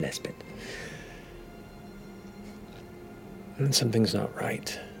Dr. Nesbitt. And something's not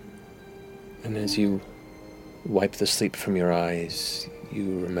right. And as you wipe the sleep from your eyes,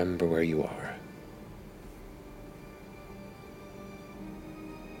 you remember where you are.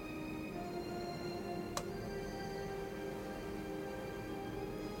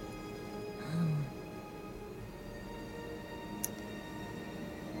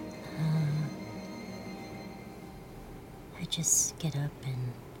 I just get up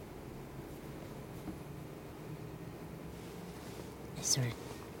and I sort of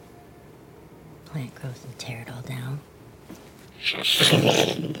plant growth and tear it all down.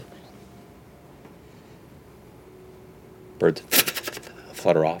 Birds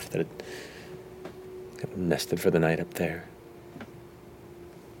flutter off that it got nested for the night up there.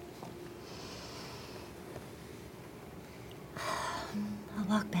 I'll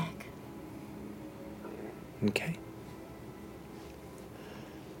walk back. Okay.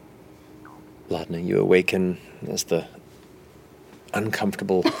 Ladna, you awaken as the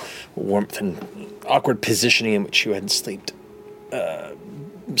uncomfortable warmth and awkward positioning in which you had slept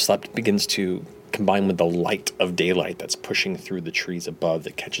begins to combine with the light of daylight that's pushing through the trees above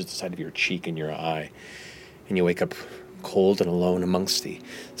that catches the side of your cheek and your eye. And you wake up cold and alone amongst the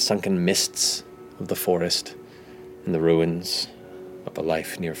sunken mists of the forest and the ruins of a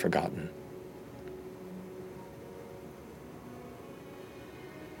life near forgotten.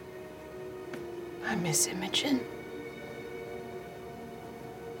 I miss Imogen.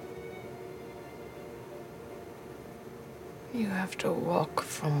 You have to walk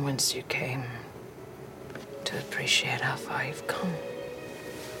from whence you came to appreciate how far you've come.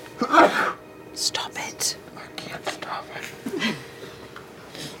 Stop it. I can't stop it.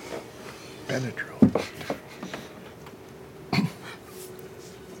 Benadryl.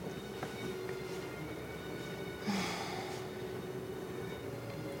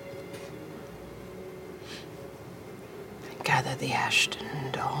 Gather the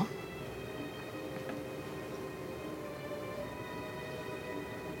Ashton doll.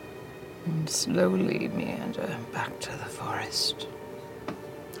 And slowly meander back to the forest.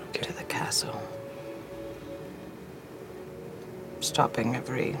 Okay. To the castle. Stopping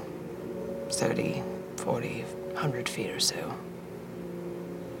every 30, 40, 100 feet or so.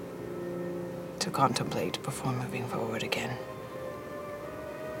 To contemplate before moving forward again.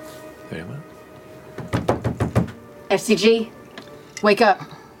 Very well. FCG, wake up.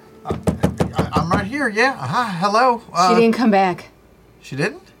 I'm right here, yeah. Hello. She didn't come back. She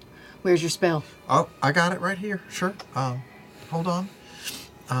didn't? Where's your spell? Oh, I got it right here. Sure. Hold on.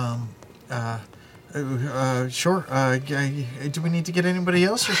 Sure. Do we need to get anybody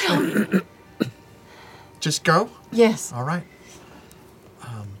else? Or should just go? Yes. All right.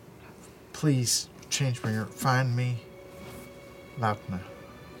 Please find me Lautner.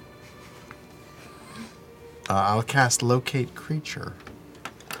 I'll cast Locate Creature.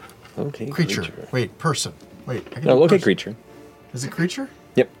 Locate Creature. creature. Wait, person. Wait. I can No, do locate person. creature. Is it creature?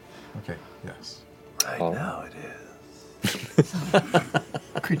 Yep. Okay, yes. All Now it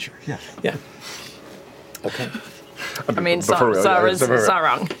Creature, yeah. Yeah. Okay. I mean, Zara's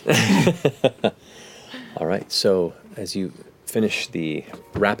wrong. All right. So as you finish the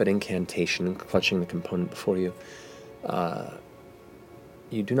rapid incantation, clutching the component before you,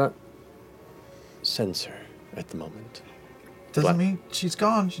 you do not sense her at the moment. Doesn't mean she's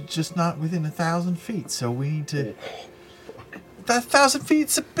gone. She's just not within 1,000 feet. So we need to. That 1,000 feet,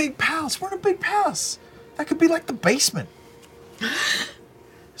 it's a big palace. We're in a big palace. That could be like the basement.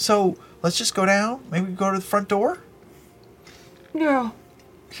 So let's just go down. Maybe we go to the front door. No.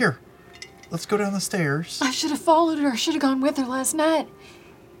 Here, let's go down the stairs. I should have followed her. I should have gone with her last night.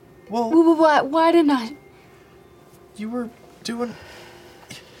 Well, why didn't I? You were doing.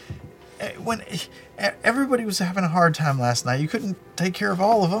 When everybody was having a hard time last night, you couldn't take care of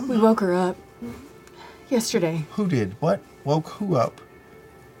all of them. We woke her up yesterday. Who did? What? Woke who up?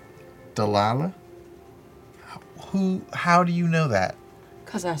 Delilah? Who? How do you know that?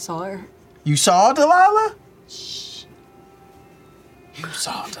 'Cause I saw her. You saw Delilah? Shh. You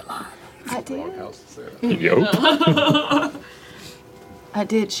saw Delilah. I did. Yup. I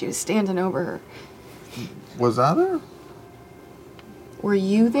did. She was standing over her. Was I there? Were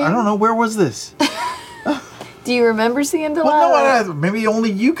you there? I don't know. Where was this? Do you remember seeing Delilah? Well, no, maybe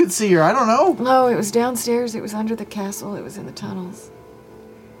only you could see her. I don't know. No, it was downstairs. It was under the castle. It was in the tunnels.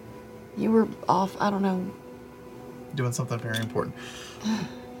 You were off. I don't know. Doing something very important.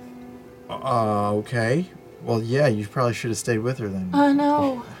 Okay. Well, yeah, you probably should have stayed with her then. I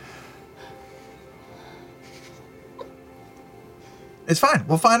know. It's fine.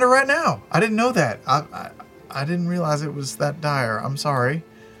 We'll find her right now. I didn't know that. I didn't realize it was that dire. I'm sorry.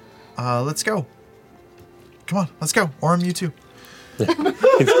 Let's go. Come on, let's go. Orem, you too.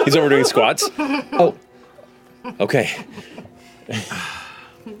 He's over doing squats. Oh. Okay.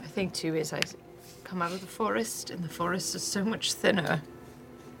 I think too is I come out of the forest, and the forest is so much thinner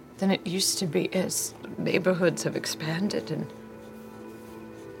than it used to be as neighborhoods have expanded, and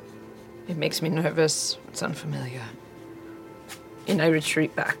it makes me nervous. It's unfamiliar. And I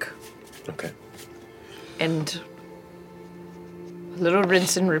retreat back. Okay. And a little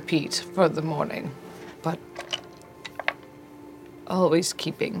rinse and repeat for the morning, but always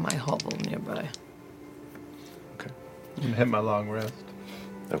keeping my hovel nearby. I'm gonna hit my long rest.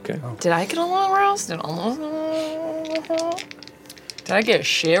 Okay. Did I get a long rest? Did I get a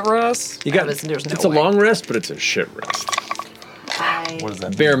shit rest? You got. There's no It's a way. long rest, but it's a shit rest. What is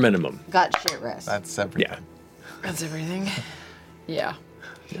that? Bare minimum. Got shit rest. That's everything. Yeah. That's everything. Yeah.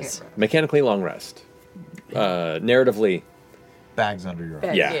 Yes. Mechanically long rest. Narratively. Bags under your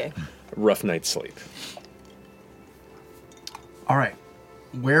eyes. Yeah. Rough night's sleep. All right.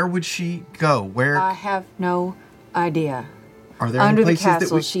 Where would she go? Where I have no idea. are there Under any the places that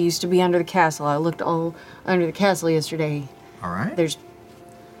castle. we? She used to be under the castle. I looked all under the castle yesterday. All right. There's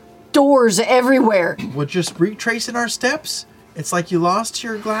doors everywhere. We're just retracing our steps. It's like you lost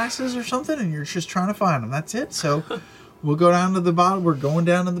your glasses or something, and you're just trying to find them. That's it. So we'll go down to the bottom. We're going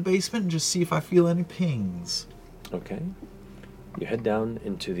down to the basement and just see if I feel any pings. Okay. You head down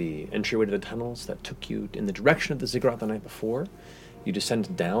into the entryway to the tunnels that took you in the direction of the ziggurat the night before. You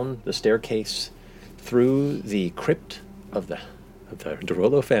descend down the staircase through the crypt of the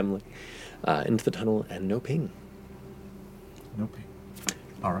Derolo family into the tunnel, and no ping. No ping.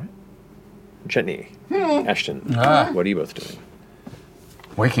 All right. Chetney, Ashton, what are you both doing?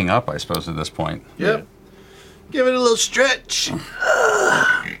 Waking up, I suppose, at this point. Yep. Give it a little stretch.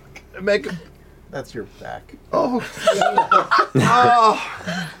 Make it. That's your back. Oh.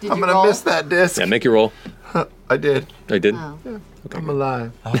 I'm going to miss that disc. Yeah, make your roll. I did. I did? Yeah. I'm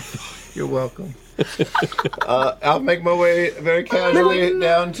alive. You're welcome. I'll make my way very casually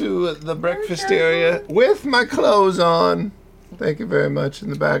down to the breakfast area with my clothes on. Thank you very much. In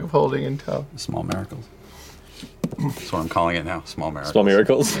the bag of holding and tow. Small miracles. That's what I'm calling it now. Small miracles. Small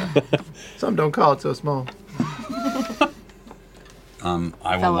miracles. Some don't call it so small.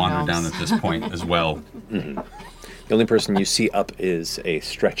 I will wander down at this point as well. Mm-hmm. The only person you see up is a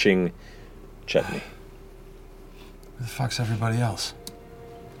stretching Chetney. Where the fuck's everybody else?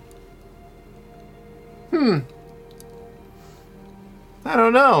 I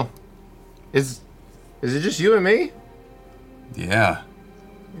don't know. Is it just you and me? Yeah.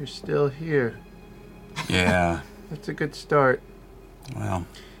 You're still here. Yeah. That's a good start. Well.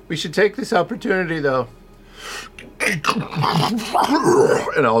 We should take this opportunity, though. And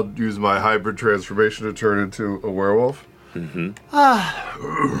I'll use my hybrid transformation to turn into a werewolf. Mm-hmm.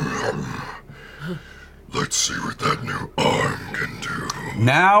 Let's see what that new arm can do.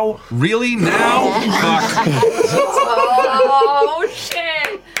 Now? Really? Now? Fuck. Oh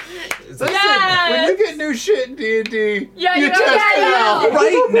shit! Listen, Yes! when you get new shit in D&D, Yeah, you you test get it it out. out.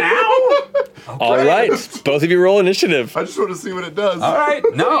 Right now? All right, both of you roll initiative. I just want to see what it does. All right.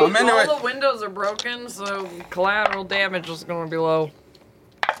 No, I'm into All it. the windows are broken, so collateral damage is going to be low.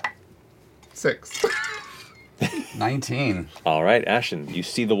 6. 19. All right, Ashton, you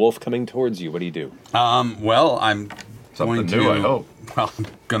see the wolf coming towards you. What do you do? Well, I'm Something going to. new, I hope. Well, I'm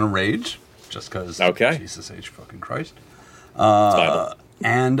gonna rage, just because. Okay. Jesus H. fucking Christ. Bible.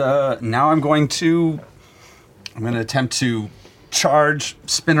 And now I'm going to attempt to charge,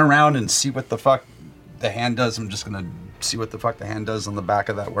 spin around, and see what the fuck the hand does. I'm just gonna see what the fuck the hand does on the back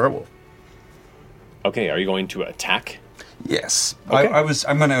of that werewolf. Okay, are you going to attack? Yes. Okay.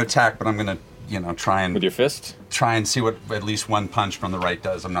 I'm going to attack, but I'm going to, try and... With your fist? Try and see what at least one punch from the right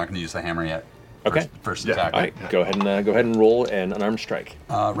does. I'm not going to use the hammer yet. Okay. First attack. All right, go ahead and roll an unarmed strike.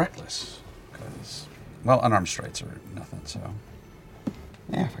 Reckless. Well, unarmed strikes are nothing, so...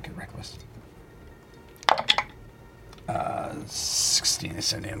 Yeah, if I get reckless.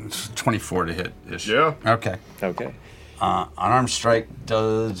 16, 24 to hit ish. Yeah. Okay. Okay. Unarmed strike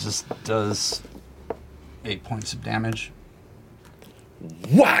does 8 points of damage.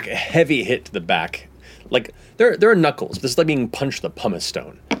 Whack! A heavy hit to the back. Like, there are knuckles. This is like being punched with a pumice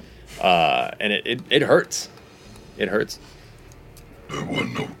stone. And it hurts. It hurts. There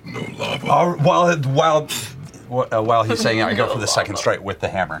was no lava. While he's saying it, I go for the second strike with the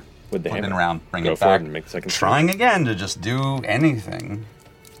hammer. With the Flip hammer. it around, bring Go it for back. it and make the second Trying again to just do anything.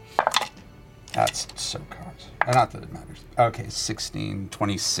 That's so cocked. Not that it matters. Okay, 16,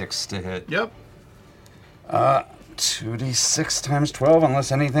 26 to hit. Yep. 2d6 times 12,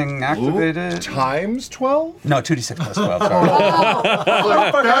 unless anything activated. Ooh, times 12? No, 2d6 plus 12, sorry.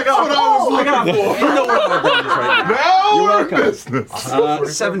 That's what I was looking for. You know what my brain is right now. Now You're we're in welcome.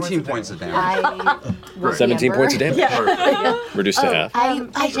 business. 17 points of damage. 17 points of damage. Yeah. Reduced to half.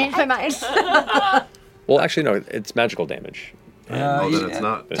 I changed my mind. Well, actually, no, it's magical damage. Oh, then it's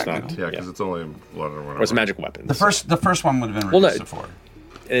not. It's not. Yeah, because it's only blood or whatever. Or it's a magical weapon. The first one would have been Well, no, reduced to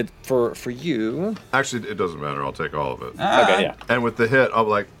 4. For you. Actually, it doesn't matter. I'll take all of it. Okay, yeah. And with the hit, I'm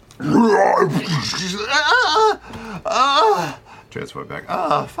like, transfer back.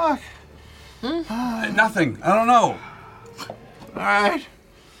 Ah, fuck. Nothing. I don't know. All right.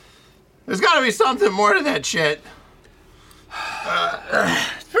 There's got to be something more to that shit.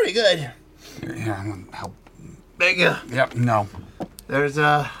 It's pretty good. Yeah, I'm gonna help. Thank you. Yep, no. There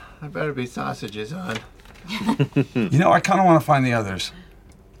better be sausages on. I kind of want to find the others.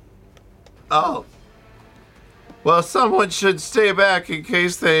 Oh. Well, someone should stay back in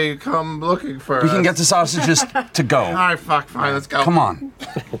case they come looking for us. We can get the sausages to go. All right, fine, let's go. Come on.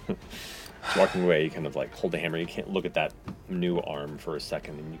 Walking away, you kind of like hold the hammer. You can't look at that new arm for a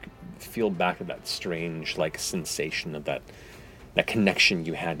second, and you can feel back at that strange like sensation of that connection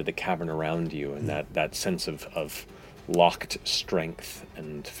you had to the cavern around you, and that sense of locked strength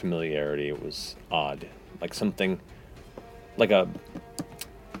and familiarity. It was odd, like something, like a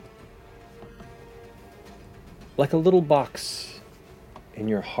little box in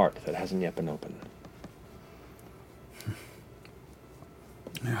your heart that hasn't yet been opened.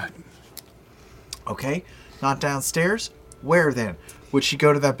 Okay, not downstairs. Where then? Would she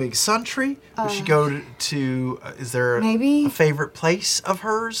go to that big sun tree? Would she go to is there maybe a favorite place of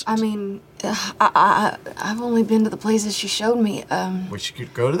hers? I mean, I've only been to the places she showed me. We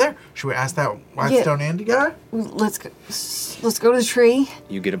should go to there. Should we ask that Whitestone Andy guy? Let's go to the tree.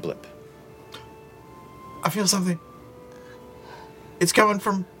 You get a blip. I feel something. It's coming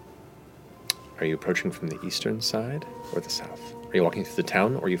from... Are you approaching from the eastern side or the south? Are you walking through the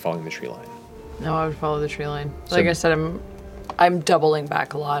town or are you following the tree line? No, I would follow the tree line. So- Like I said, I'm doubling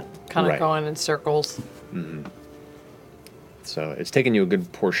back a lot, kind of Right. going in circles. Mm-hmm. So it's taken you a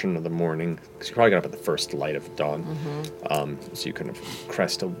good portion of the morning, because you probably got up at the first light of dawn. Mhm. So you kind of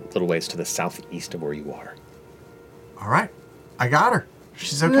crest a little ways to the southeast of where you are. All right. I got her.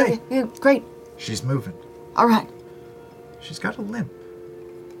 She's okay. Yeah, great. She's moving. All right. She's got a limp.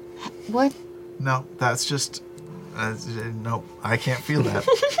 What? No, that's just... no, I can't feel that.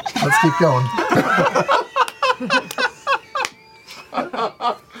 Let's keep going.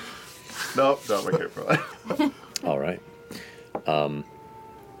 Nope, I can't feel that. All right. So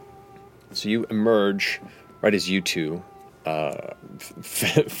you emerge right as you two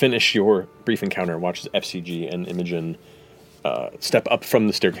finish your brief encounter and watch as FCG and Imogen step up from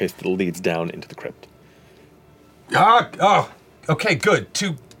the staircase that leads down into the crypt. Okay, good.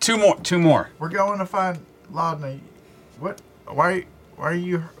 Two more. We're going to find Laudna. What? Why are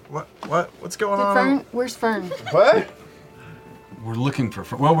you? What's going on? Fern? Where's Fern? What? We're looking for.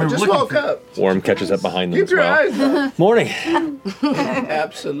 Well, I just woke up. Worm catches up behind them Keep as your well. eyes up. Morning.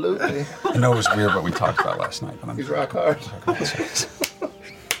 Absolutely. I know it was weird what we talked about last night, but I'm. He's rock hard.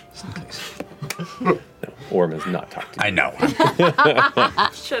 Worm has not talked to you. I know.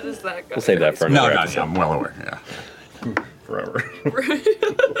 Shit is that guy? We'll save that for No, another no, episode. I'm well aware. Yeah. Forever.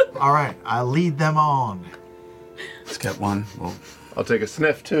 All right, I lead them on. Let's get one. I'll take a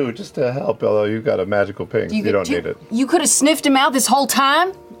sniff too, just to help. Although you've got a magical pink, you don't need it. You could have sniffed him out this whole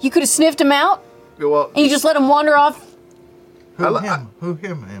time? You could have sniffed him out? Well, And you just let him wander off? Who him? Who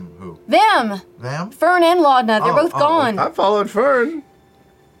him? Him? Who? Them! Them? Fern and Laudna, they're both gone. I followed Fern.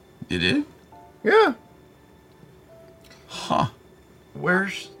 You did? Yeah. Huh.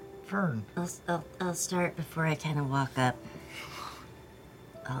 Where's Fern? I'll start before I kind of walk up.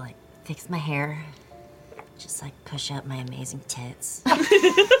 I'll like fix my hair, just like push out my amazing tits.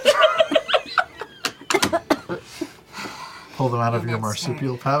 Pull them out of your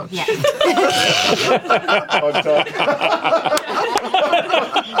marsupial pouch? Yeah.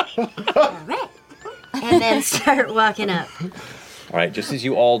 And then start walking up. All right, just as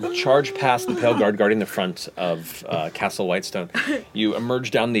you all charge past the pale guard guarding the front of Castle Whitestone, you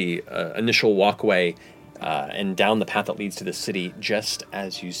emerge down the initial walkway and down the path that leads to the city, just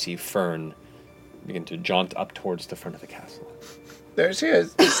as you see Fern begin to jaunt up towards the front of the castle. There she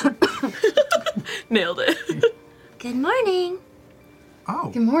is. Nailed it. Good morning.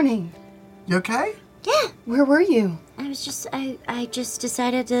 Oh. Good morning. You okay? Yeah. Where were you? I just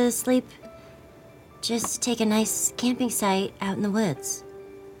decided to sleep. Just take a nice camping site out in the woods.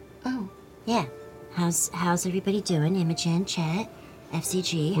 Oh. Yeah. How's everybody doing? Imogen, Chet,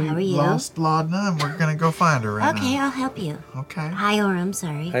 FCG, We how are you? lost Laudna, and we're gonna go find her right Okay, now. I'll help you. Okay. Hi, Orem,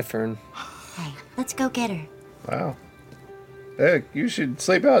 sorry. Hi, Fern. Hi. Let's go get her. Wow. Hey, you should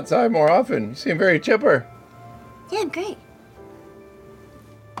sleep outside more often. You seem very chipper. Yeah, I'm great.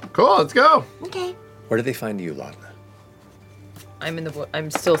 Cool, let's go. Okay. Where did they find you, Laudna?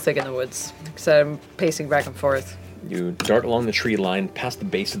 I'm still thick in the woods, so I'm pacing back and forth. You dart along the tree line, past the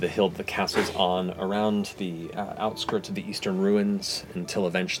base of the hill that the castle's on, around the outskirts of the eastern ruins, until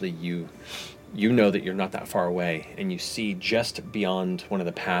eventually you know that you're not that far away, and you see just beyond one of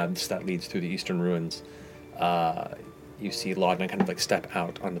the paths that leads through the eastern ruins, you see Laudna kind of like step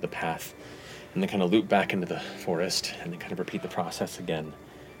out onto the path, and then kind of loop back into the forest, and then kind of repeat the process again,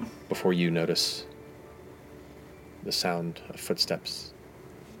 before you notice the sound of footsteps,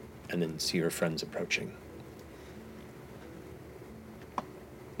 and then see your friends approaching.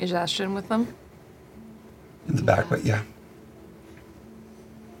 Is Ashton with them? In the back, but yeah.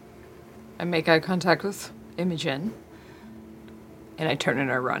 I make eye contact with Imogen, and I turn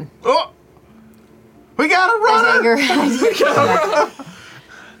and I run. Oh! We gotta run!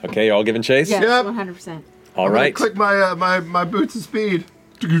 Okay, you all giving chase? Yes, Yep. 100%. All I'm right. gonna click my boots of speed.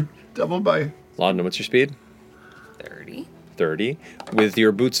 Double by. Laudna, what's your speed? 30. 30. With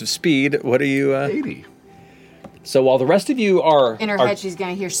your boots of speed, what are you? 80. So while the rest of you are... In her head, she's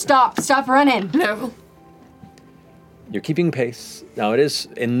gonna hear, stop running. No. You're keeping pace. Now, it is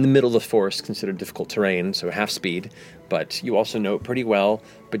in the middle of the forest, considered difficult terrain, so half speed, but you also know it pretty well.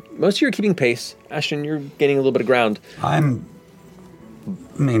 But most of you are keeping pace. Ashton, you're gaining a little bit of ground. I'm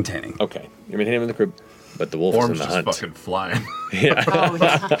maintaining. Okay. You're maintaining in the crib, but the wolf is in Orm's the just hunt. fucking flying. Yeah. Oh,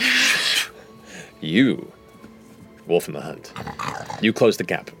 yeah. You, wolf in the hunt. You close the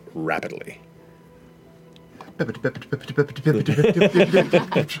gap rapidly.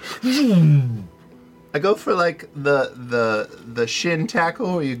 I go for like the shin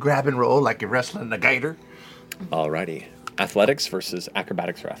tackle where you grab and roll like you're wrestling a gator. Alrighty. Athletics versus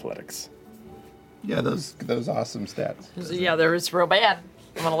acrobatics or athletics. Yeah, those awesome stats. Yeah, there is real bad.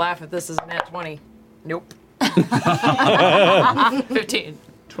 I'm gonna laugh if this is a nat 20. Nope. 15.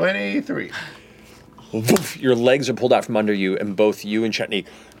 23. Your legs are pulled out from under you, and both you and Chetney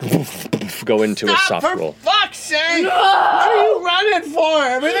go into a soft roll. Fuck's sake! What are you running for?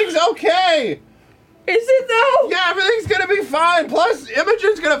 Everything's okay. Is it though? Yeah, everything's gonna be fine. Plus,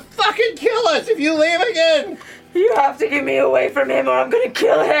 Imogen's gonna fucking kill us if you leave again. You have to get me away from him or I'm gonna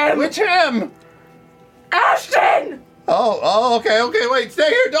kill him. Which him? Ashton! Oh, okay, wait, stay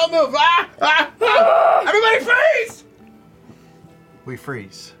here, don't move. Everybody freeze! We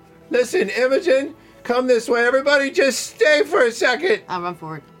freeze. Listen, Imogen, come this way. Everybody just stay for a second. I'll run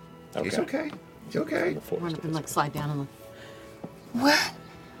forward. Okay. He's okay. He's okay. Run up and like slide down on What?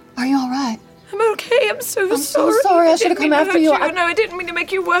 Are you all right? I'm okay. I'm so sorry. so sorry. I should have didn't come mean to after hurt you. No, I didn't mean to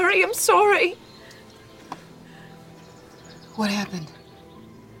make you worry. I'm sorry. What happened?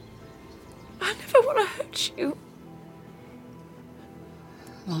 I never want to hurt you.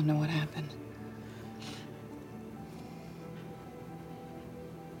 I don't know what happened.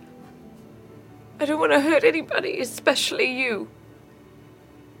 I don't want to hurt anybody, especially you.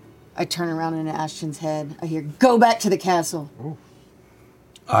 I turn around into Ashton's head. I hear, "Go back to the castle."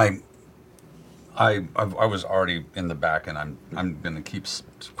 I was already in the back, and I'm gonna keep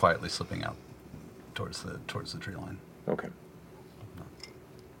quietly slipping out towards the tree line. Okay.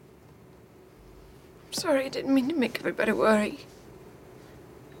 Sorry, I didn't mean to make everybody worry.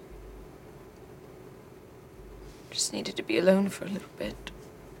 Just needed to be alone for a little bit.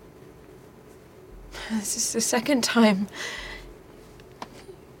 This is the second time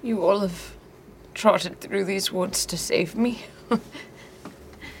you all have trotted through these woods to save me.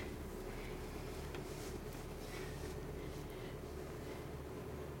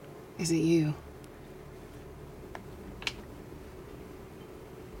 Is it you?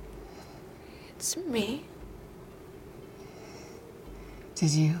 It's me.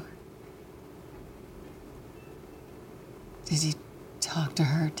 Did you talk to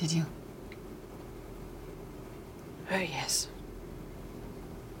her, did you? Oh, yes.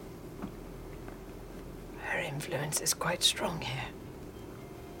 Her influence is quite strong here.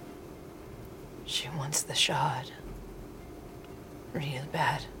 She wants the shard. Real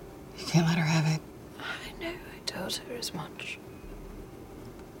bad. You can't let her have it. I know, I told her as much.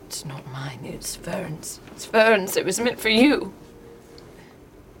 It's not mine, it's Vern's. It's Vern's, it was meant for you.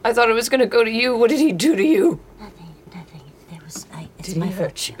 I thought it was gonna go to you. What did he do to you? Nothing. It was, it's Did my he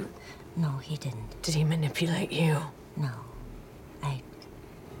hurt fault. you? No, he didn't. Did he manipulate you? No.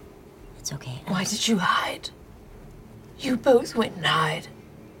 It's okay. Why did you hide? You both went and hide.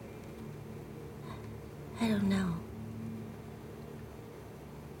 I don't know.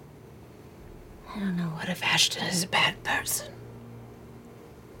 What if Ashton is a bad person?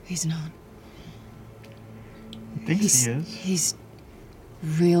 He's not. I think he is. He's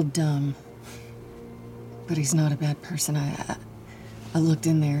real dumb. But he's not a bad person. I looked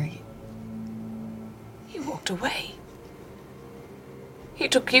in there. He walked away. He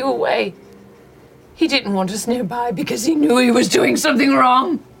took you away. He didn't want us nearby because he knew he was doing something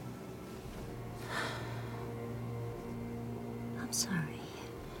wrong. I'm sorry.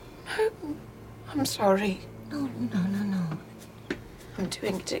 I'm sorry. No. I'm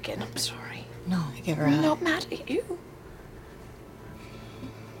doing it again. I'm sorry. No, get her I'm out. not mad at you.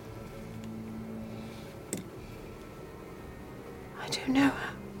 I don't know.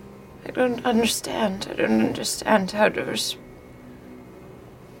 I don't understand. I don't understand how to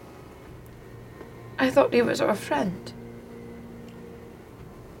I thought he was our friend.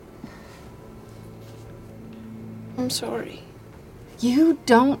 I'm sorry. You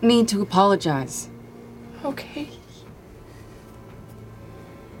don't need to apologize. Okay.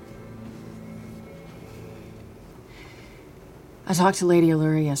 I talked to Lady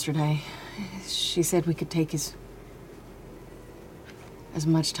Allura yesterday. She said we could take as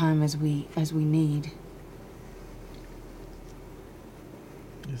much time as we need.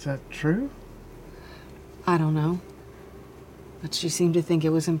 Is that true? I don't know. But she seemed to think it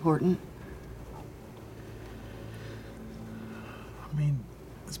was important. I mean,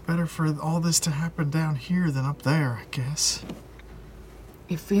 it's better for all this to happen down here than up there, I guess.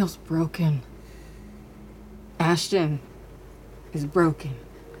 It feels broken. Ashton is broken.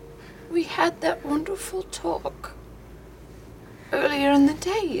 We had that wonderful talk earlier in the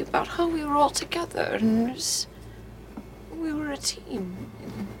day about how we were all together and we were a team.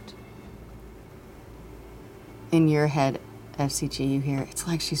 In your head, FCG, you hear, it's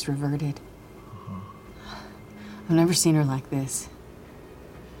like she's reverted. I've never seen her like this.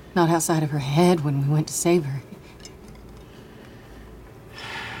 Not outside of her head when we went to save her.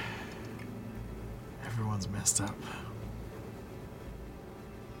 Everyone's messed up.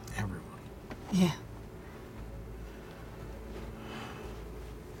 Everyone. Yeah.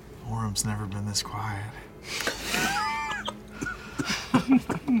 Orem's never been this quiet.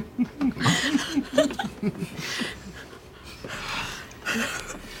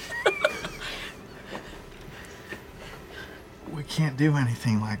 We can't do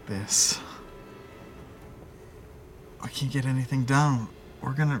anything like this. We can't get anything done.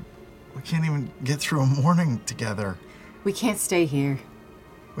 We can't even get through a morning together. We can't stay here.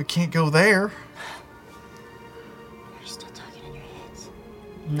 We can't go there. You're still talking in your heads.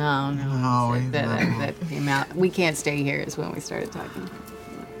 No. No, That came out. We can't stay here is when we started talking.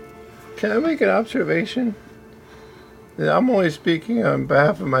 Can I make an observation? I'm only speaking on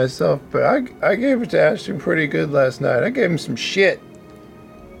behalf of myself, but I gave it to Ashton pretty good last night. I gave him some shit.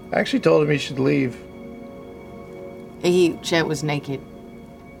 I actually told him he should leave. Chet was naked.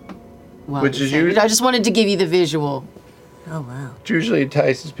 Well, Which is usually... I just wanted to give you the visual. Oh, wow. Which usually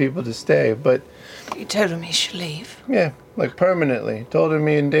entices people to stay, but... You told him he should leave? Yeah, like permanently. Told him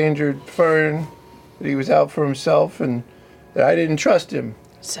he endangered Fern, that he was out for himself, and that I didn't trust him.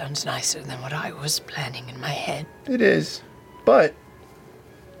 Sounds nicer than what I was planning in my head. It is. But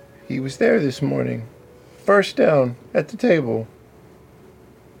he was there this morning. First down at the table.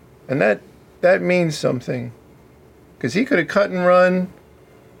 And that means something. Because he could have cut and run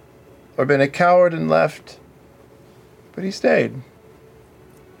or been a coward and left. But he stayed.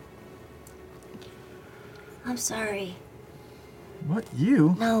 I'm sorry. What,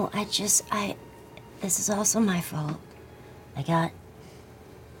 you? No, this is also my fault. I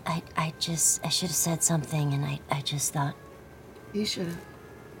should have said something, and I just thought. You should have.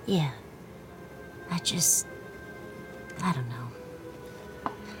 Yeah. I don't know.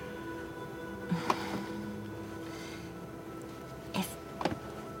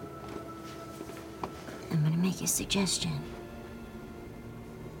 I'm gonna make a suggestion.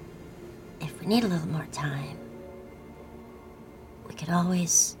 If we need a little more time, we could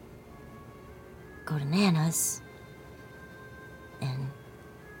always go to Nana's and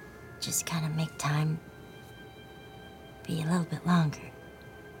just kind of make time be a little bit longer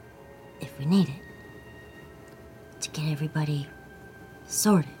if we need it to get everybody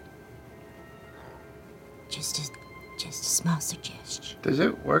sorted. Just a small suggestion. Does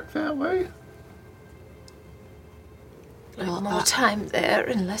it work that way? Like more time there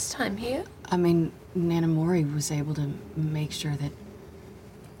and less time here? I mean, Nana Mori was able to make sure that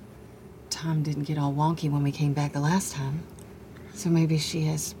time didn't get all wonky when we came back the last time. So maybe she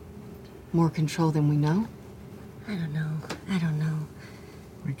has more control than we know? I don't know.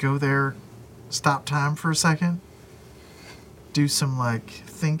 We go there, stop time for a second, do some like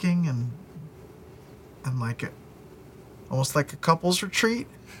thinking and like almost like a couples retreat.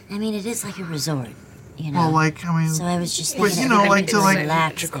 I mean, it is like a resort, you know. Well, like I mean, so I was just but thinking you know, like to like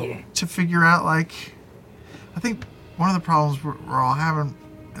relax there. to figure out like, I think one of the problems we're all having,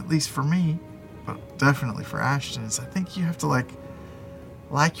 at least for me, but definitely for Ashton, is I think you have to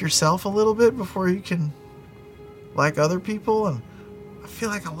like yourself a little bit before you can like other people, and I feel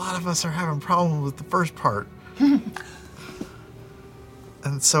like a lot of us are having problems with the first part.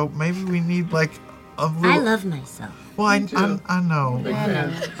 And so maybe we need like a little... I love myself. Well, I know. Big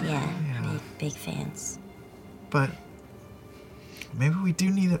fans. Yeah. Big fans. But maybe we do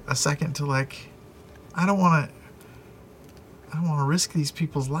need a second to like, I don't want to risk these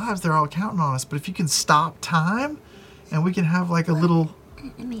people's lives. They're all counting on us. But if you can stop time and we can have like a little...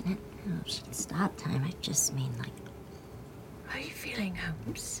 I mean, I don't know if she can stop time. I just mean like... Are you feeling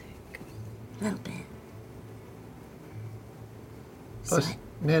homesick? A little bit. Plus,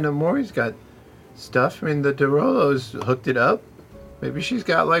 Nana Mori's got stuff. I mean, the Derolos hooked it up. Maybe she's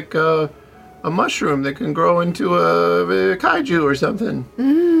got like a mushroom that can grow into a kaiju or something.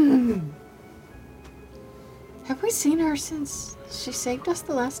 Have we seen her since she saved us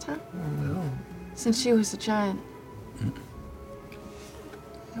the last time? No. Since she was a giant.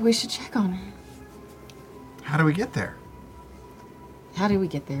 We should check on her. How do we get there? How did we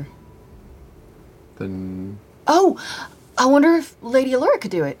get there? Then... Oh! I wonder if Lady Allura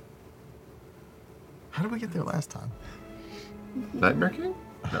could do it. How did we get there last time? Nightmare King?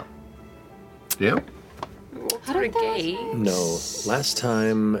 No. Yeah? How did we No. Last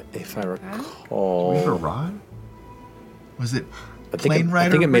time, if I recall... Do we have a rod? Was it I think Plane Rider?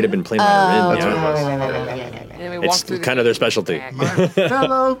 I think it may have been Plane Rider Inn. And we walked through It's kind of their specialty. My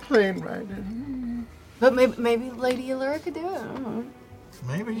fellow plane rider. But maybe Lady Allura could do it. I don't know.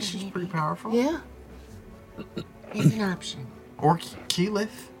 Maybe she's pretty powerful. Yeah. It's an option. Or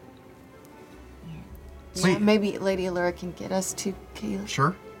Keyleth. Yeah, maybe Lady Allura can get us to Keyleth.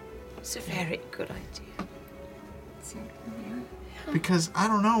 Sure. It's a very good idea. Because I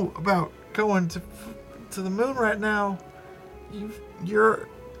don't know about going to the moon right now. You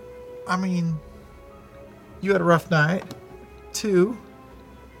had a rough night, too.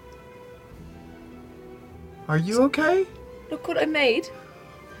 Are you okay? Look what I made.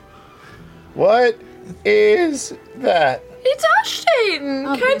 What is that? It's Ashton!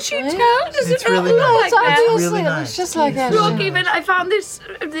 Can't you tell? Does It's it not really look nice. like that? It's really nice. It's just like Look, Ashton. even I found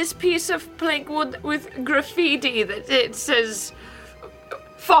this piece of plank wood with graffiti that it says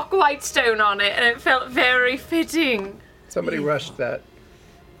 "Fuck Whitestone" on it, and it felt very fitting. Somebody rushed that.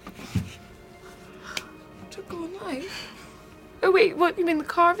 Took all night. Oh wait, what? You mean the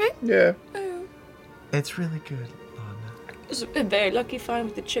carving? Yeah. Oh. It's really good. It's a very lucky find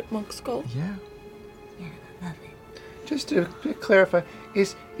with the chipmunk skull. Yeah. Just to clarify,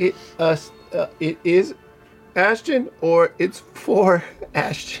 is it it is Ashton or it's for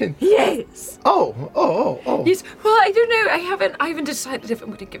Ashton? Yes. Oh. Yes. Well, I don't know. I haven't decided if I'm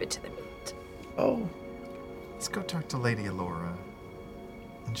going to give it to them yet. Oh. Let's go talk to Lady Alora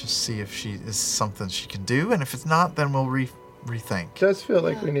and just see if she is something she can do, and if it's not, then we'll rethink. It does feel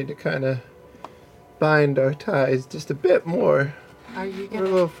like we need to kind of bind our ties just a bit more. Are you We're a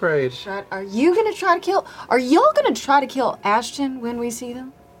little afraid. Are you gonna try to kill? Are y'all gonna try to kill Ashton when we see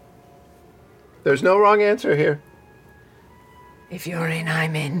them? There's no wrong answer here. If you're in,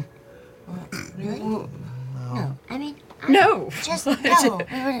 I'm in. Really? No. I mean, No. Just no. That's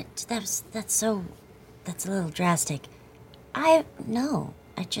a little drastic. I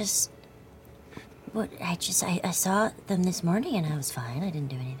saw them this morning and I was fine. I didn't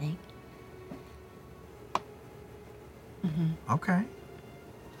do anything. Okay.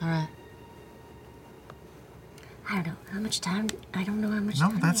 All right. I don't know how much time. I don't know how much No,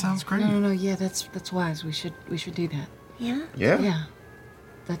 time. that sounds great. No. Yeah, that's wise. We should do that. Yeah. Yeah. Yeah.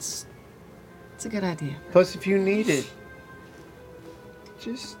 That's a good idea. Plus, if you need it,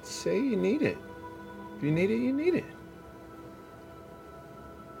 just say you need it. If you need it, you need it.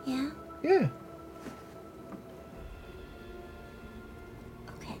 Yeah. Yeah.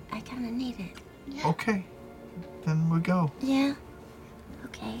 Okay, I kind of need it. Yeah. Okay. Then we go. Yeah.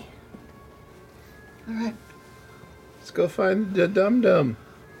 Okay. All right. Let's go find the dum-dum.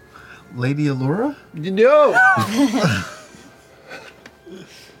 Lady Alora? No!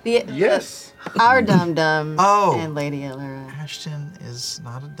 Yes. Our dum-dum Oh. and Lady Alora. Ashton is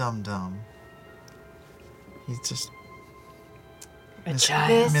not a dum-dum. He's just A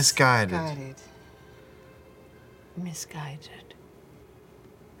child. misguided. Misguided.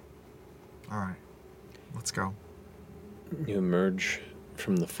 All right. Let's go. You emerge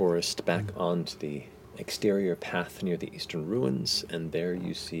from the forest back onto the exterior path near the eastern ruins, and there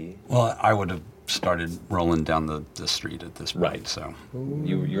you see... Well, I would have started rolling down the street at this point, Right. so...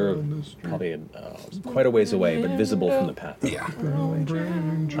 You're probably quite a ways away, but visible from the path. Yeah.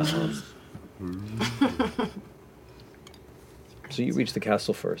 So you reach the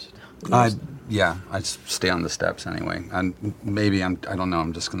castle first. Yeah, I stay on the steps anyway. And maybe I don't know,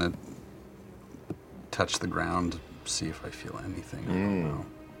 I'm just going to touch the ground, see if I feel anything. I don't know.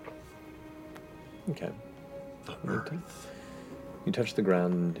 Okay. You touch the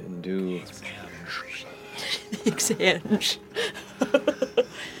ground and do... Exchange.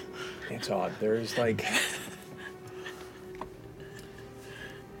 It's odd. There's like...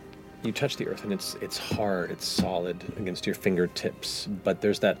 You touch the earth and it's hard, it's solid against your fingertips, but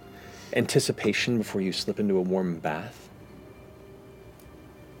there's that anticipation before you slip into a warm bath.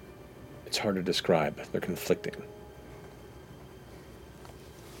 It's hard to describe. They're conflicting.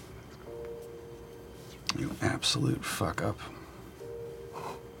 You absolute fuck up.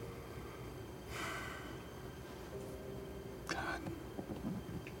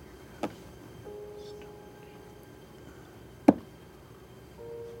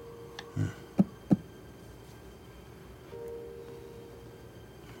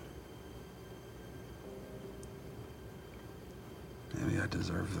 Maybe I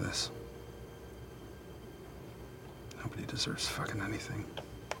deserve this. Nobody deserves fucking anything.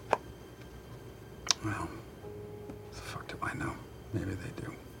 Well, the fuck do I know? Maybe they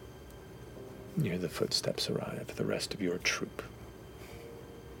do. Near the footsteps arrive the rest of your troop.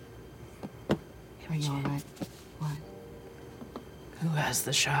 Are you all right? What? Who has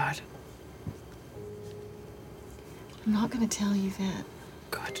the shard? I'm not gonna tell you that.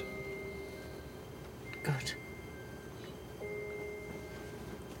 Good. Good.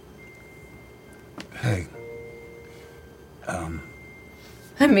 Hey.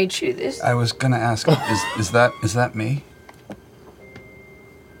 I made you this. I was gonna ask, is that me?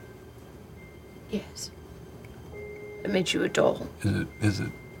 Yes. I made you a doll. Is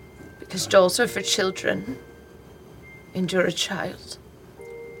it? Because dolls are for children. And you're a child.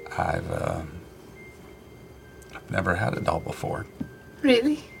 I've never had a doll before.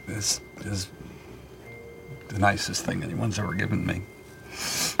 Really? This is the nicest thing anyone's ever given me.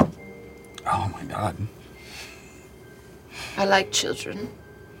 Oh my God. I like children.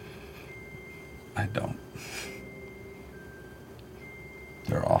 I don't.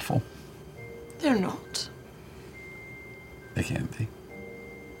 They're awful. They're not. They can't be.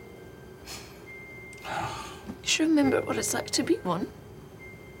 You should remember what it's like to be one.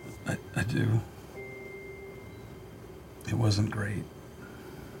 I do. It wasn't great.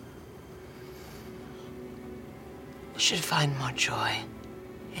 You should find more joy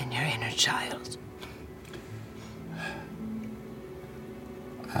in your inner child.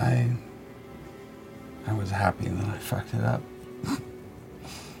 I was happy that I fucked it up.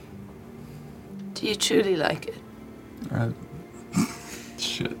 Do you truly like it?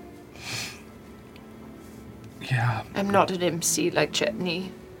 Shit. Yeah. I'm not an MC like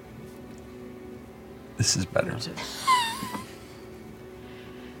Chetney. This is better.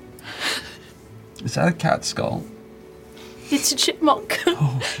 Is that a cat skull? It's a chipmunk.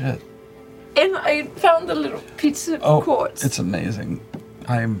 Oh, shit. And I found the little piece of quartz. It's amazing.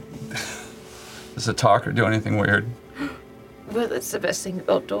 Does it talk or do anything weird? Well, that's the best thing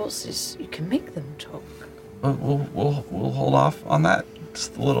about dolls is you can make them talk. We'll hold off on that.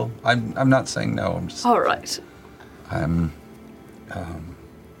 Just a little. I'm not saying no. I'm just. All right.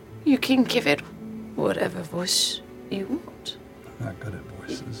 You can give it whatever voice you want. I'm not good at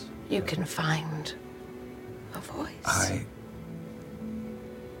voices. You can find a voice.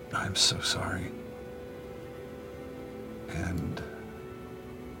 I'm so sorry. And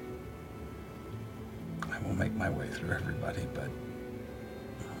I will make my way through everybody, but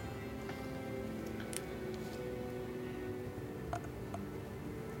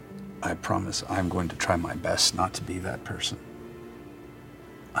I promise I'm going to try my best not to be that person.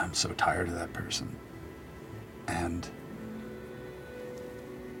 I'm so tired of that person. And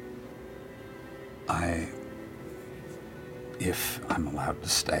if I'm allowed to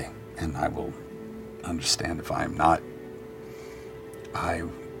stay, and I will understand if I am not, I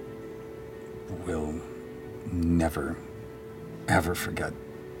will never, ever forget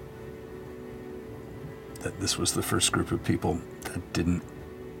that this was the first group of people that didn't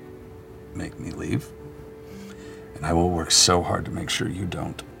make me leave. And I will work so hard to make sure you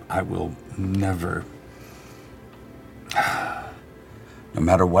don't. I will never, no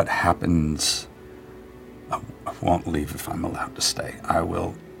matter what happens, I won't leave if I'm allowed to stay. I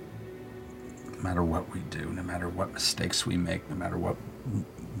will, no matter what we do, no matter what mistakes we make, no matter what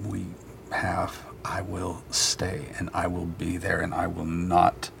we have, I will stay and I will be there and I will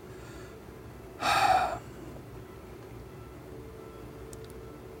not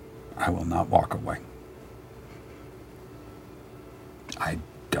walk away. I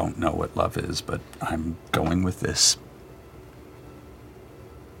don't know what love is, but I'm going with this.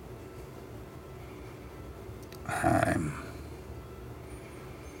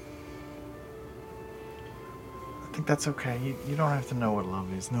 I think that's okay. You don't have to know what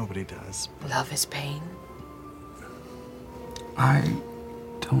love is. Nobody does. Love is pain. I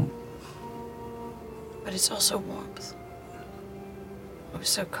don't. But it's also warmth. It was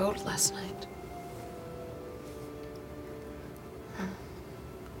so cold last night.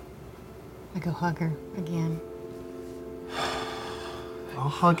 I go hug her again. I'll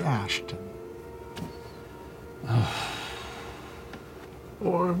hug Ashton.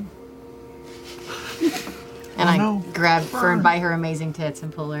 And I grab Fern by her amazing tits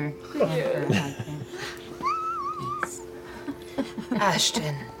and pull her.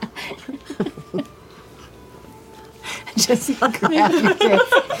 Ashton. Just grab your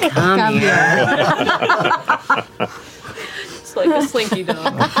tits. Come here. It's like a slinky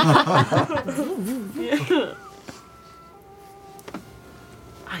dog.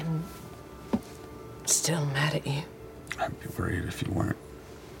 I'm still mad at you. I'd be worried if you weren't.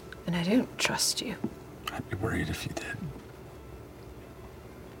 And I don't trust you. I'd be worried if you did.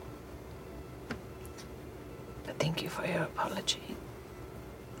 But thank you for your apology.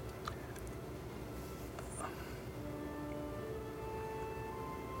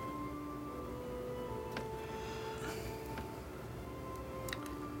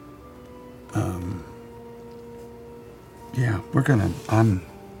 Yeah, we're gonna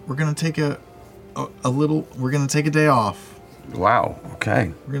take a day off. Wow,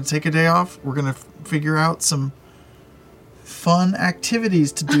 okay. We're gonna take a day off. We're gonna figure out some fun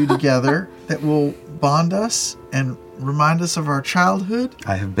activities to do together that will bond us and remind us of our childhood.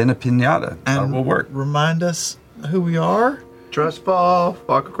 I have been a piñata. That will work. Remind us who we are. Trust ball,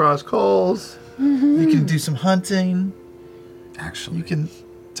 walk across coals. You can do some hunting. Actually. You can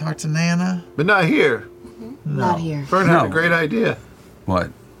talk to Nana. But not here. No. Not here. Fern had a great idea. What?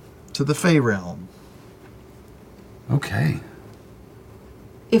 To the Fey Realm. Okay.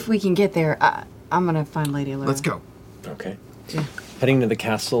 If we can get there, I'm gonna find Lady Allura. Let's go. Okay. Yeah. Heading to the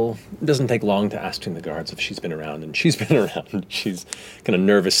castle, it doesn't take long to asking the guards if she's been around, and she's been around. She's kind of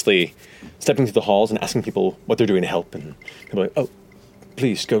nervously stepping through the halls and asking people what they're doing to help, and people are like, oh,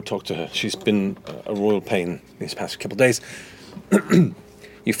 please go talk to her. She's been a royal pain these past couple of days.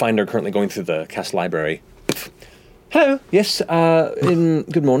 You find her currently going through the castle library. Hello, yes,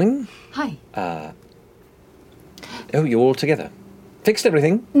 good morning. Hi. Oh, you're all together. Fixed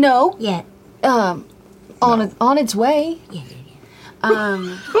everything? No. Yet. On its way.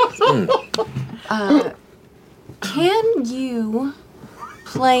 Can you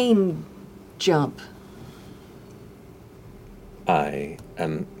plane jump? I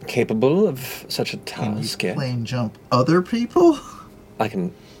am capable of such a task, yes. Plane jump other people? I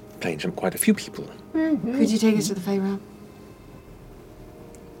can plane jump quite a few people. Could you take us to the Fey realm?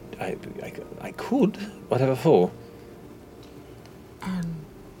 I could. Whatever for.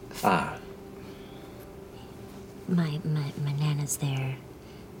 My Nana's there,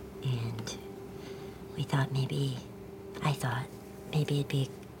 and I thought maybe it'd be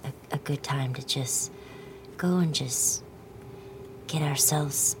a good time to just go and just get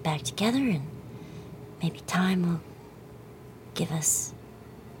ourselves back together, and maybe time will give us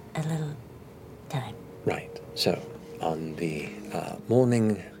a little time. Right. So, on the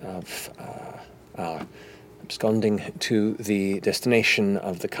morning of our absconding to the destination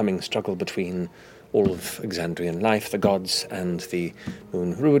of the coming struggle between all of Exandrian life, the gods, and the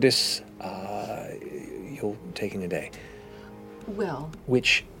moon Ruidus, you're taking a day. Well.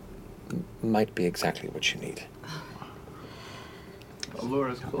 Which might be exactly what you need.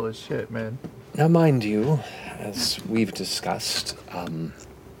 Laura's cool as shit, man. Now, mind you, as we've discussed,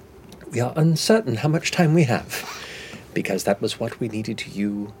 we are uncertain how much time we have, because that was what we needed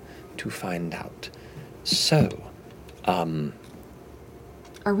you to find out. So, Are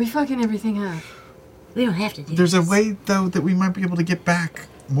we fucking everything up? We don't have to do There's a way, though, that we might be able to get back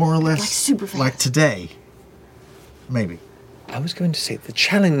more or less Like super fast. like today. Maybe. I was going to say the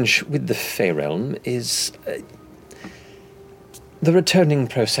challenge with the Fey Realm is the returning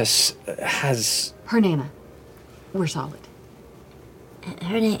process has... Her Nana. We're solid.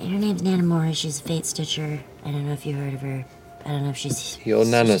 Her name's Nana Moore. She's a Fate Stitcher. I don't know if you heard of her. I don't know if she's... Your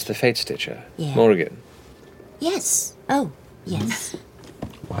Nana's the Fate Stitcher. Yeah. Morrigan. Yes. Oh, yes.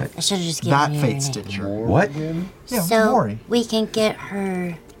 What? I should have just given That you her Fate name. Stitcher. What? Yeah, So Maury. we can get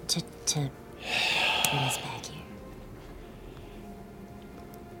her to bring us back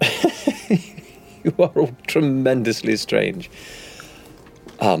here. You are all tremendously strange.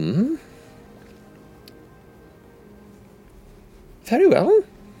 Very well.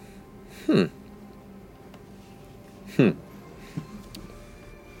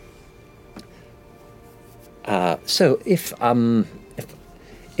 So if I'm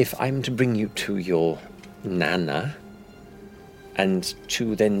to bring you to your Nana, and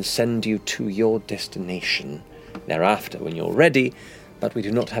to then send you to your destination thereafter when you're ready, but we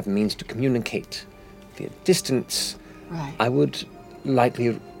do not have means to communicate via distance, Right. I would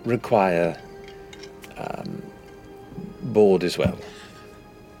likely require board as well.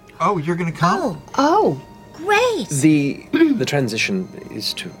 Oh, you're gonna come? Oh, great! The transition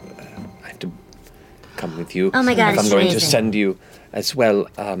is to I have to come with you. Oh my God, If I'm it's going to amazing. send you as well.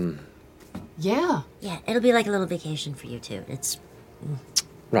 Yeah. Yeah, it'll be like a little vacation for you too. It's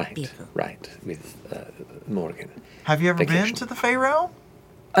Right, beautiful. right, with Morgan. Have you ever been Vacation. to the Fey Realm?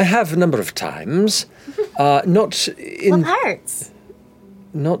 I have a number of times. Not in. What parts?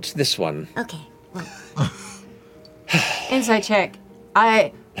 Not this one. Okay. Well, Insight check.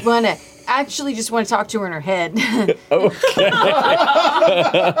 I wanna actually just want to talk to her in her head.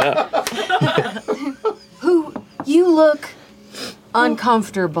 Who you look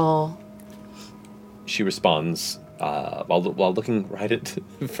uncomfortable. She responds while looking right at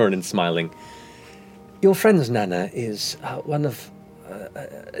Fern and smiling. Your friend's Nana is one of,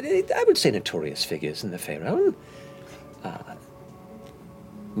 I would say, notorious figures in the Fey Realm.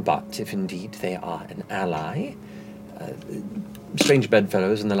 But if indeed they are an ally, strange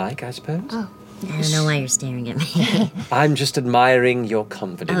bedfellows and the like, I suppose. I don't know why you're staring at me. I'm just admiring your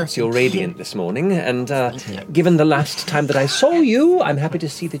confidence. You're radiant this morning, and given the last time that I saw you, I'm happy to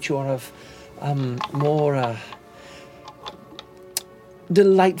see that you are of more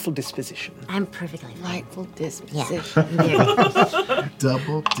delightful disposition. I'm perfectly fine. Delightful disposition. Yeah.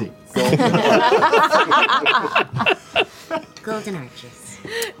 Double D. Golden arches.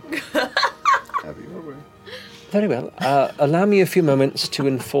 Have your way. Very well. Allow me a few moments to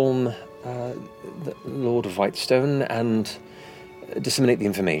inform the Lord of Whitestone and disseminate the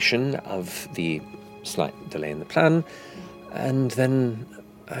information of the slight delay in the plan, and then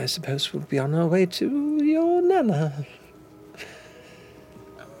I suppose we'll be on our way to your Nana.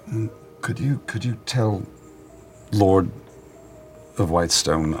 Could you tell Lord of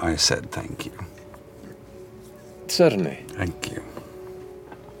Whitestone I said thank you? Certainly. Thank you.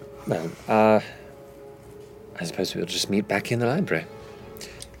 Well, I suppose we'll just meet back in the library.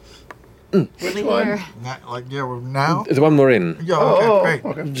 Which one? We're now? The one we're in. Yeah, okay,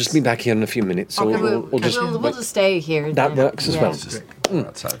 great. We'll just meet back here in a few minutes. Okay, or we'll just we'll just stay here. that then. works as Yeah. well. Just go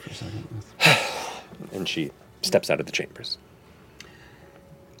outside for a second. And she steps out of the chambers.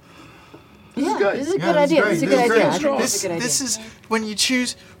 good. This is a good idea. This is a good idea. I think This, this is a good idea. this is when you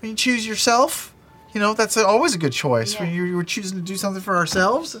choose yourself. You know, that's always a good choice. When you're choosing to do something for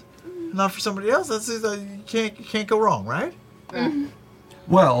ourselves, not for somebody else. That's you can't go wrong, right?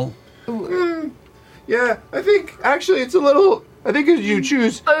 Well, yeah, I think actually it's a little. I think as you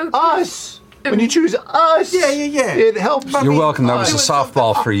choose us. When you choose us, yeah, it helps. You're welcome. That was a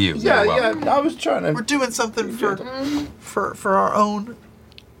softball for you. Yeah, You're welcome. I was trying to. We're doing something for our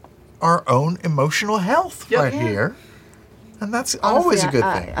own emotional health right here, and that's always a good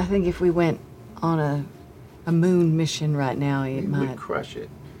thing. I think if we went on a moon mission right now, it might crush it.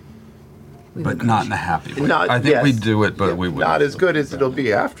 but not in a happy way. Not- I think yes. we'd do it, but we would Not as good as it'll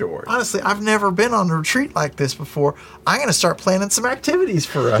be afterwards. Honestly, I've never been on a retreat like this before. I'm gonna start planning some activities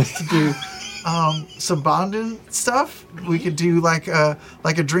for us to do. Some bonding stuff. We could do like a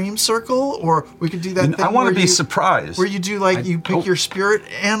dream circle, or we could do that. And thing I want where to be you- surprised. Where you do like you pick your spirit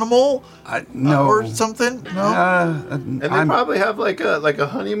animal, no. or something. No, And they probably have like a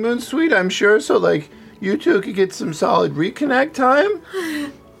honeymoon suite, I'm sure. So like you two could get some solid reconnect time.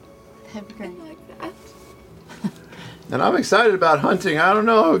 That'd be great. And I'm excited about hunting. I don't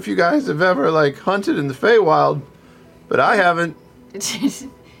know if you guys have ever like hunted in the Feywild, but I haven't.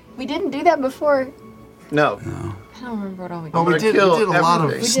 We didn't do that before. No. I don't remember what all we did. Well, we did a lot of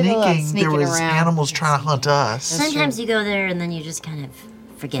We did a sneaking. lot of There sneaking was around. animals trying to hunt us. Sometimes you go there and then you just kind of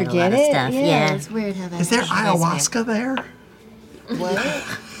forget a Forget lot of it? stuff. Yeah, it's weird how that Is there happens. ayahuasca there? What?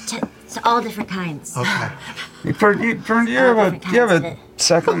 It's all different kinds. Okay. Fern, do you have a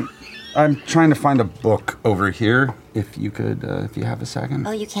second? I'm trying to find a book over here. If you could, if you have a second.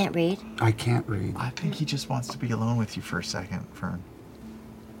 Oh, you can't read? I can't read. I think he just wants to be alone with you for a second, Fern.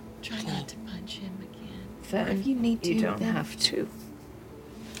 Try not to punch him again. Fern, If you need to, you don't then- have to.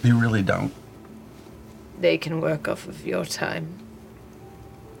 You really don't. They can work off of your time.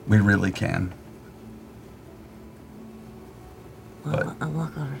 We really can. Well, I'll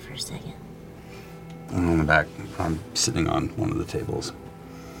walk over for a second. I'm on the back. I'm sitting on one of the tables.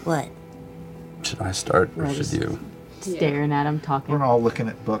 What? Should I start or Right, should just- you? Staring at him, talking. We're all looking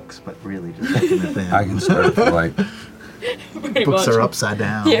at books, but really just looking at them. I can start if you like. Books are upside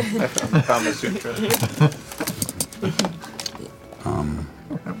down. I found Kama Sutra.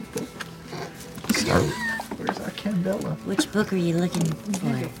 Start. Where's our candela? Which book are you looking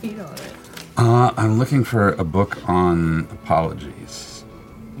for? I'm looking for a book on apologies.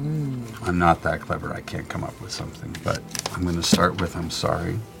 I'm not that clever. I can't come up with something, but I'm going to start with I'm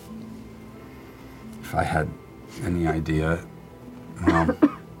sorry. If I had any idea, well,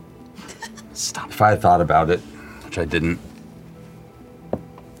 if I had thought about it, which I didn't,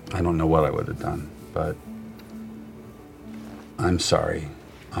 I don't know what I would have done, but I'm sorry.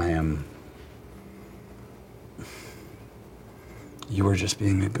 You were just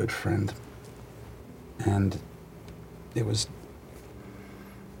being a good friend. And it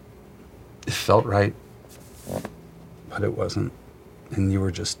felt right, but it wasn't. And you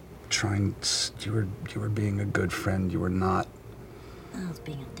were just you were being a good friend. You were not. I was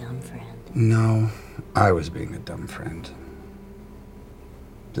being a dumb friend. No, I was being a dumb friend.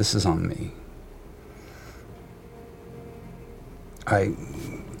 This is on me. I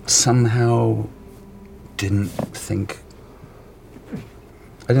somehow didn't think.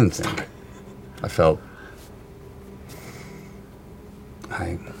 I felt.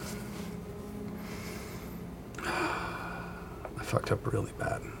 I fucked up really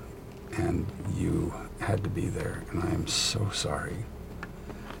bad. And you had to be there, and I am so sorry.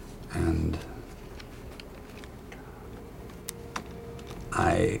 And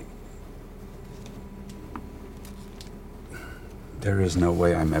there is no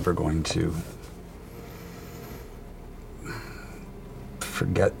way I'm ever going to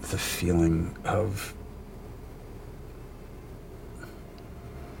forget the feeling of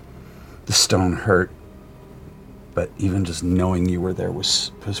the stone hurt, but even just knowing you were there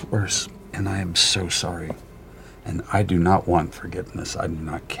was worse. And I am so sorry. And I do not want forgiveness. I do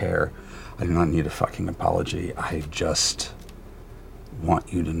not care. I do not need a fucking apology. I just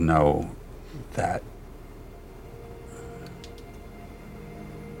want you to know that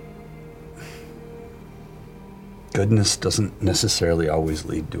goodness doesn't necessarily always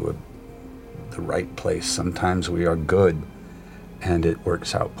lead to the right place. Sometimes we are good and it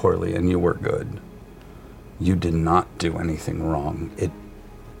works out poorly, and you were good. You did not do anything wrong. It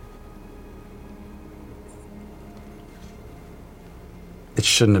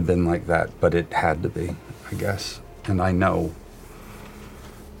shouldn't have been like that, but it had to be, I guess. And I know.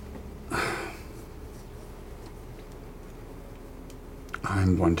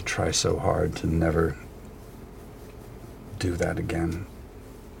 I'm going to try so hard to never do that again.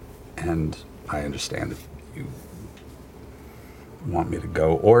 And I understand if you want me to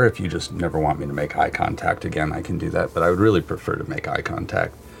go, or if you just never want me to make eye contact again, I can do that, but I would really prefer to make eye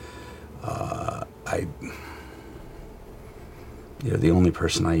contact. You're the only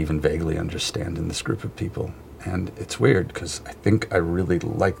person I even vaguely understand in this group of people, and it's weird because I think I really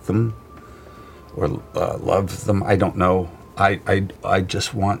like them or love them. I don't know. I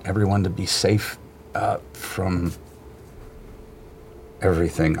just want everyone to be safe from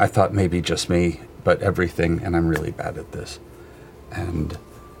everything. I thought maybe just me, but everything, and I'm really bad at this. And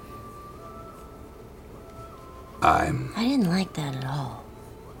I didn't like that at all.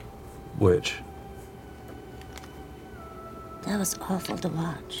 Which? That was awful to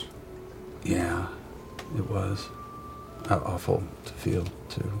watch. Yeah, it was. Awful to feel,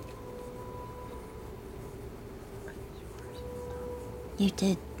 too. You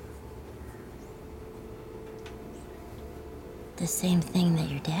did the same thing that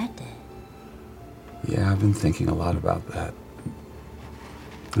your dad did. Yeah, I've been thinking a lot about that.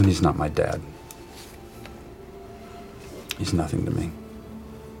 And he's not my dad. He's nothing to me.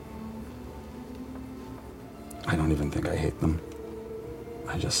 I don't even think I hate them.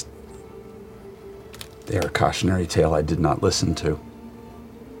 They are a cautionary tale I did not listen to.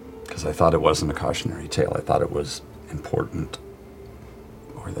 Because I thought it wasn't a cautionary tale. I thought it was important.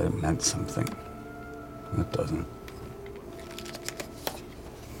 Or that it meant something. And it doesn't.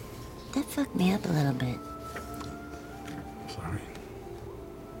 That fucked me up a little bit. Sorry.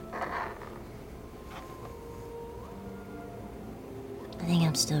 I think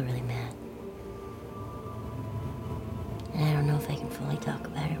I'm still really mad. And I don't know if I can fully talk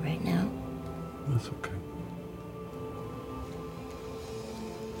about it right now. That's okay.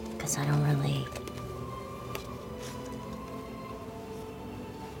 Because I don't really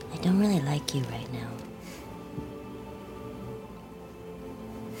like you right now.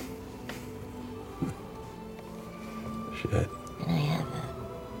 Shit. And I have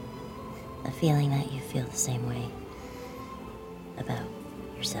a feeling that you feel the same way about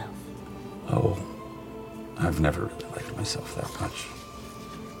yourself. Oh, I've never really liked myself that much.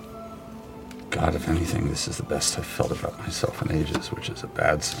 God, if anything, this is the best I've felt about myself in ages, which is a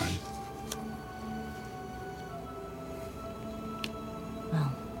bad sign.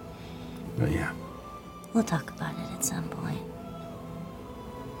 Well, But yeah. we'll talk about it at some point.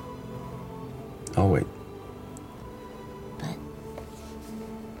 I'll wait. But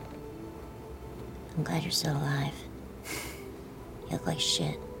I'm glad you're still alive. You look like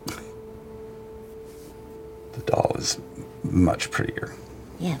shit. The doll is much prettier.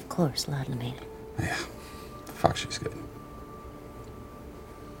 Yeah, of course, Ladna made it. Yeah. Fuck, she's good.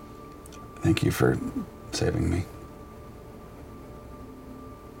 Thank you for saving me.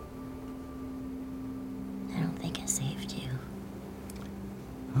 I don't think I saved you.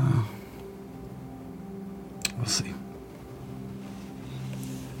 We'll see.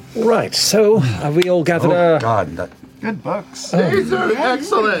 Right, so are we all gathered? Oh, God, that... Good books. These are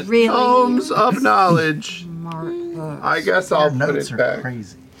excellent tomes of knowledge. I guess I'll put it back.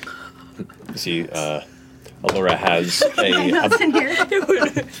 Crazy. See, Allura has a. Notes in here.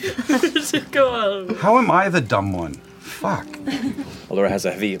 Go on. How am I the dumb one? Fuck. Allura has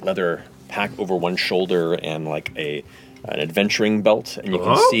a heavy leather pack over one shoulder and like an adventuring belt, and you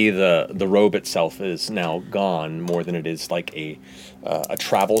can see the robe itself is now gone more than it is like a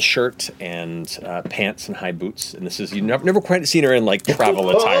travel shirt and pants and high boots. And this is you've never quite seen her in like travel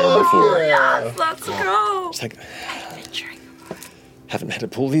attire before. Yes, let's go. It's like haven't had to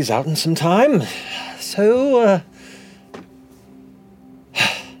pull these out in some time, so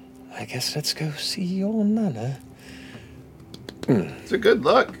I guess let's go see your nana. It's a good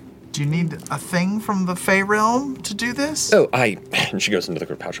look. Do you need a thing from the Fey realm to do this? Oh, and she goes into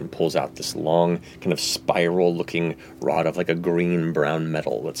the pouch and pulls out this long, kind of spiral-looking rod of like a green-brown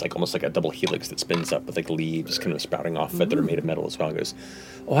metal that's like almost like a double helix that spins up with like leaves kind of sprouting off of it that are made of metal as well. And goes,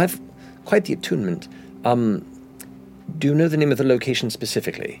 oh, I've quite the attunement. Do you know the name of the location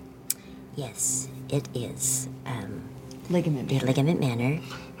specifically? Yes, it is. Ligament Manor. Ligament Manor,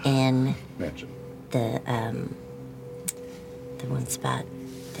 and Mansion. the one spot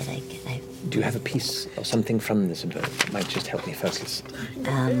that I Do you have a piece of something from this abode that might just help me focus?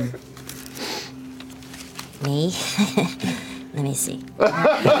 Me? Let me see.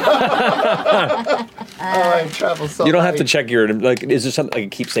 I travel so You don't have to check your like. Is there something like a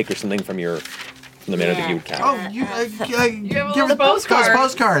keepsake or something from the manor that you would carry? Oh, you give the postcards. those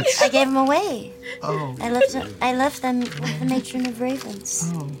postcards. I gave them away. Oh. I left them with the matron of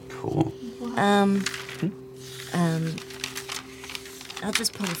ravens. Oh. Cool. I'll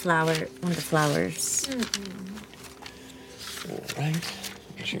just pull one of the flowers. All right.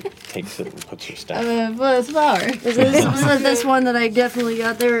 She takes it and puts her staff. I'm gonna put a flower. This is this one that I definitely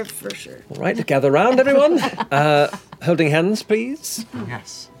got there for sure. All right, gather round, everyone. Holding hands, please.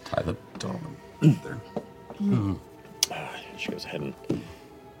 Yes. Tie the dog. There. She goes ahead and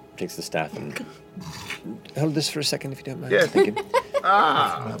takes the staff and hold this for a second, if you don't mind. Yes. Thank you.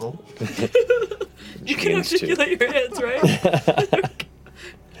 Metal. You can articulate your hands, right?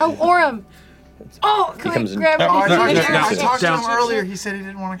 Oh, Orem. Oh, He can comes we in. grab No, it? no, I no, talked to no. him earlier. He said he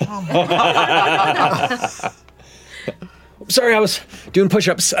didn't want to come. Sorry, I was doing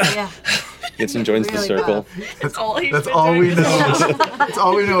push-ups. Yeah. Gets and joins the Really circle. That's all he's That's been all doing. we know. That's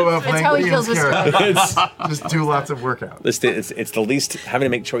all we know about That's playing how he Liam's feels with character. Just do lots of workout. It's the least having to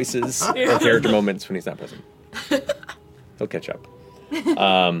make choices or character moments when he's not present. He'll catch up.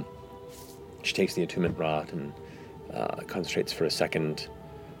 She takes the attunement rod and concentrates for a second,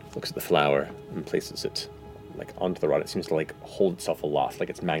 looks at the flower and places it like onto the rod. It seems to like hold itself aloft, like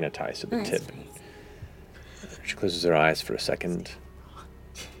it's magnetized to the tip. She closes her eyes for a second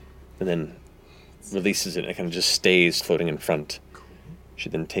and then releases it and it kind of just stays floating in front. She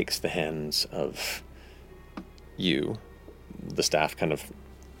then takes the hands of you, the staff kind of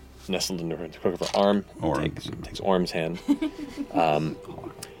nestled into the crook of her arm, takes Orm's hand,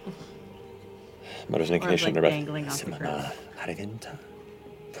 mutters an incantation in her breath. Semana argenta,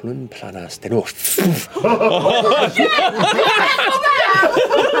 plun planas tenor.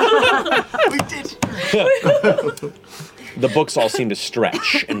 We did. The books all seem to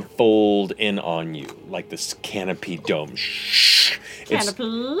stretch and fold in on you like this canopy dome.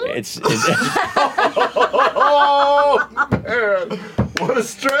 It's Oh man, what a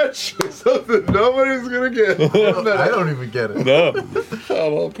stretch! Something nobody's gonna get. I don't even get it. No.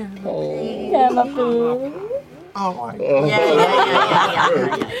 Oh my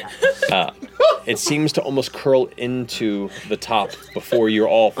God. It seems to almost curl into the top before you're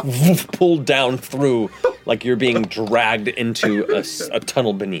all pulled down through, like you're being dragged into a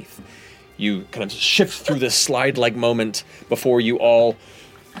tunnel beneath. You kind of shift through this slide-like moment before you all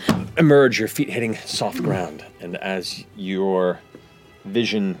emerge, your feet hitting soft ground. And as your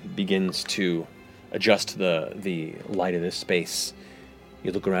vision begins to adjust to the light of this space,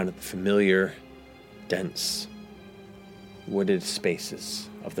 you look around at the familiar, dense, wooded spaces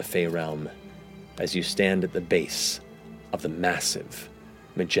of the Fey Realm as you stand at the base of the massive,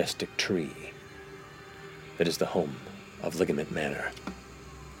 majestic tree that is the home of Ligament Manor.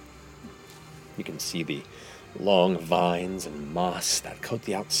 You can see the long vines and moss that coat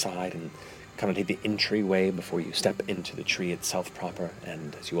the outside and kind of take the entryway before you step into the tree itself proper.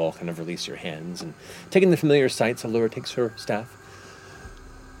 And as you all kind of release your hands and taking the familiar sights, Allura takes her staff.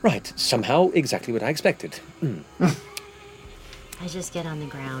 Right, somehow exactly what I expected. I just get on the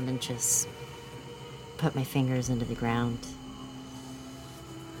ground and just put my fingers into the ground.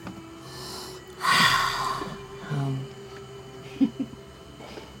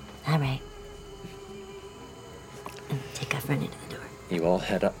 All right. And take off running to the door. You all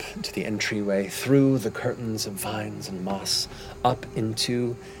head up to the entryway, through the curtains of vines and moss, up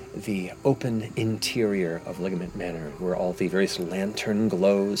into the open interior of Ligament Manor, where all the various lantern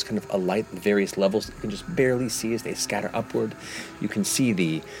glows kind of alight at various levels that you can just barely see as they scatter upward. You can see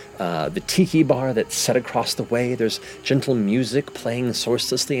the tiki bar that's set across the way. There's gentle music playing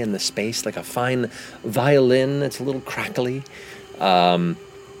sourcelessly in the space, like a fine violin. It's a little crackly.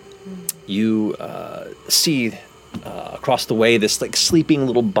 You see across the way this like sleeping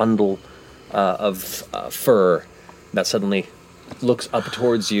little bundle of fur that suddenly looks up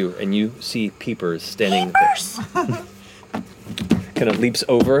towards you, and you see Peepers standing there. Kind of leaps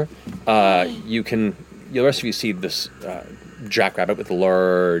over. The rest of you see this jackrabbit with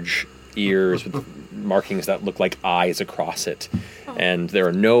large ears with markings that look like eyes across it. And there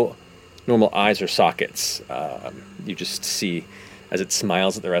are no normal eyes or sockets. You just see, as it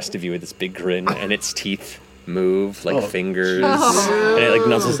smiles at the rest of you with this big grin, and its teeth move like fingers, and it like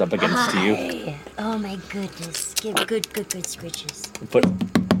nuzzles up against you. Oh my goodness. Give good scritches. But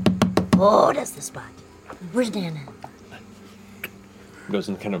Oh, that's the spot. Where's Nana? goes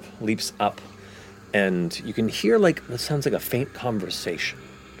and kind of leaps up, and you can hear like what sounds like a faint conversation.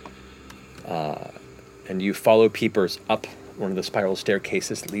 And you follow Peepers up one of the spiral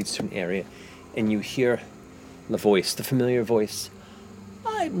staircases that leads to an area, and you hear the voice, the familiar voice.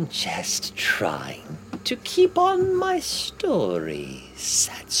 I'm just trying to keep on my stories,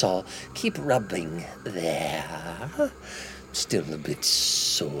 that's all. Keep rubbing there. Still a bit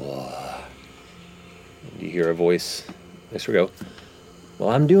sore. And you hear a voice. Next we go. Well,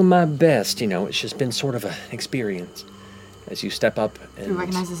 I'm doing my best, it's just been sort of an experience. As you step up Do you and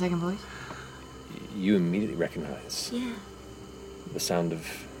recognize the second voice? you immediately recognize Yeah. the sound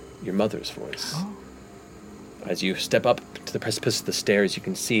of your mother's voice. As you step up to the precipice of the stairs, you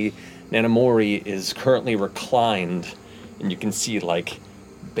can see Nana Mori is currently reclined, and you can see, like,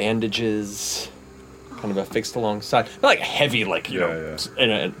 bandages kind of affixed alongside. Not like heavy, like, you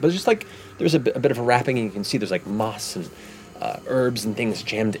know, but just like there's a bit of a wrapping, and you can see there's like moss and herbs and things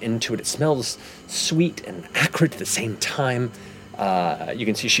jammed into it. It smells sweet and acrid at the same time. You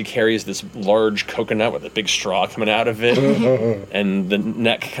can see she carries this large coconut with a big straw coming out of it, and the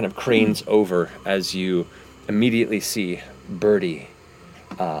neck kind of cranes over as you immediately see Birdie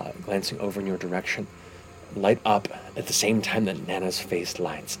glancing over in your direction, light up at the same time that Nana's face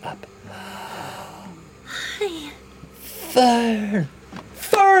lights up. Hi. Fern!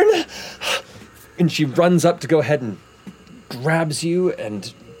 Fern! And she runs up to go ahead and grabs you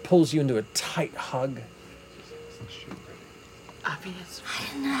pulls you into a tight hug. Obvious.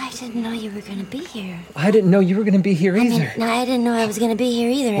 I didn't know you were gonna be here. I didn't know you were gonna be here either. No, I didn't know I was gonna be here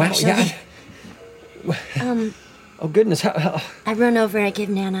either. Wow, actually. yeah. Oh goodness, how? I run over and I give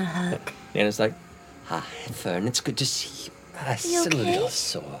Nana a hug. Nana's like, hi, Fern, it's good to see you. You Still a okay? little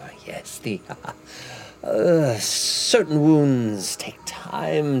sore, yes. The certain wounds take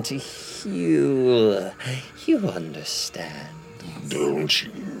time to heal. You understand, don't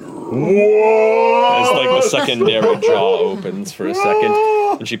you? As like the secondary jaw opens for a second,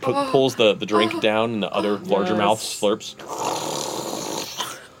 and she pulls the drink down, and the other larger mouth slurps.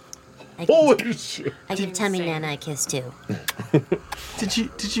 I give Tummy Nana a kiss too.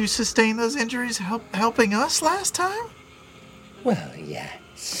 Did you sustain those injuries helping us last time? Well, yes.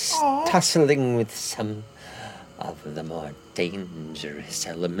 Tussling with some of the more dangerous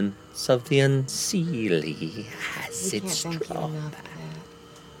elements of the unseelie has its drawbacks.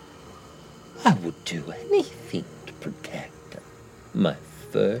 I would do anything to protect my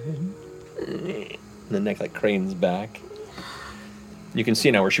Fern. The neck like cranes back. You can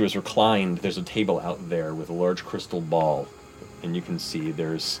see now where she was reclined, there's a table out there with a large crystal ball. And you can see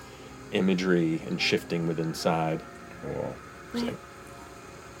there's imagery and shifting within inside.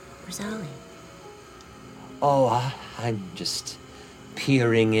 Where's Ollie? Oh, I'm just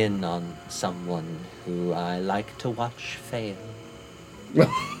peering in on someone who I like to watch fail.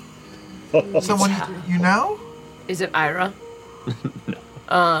 Someone you know? Is it Ira?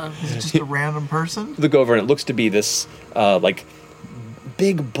 Is it just a random person? Look over and it looks to be this like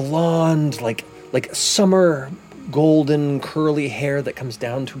big blonde, like summer golden curly hair that comes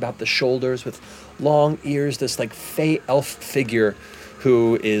down to about the shoulders with long ears, this like fey elf figure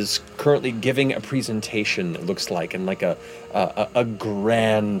who is currently giving a presentation, it looks like, in like a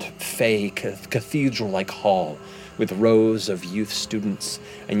grand fey cathedral-like hall with rows of youth students,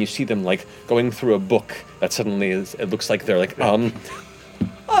 and you see them like going through a book that suddenly is, it looks like they're like,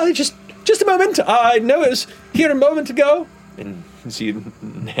 just a moment, I know it was here a moment ago. And you see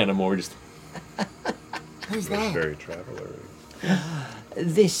Nana Moore just... Who's that? Very traveler.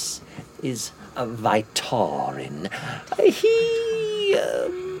 This is a Vitorin. He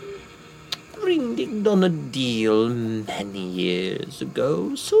ringed on a deal many years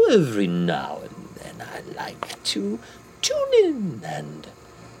ago, so every now and then I like to tune in and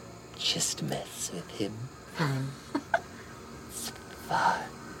just mess with him. It's fun.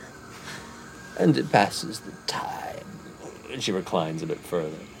 And it passes the time. And she reclines a bit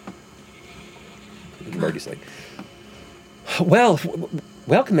further. And Birdie's like, well,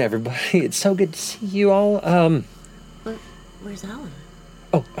 welcome everybody. It's so good to see you all. Where's Ollie?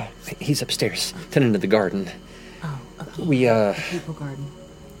 Oh, he's upstairs, tending to the garden. Oh, okay. We, People garden.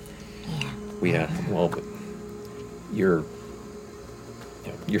 Well, your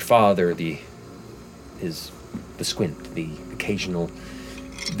father, the squint, the occasional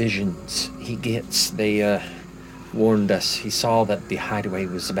visions he gets, they, warned us. He saw that the hideaway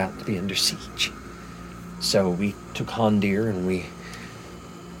was about to be under siege. So we took Hondir and we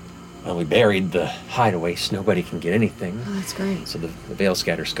buried the hideaway so nobody can get anything. Oh, that's great. So the Veil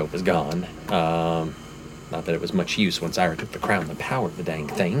Scatter Scope is gone. Not that it was much use once Ira took the crown and powered the dang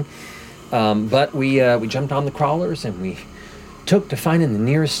thing. But we jumped on the crawlers and we took to finding the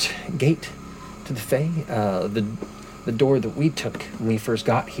nearest gate to the Fae. The door that we took when we first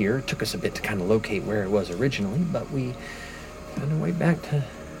got here, it took us a bit to kind of locate where it was originally, but we found our way back to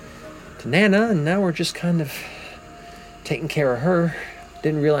Nana, and now we're just kind of taking care of her.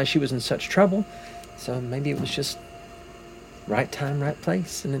 Didn't realize she was in such trouble, so maybe it was just right time, right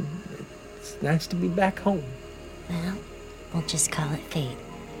place, and it's nice to be back home. Well, we'll just call it fate.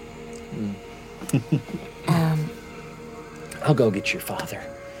 I'll go get your father.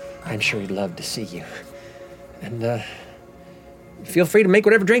 I'm sure he'd love to see you. And feel free to make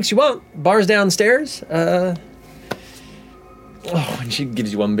whatever drinks you want. Bar's downstairs. Oh, and she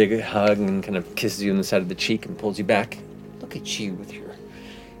gives you one big hug and kind of kisses you on the side of the cheek and pulls you back. Look at you with your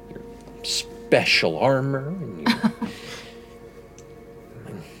special armor and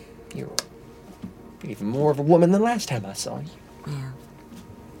you're even more of a woman than last time I saw you. Yeah.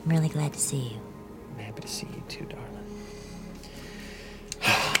 I'm really glad to see you. I'm happy to see you too, darling.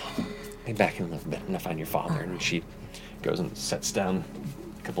 Be back in a little bit and I find your father. And she goes and sets down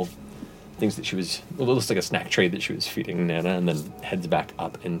a couple things that she was, well, it looks like a snack tray that she was feeding Nana, and then heads back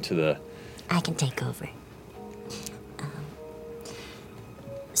up into the... I can take over.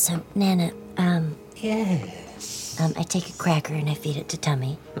 So, Nana, Yes. I take a cracker and I feed it to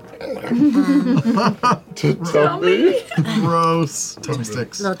Tummy. To Tummy? Gross. Tummy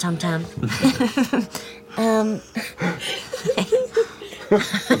sticks. Little tum-tum.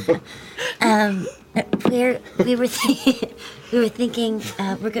 We were thinking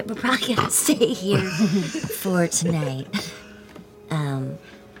we're probably gonna stay here for tonight.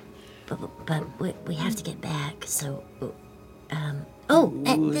 But we have to get back. So,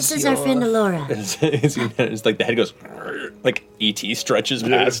 this is our friend Alora. It's like the head goes, like E.T. stretches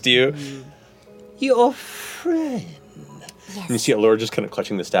past you. Your friend. Yes. And you see Alora just kind of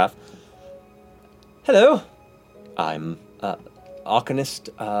clutching the staff. Hello, I'm Arcanist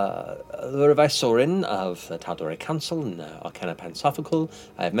Alora Vysorin of the Taldore Council and Arcana Pansophical.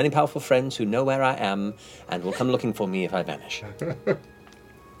 I have many powerful friends who know where I am and will come looking for me if I vanish.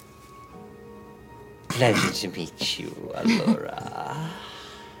 Pleasure to meet you, Alora.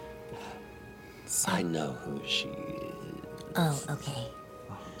 I know who she is. Oh, okay.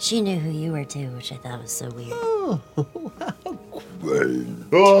 She knew who you were too, which I thought was so weird. Oh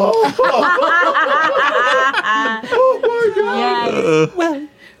my God! Yes. Well,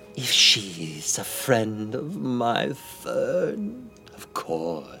 if she's a friend of my Fern, of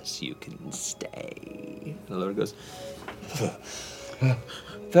course you can stay. And Alora goes,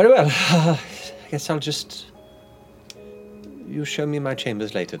 very well. I guess I'll just... You show me my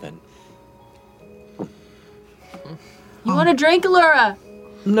chambers later then. You want a drink, Allura?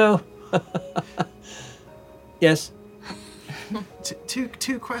 No. Yes.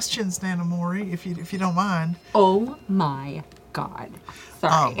 Two questions, Nana Mori, if you don't mind. Oh my God!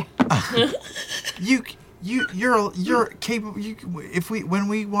 Sorry. You're capable. When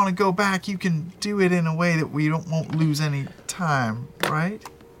we want to go back, you can do it in a way that we won't lose any time, right?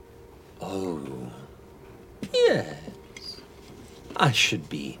 Oh, yes. I should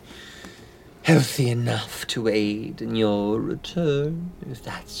be healthy enough to aid in your return, if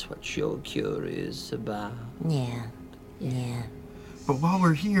that's what you're curious about. Yeah. But while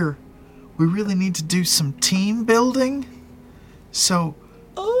we're here, we really need to do some team building. So,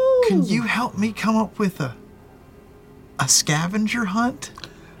 can you help me come up with a scavenger hunt?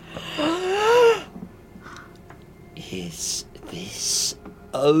 Is this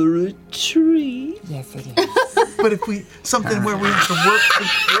a retreat? Yes, it is. But if something where we have to work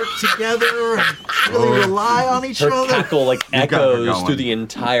together and really rely on each Her other. cackle like echoes through the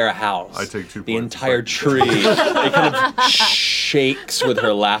entire house. I take 2 points. The entire tree. It kind of shakes with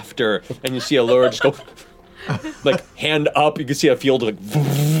her laughter, and you see Allura just go, like hand up. You can see a field of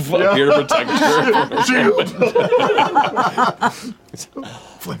appear to protect her.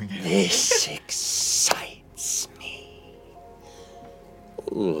 This excites me.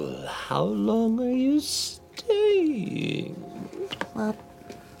 Well, how long are you staying? Well,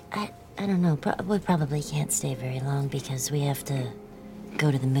 I don't know. We probably can't stay very long because we have to go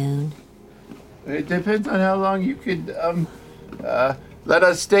to the moon. It depends on how long you could let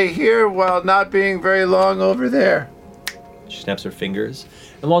us stay here while not being very long over there. She snaps her fingers,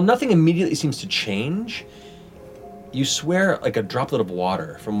 and while nothing immediately seems to change, you swear like a droplet of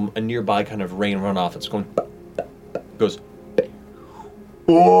water from a nearby kind of rain runoff that's going, goes.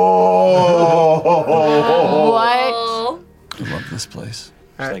 What? I love this place.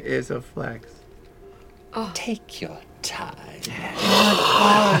 That is a flex. Oh. Take your time. Damn.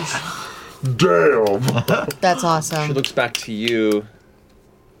 That's awesome. She looks back to you.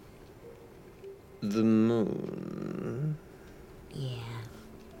 The moon. Yeah.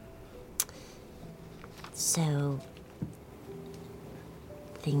 So,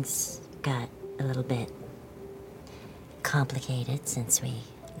 things got a little bit complicated since we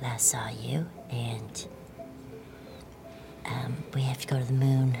last saw you, and we have to go to the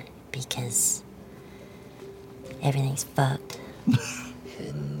moon because everything's fucked.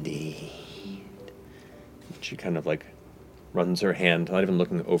 Indeed. She kind of like runs her hand, not even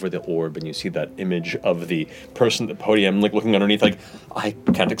looking over the orb, and you see that image of the person at the podium, like looking underneath, like, I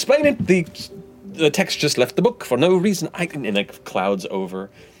can't explain it. The text just left the book for no reason. And like clouds over,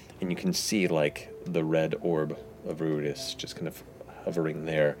 and you can see like the red orb of Ruidus just kind of hovering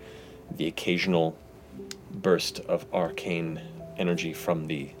there. The occasional burst of arcane energy from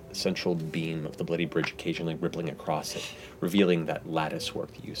the central beam of the Bloody Bridge occasionally rippling across it, revealing that lattice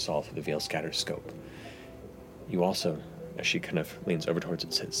work that you saw through the Veil Scatter scope. You also, as she kind of leans over towards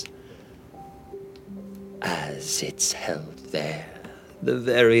it, says, As it's held there, the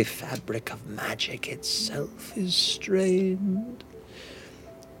very fabric of magic itself is strained.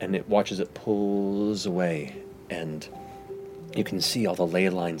 And it watches it pulls away, and you can see all the ley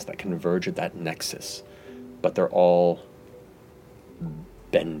lines that converge at that nexus, but they're all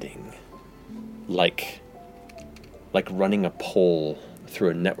bending, like running a pole through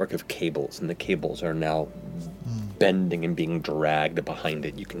a network of cables, and the cables are now bending and being dragged behind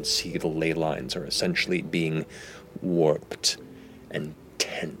it. You can see the ley lines are essentially being warped and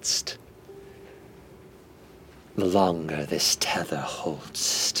tensed. The longer this tether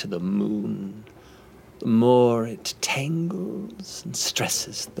holds to the moon, the more it tangles and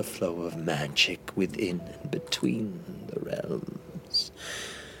stresses the flow of magic within and between the realms.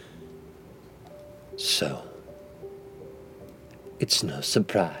 So, it's no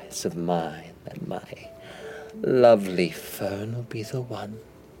surprise of mine that my lovely Fern will be the one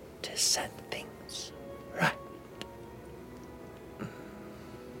to set things right.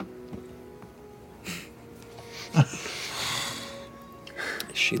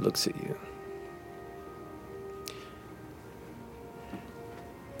 She looks at you.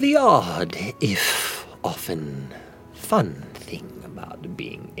 The odd, if often fun thing about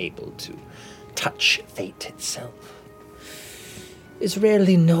being able to touch fate itself is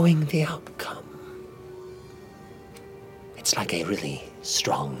rarely knowing the outcome. It's like a really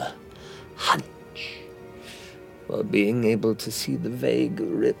strong hunch, or being able to see the vague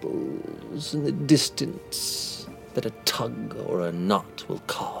ripples in the distance that a tug or a knot will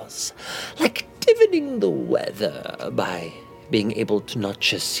cause, like divining the weather by being able to not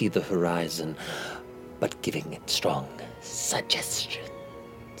just see the horizon, but giving it strong suggestions.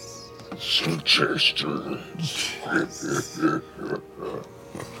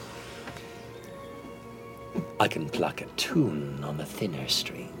 I can pluck a tune on the thinner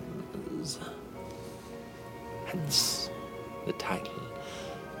strings, hence the title.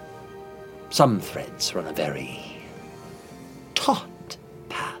 Some threads run a very taut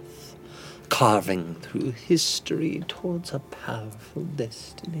path, carving through history towards a powerful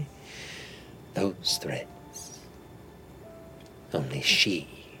destiny. Those threads, only she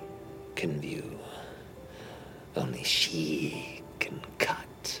can view. Only she can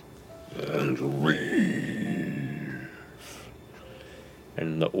cut. And weave.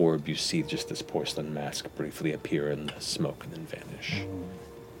 And the orb, you see just this porcelain mask briefly appear in the smoke and then vanish.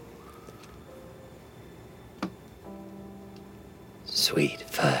 Sweet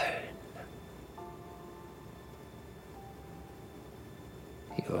Fern,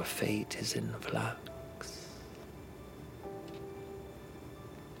 your fate is in flux.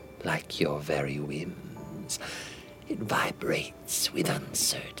 Like your very whims, it vibrates with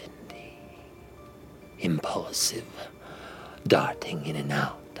uncertainty. Impulsive, darting in and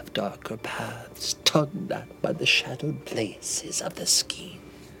out of darker paths, tugged at by the shadowed places of the scheme.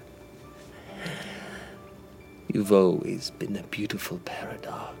 You've always been a beautiful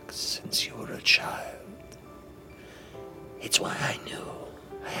paradox since you were a child. It's why I knew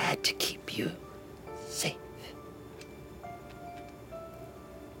I had to keep you safe.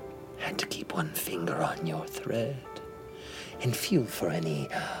 Had to keep one finger on your thread and feel for any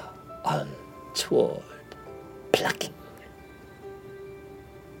untoward plucking.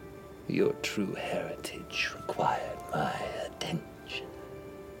 Your true heritage required my attention.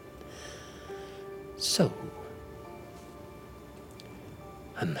 So,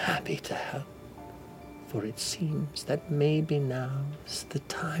 I'm happy to help, for it seems that maybe now's the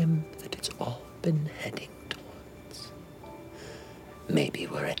time that it's all been heading towards. Maybe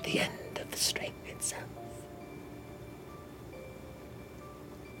we're at the end of the string itself.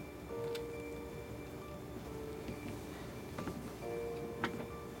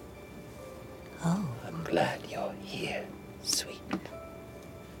 Oh. I'm glad you're here, sweet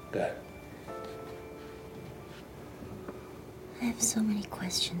girl. I have so many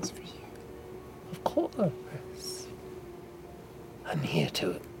questions for you. Of course. I'm here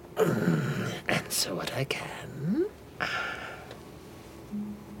to answer what I can.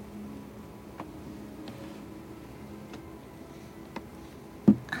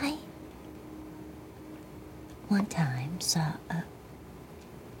 I one time saw a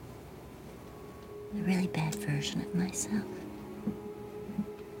really bad version of myself.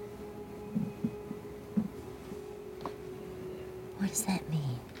 What does that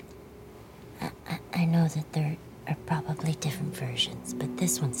mean? I know that there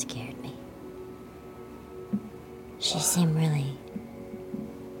this one scared me. She seemed really,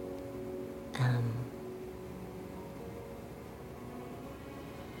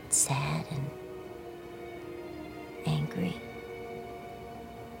 sad and angry.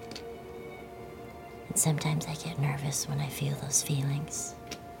 And sometimes I get nervous when I feel those feelings.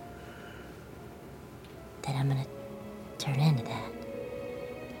 That I'm gonna turn into that.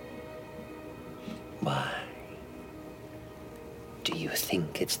 Why? Do you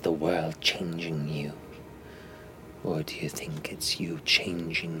think it's the world changing you? Or do you think it's you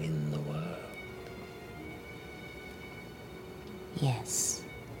changing in the world? Yes.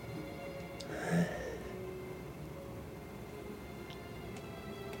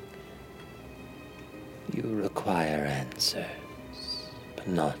 You require answers, but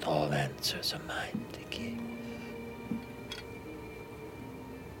not all answers are mine to give.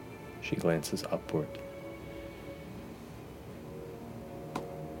 She glances upward.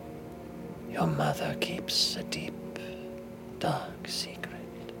 Your mother keeps a deep, dark secret.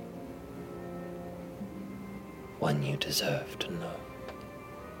 One you deserve to know.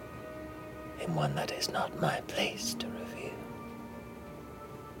 And one that is not my place to reveal.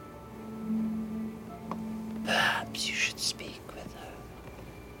 Perhaps you should speak with her.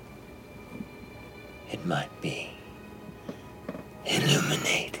 It might be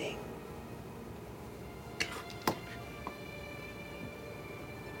illuminating.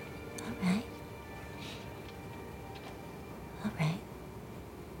 All right.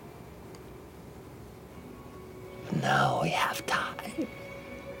 Now we have time.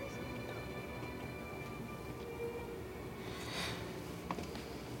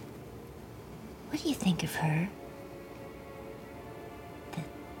 What do you think of her?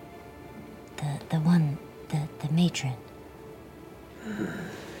 The one, the matron.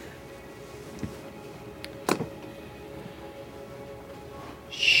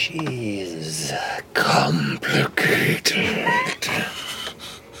 She's complicated.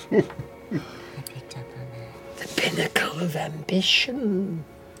 The pinnacle of ambition.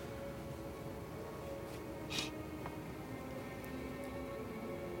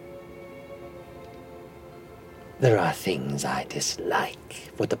 There are things I dislike,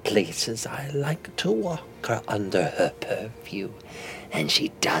 for the places I like to walk are under her purview, and she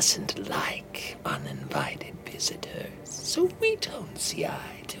doesn't like uninvited visitors, so we don't see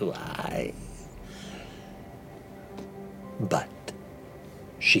eye to eye. But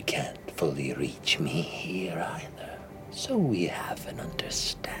she can't fully reach me here either, so we have an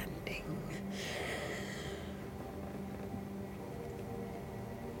understanding.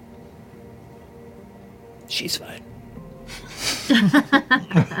 She's fine.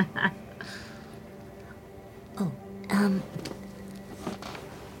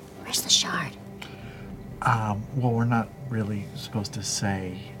 Where's the shard? Well, we're not really supposed to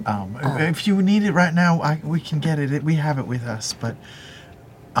say. If you need it right now, we can get it. We have it with us, but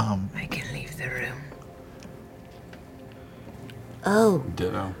I can leave the room. Oh.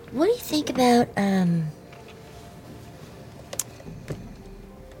 Ditto. What do you think about,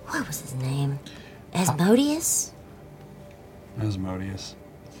 what was his name? Asmodeus? Asmodeus.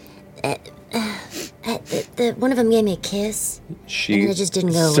 The one of them gave me a kiss. She and then it just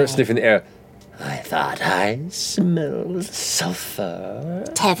didn't go starts away. sniffing the air. I thought I smelled sulfur.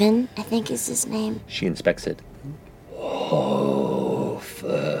 Tevin, I think is his name. She inspects it. Oh,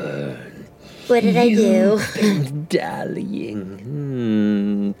 Fern. What did I do? You've been dallying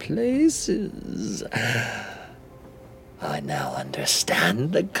places. I now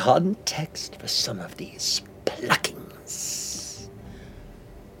understand the context for some of these pluckings.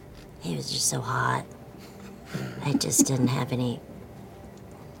 He was just so hot. I just didn't have any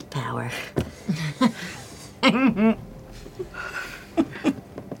power. You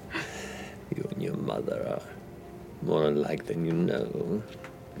and your mother are more alike than you know.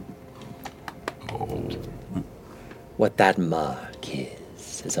 Oh. What that mark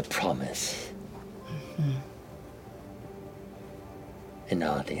is a promise. An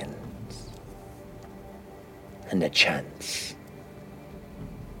audience. And a chance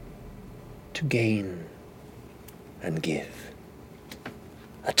to gain and give.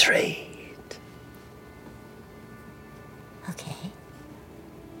 A trade. Okay.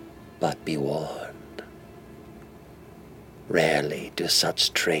 But be warned. Rarely do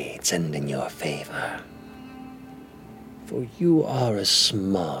such trades end in your favor. For you are a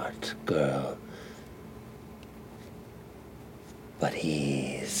smart girl. But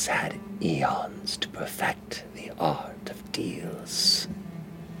he's had eons to perfect the art of deals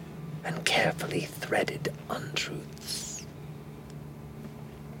and carefully threaded untruths.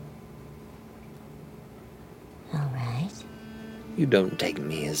 All right. you don't take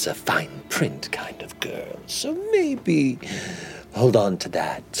me as a fine print kind of girl, so maybe hold on to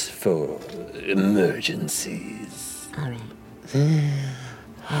that for emergencies. All right.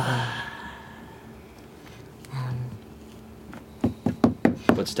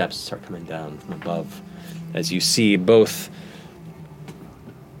 Footsteps start coming down from above as you see both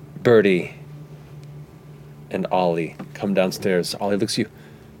Birdie and Ollie come downstairs. Ollie looks at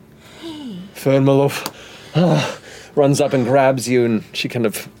you. Fern, my love. Runs up and grabs you, and she kind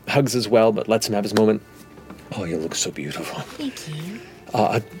of hugs as well, but lets him have his moment. Oh, you look so beautiful. Thank you.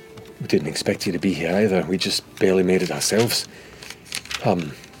 I didn't expect you to be here either. We just barely made it ourselves.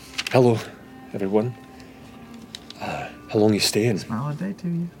 Hello, everyone. How long you staying? Smile a day to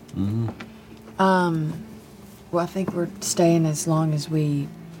you. Well, I think we're staying as long as we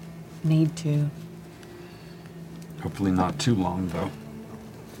need to. Hopefully not too long, though.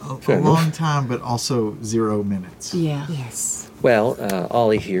 A long time, but also 0 minutes. Yeah. Yes. Well,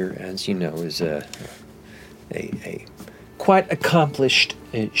 Ollie here, as you know, is a quite accomplished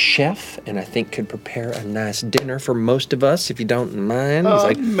chef, and I think could prepare a nice dinner for most of us, if you don't mind. He's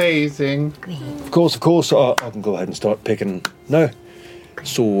like, amazing. of course, I can go ahead and start picking. No.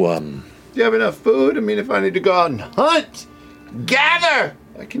 So, Do you have enough food? I mean, if I need to go out and hunt, gather,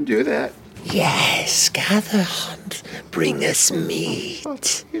 I can do that. Yes, gather, hunt, bring us meat.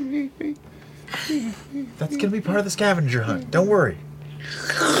 That's gonna be part of the scavenger hunt. Don't worry.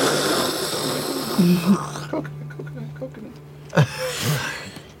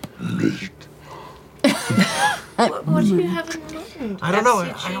 What do you have in mind? I don't know.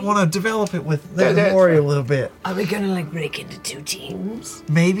 I want to develop it with Mori a little bit. Are we gonna like break into 2 teams?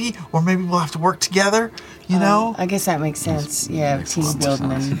 Maybe, or maybe we'll have to work together. You know. I guess that makes sense. Yeah, team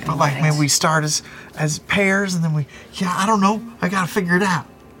building and. But like maybe we start as pairs, and then I don't know. I gotta figure it out.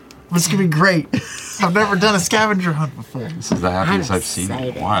 But it's gonna be great. I've never done a scavenger hunt before. This is the happiest I've seen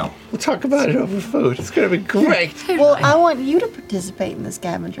in a while. We'll talk about it over food. It's gonna be great. Well, I want you to participate in the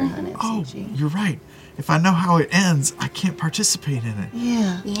scavenger hunt, MCG. You're right. If I know how it ends, I can't participate in it.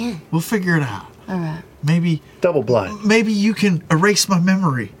 Yeah. Yeah. We'll figure it out. All right. Maybe double blind. Maybe you can erase my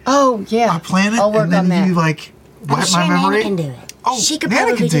memory. Oh yeah. I plan it, I'll work and then on that. you like I'm wipe sure my Nana memory. can do it. Oh, she could Nana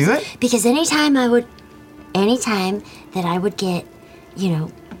probably can do just- it. Because anytime that I would get,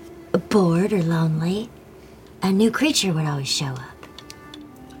 bored or lonely, a new creature would always show up.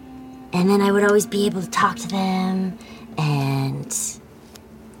 And then I would always be able to talk to them, and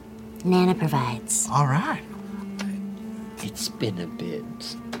Nana provides. All right. It's been a bit.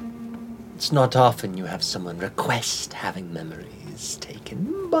 It's not often you have someone request having memories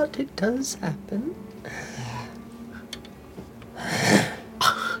taken, but it does happen.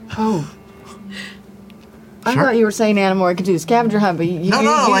 Oh. I thought you were saying Anamora could do the scavenger hunt, but you No,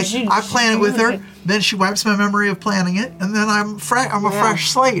 like you- I plan it with her, then she wipes my memory of planning it, and then I'm a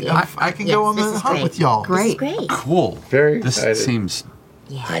fresh slate. I can go on the hunt with y'all. Great. Great. Cool. Very This excited. seems.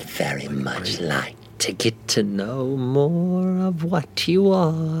 I'd very much like to get to know more of what you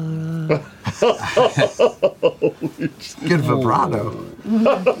are. Good vibrato.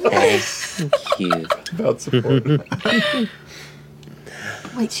 Thank you. About support.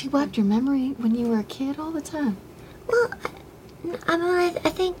 Wait, she wiped your memory when you were a kid all the time? I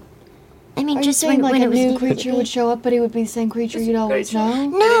think. I mean, Are you just saying when like it a was new creature would show up, but it would be the same creature you'd always know?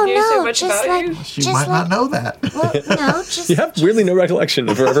 No, just like. She just might like, not know that. Well, no, just. you have weirdly no recollection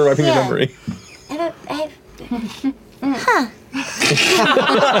of her ever wiping your Yeah. memory.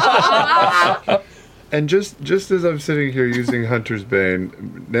 And just as I'm sitting here using Hunter's Bane,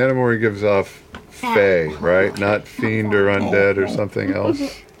 Nanamori gives off Fey, right? Not fiend or undead or something else.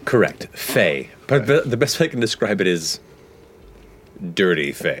 Correct. Fey. But the best way I can describe it is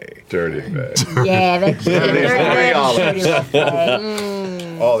dirty Fey. Dirty Fey. Yeah, that's Dirty olives.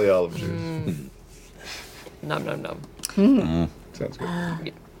 All the olive juice. Nom nom nom. Sounds good. All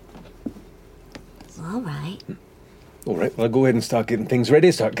right. All right, well, I'll go ahead and start getting things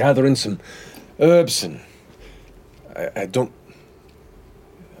ready, start gathering some herbs, and I don't...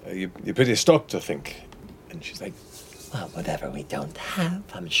 you're pretty stocked, I think. And she's like, Well, whatever we don't have,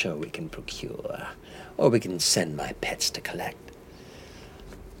 I'm sure we can procure. Or we can send my pets to collect.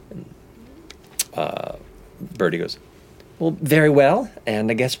 And, Birdie goes, well, very well, and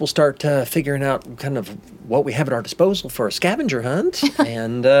I guess we'll start figuring out kind of what we have at our disposal for a scavenger hunt,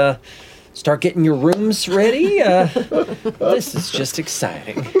 and start getting your rooms ready. This is just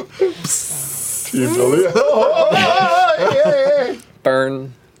exciting.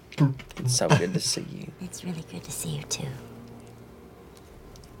 Burn. It's so good to see you. It's really good to see you too.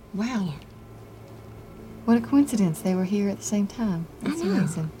 Wow. What a coincidence. They were here at the same time. That's I know.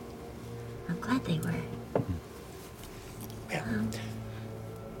 amazing. I'm glad they were. Okay.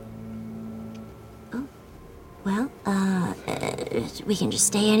 Well, we can just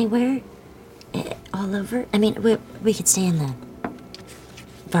stay anywhere, all over. I mean, we could stay in the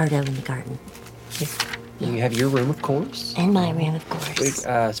Vardo in the garden. You have your room, of course. And my room, of course.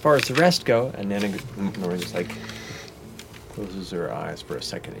 As far as the rest go, and Nana just like closes her eyes for a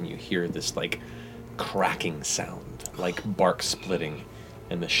second, and you hear this like cracking sound, like bark splitting,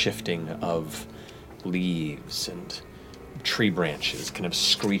 and the shifting of leaves and tree branches kind of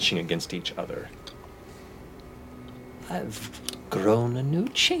screeching against each other. I've grown a new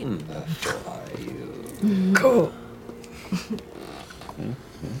chamber for you. Cool.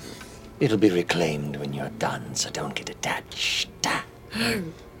 It'll be reclaimed when you're done, so don't get attached.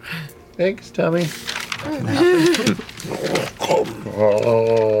 Thanks, Tommy.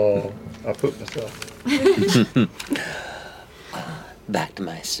 Oh, I pooped myself. Back to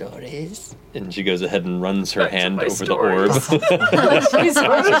my stories. And she goes ahead and runs her hand over the orb.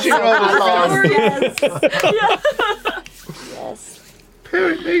 Yes.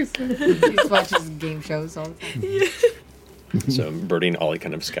 Parrot Mason. She just watches game shows all the time. So Birdie and Ollie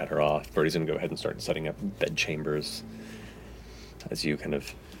kind of scatter off. Birdie's going to go ahead and start setting up bed chambers as you kind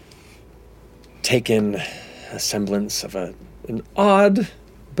of take in a semblance of an odd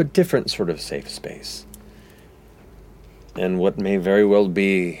but different sort of safe space. And what may very well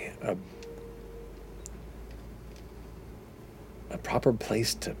be a proper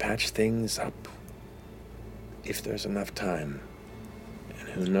place to patch things up if there's enough time. And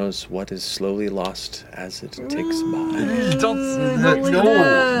who knows what is slowly lost as it ticks by.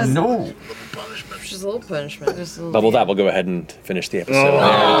 No. Just a little punishment. Just a little But with that, we'll go ahead and finish the episode there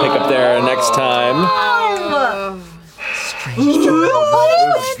and pick up there next time.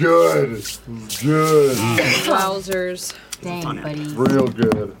 Good. Good. Wowzers. Dang, buddy. Real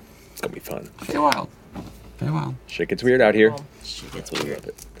good. It's going to be fun. Farewell. Farewell. Shit gets weird out here. Shit gets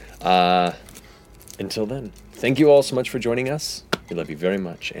weird. Until then, thank you all so much for joining us. We love you very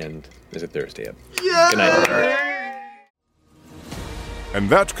much, and is it Thursday? Good night. And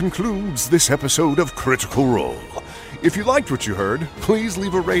that concludes this episode of Critical Role. If you liked what you heard, please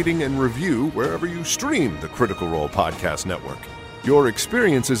leave a rating and review wherever you stream the Critical Role Podcast Network. Your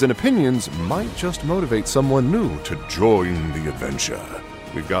experiences and opinions might just motivate someone new to join the adventure.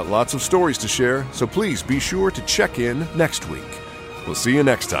 We've got lots of stories to share, so please be sure to check in next week. We'll see you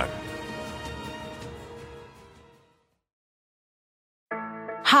next time.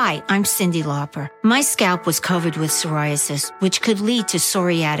 Hi, I'm Cyndi Lauper. My scalp was covered with psoriasis, which could lead to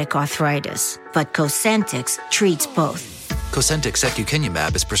psoriatic arthritis. But Cosentix treats both. Cosentix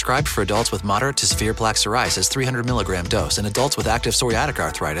secukinumab is prescribed for adults with moderate to severe plaque psoriasis 300 milligram dose and adults with active psoriatic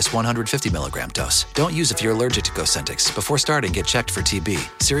arthritis 150 milligram dose. Don't use if you're allergic to Cosentix. Before starting, get checked for TB.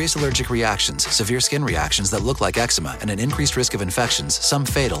 Serious allergic reactions, severe skin reactions that look like eczema, and an increased risk of infections, some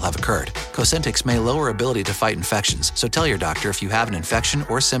fatal, have occurred. Cosentix may lower ability to fight infections, so tell your doctor if you have an infection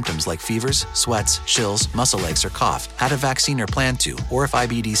or symptoms like fevers, sweats, chills, muscle aches, or cough, had a vaccine or plan to, or if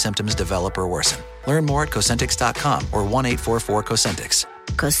IBD symptoms develop or worsen. Learn more at Cosentix.com or 1-844-COSENTIX.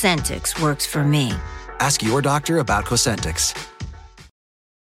 Cosentix works for me. Ask your doctor about Cosentix.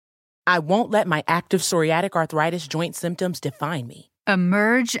 I won't let my active psoriatic arthritis joint symptoms define me.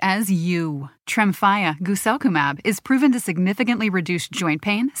 Emerge as you. Tremfya guselkumab is proven to significantly reduce joint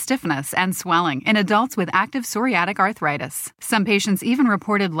pain, stiffness, and swelling in adults with active psoriatic arthritis. Some patients even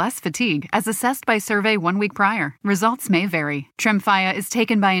reported less fatigue as assessed by survey 1 week prior. Results may vary. Tremfya is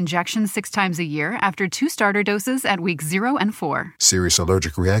taken by injection 6 times a year after 2 starter doses at weeks 0 and 4. Serious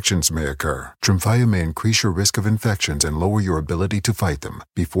allergic reactions may occur. Tremfya may increase your risk of infections and lower your ability to fight them.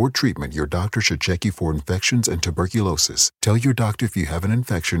 Before treatment, your doctor should check you for infections and tuberculosis. Tell your doctor if you have an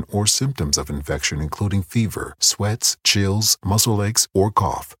infection or symptoms of infection, including fever, sweats, chills, muscle aches, or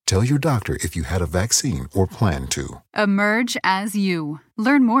cough. Tell your doctor if you had a vaccine or plan to. Emerge as you.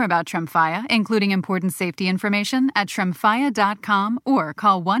 Learn more about Tremfya, including important safety information, at tremfya.com or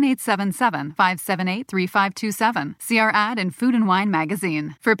call 1-877-578-3527. See our ad in Food and Wine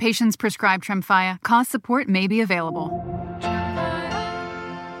magazine. For patients prescribed Tremfya, cost support may be available.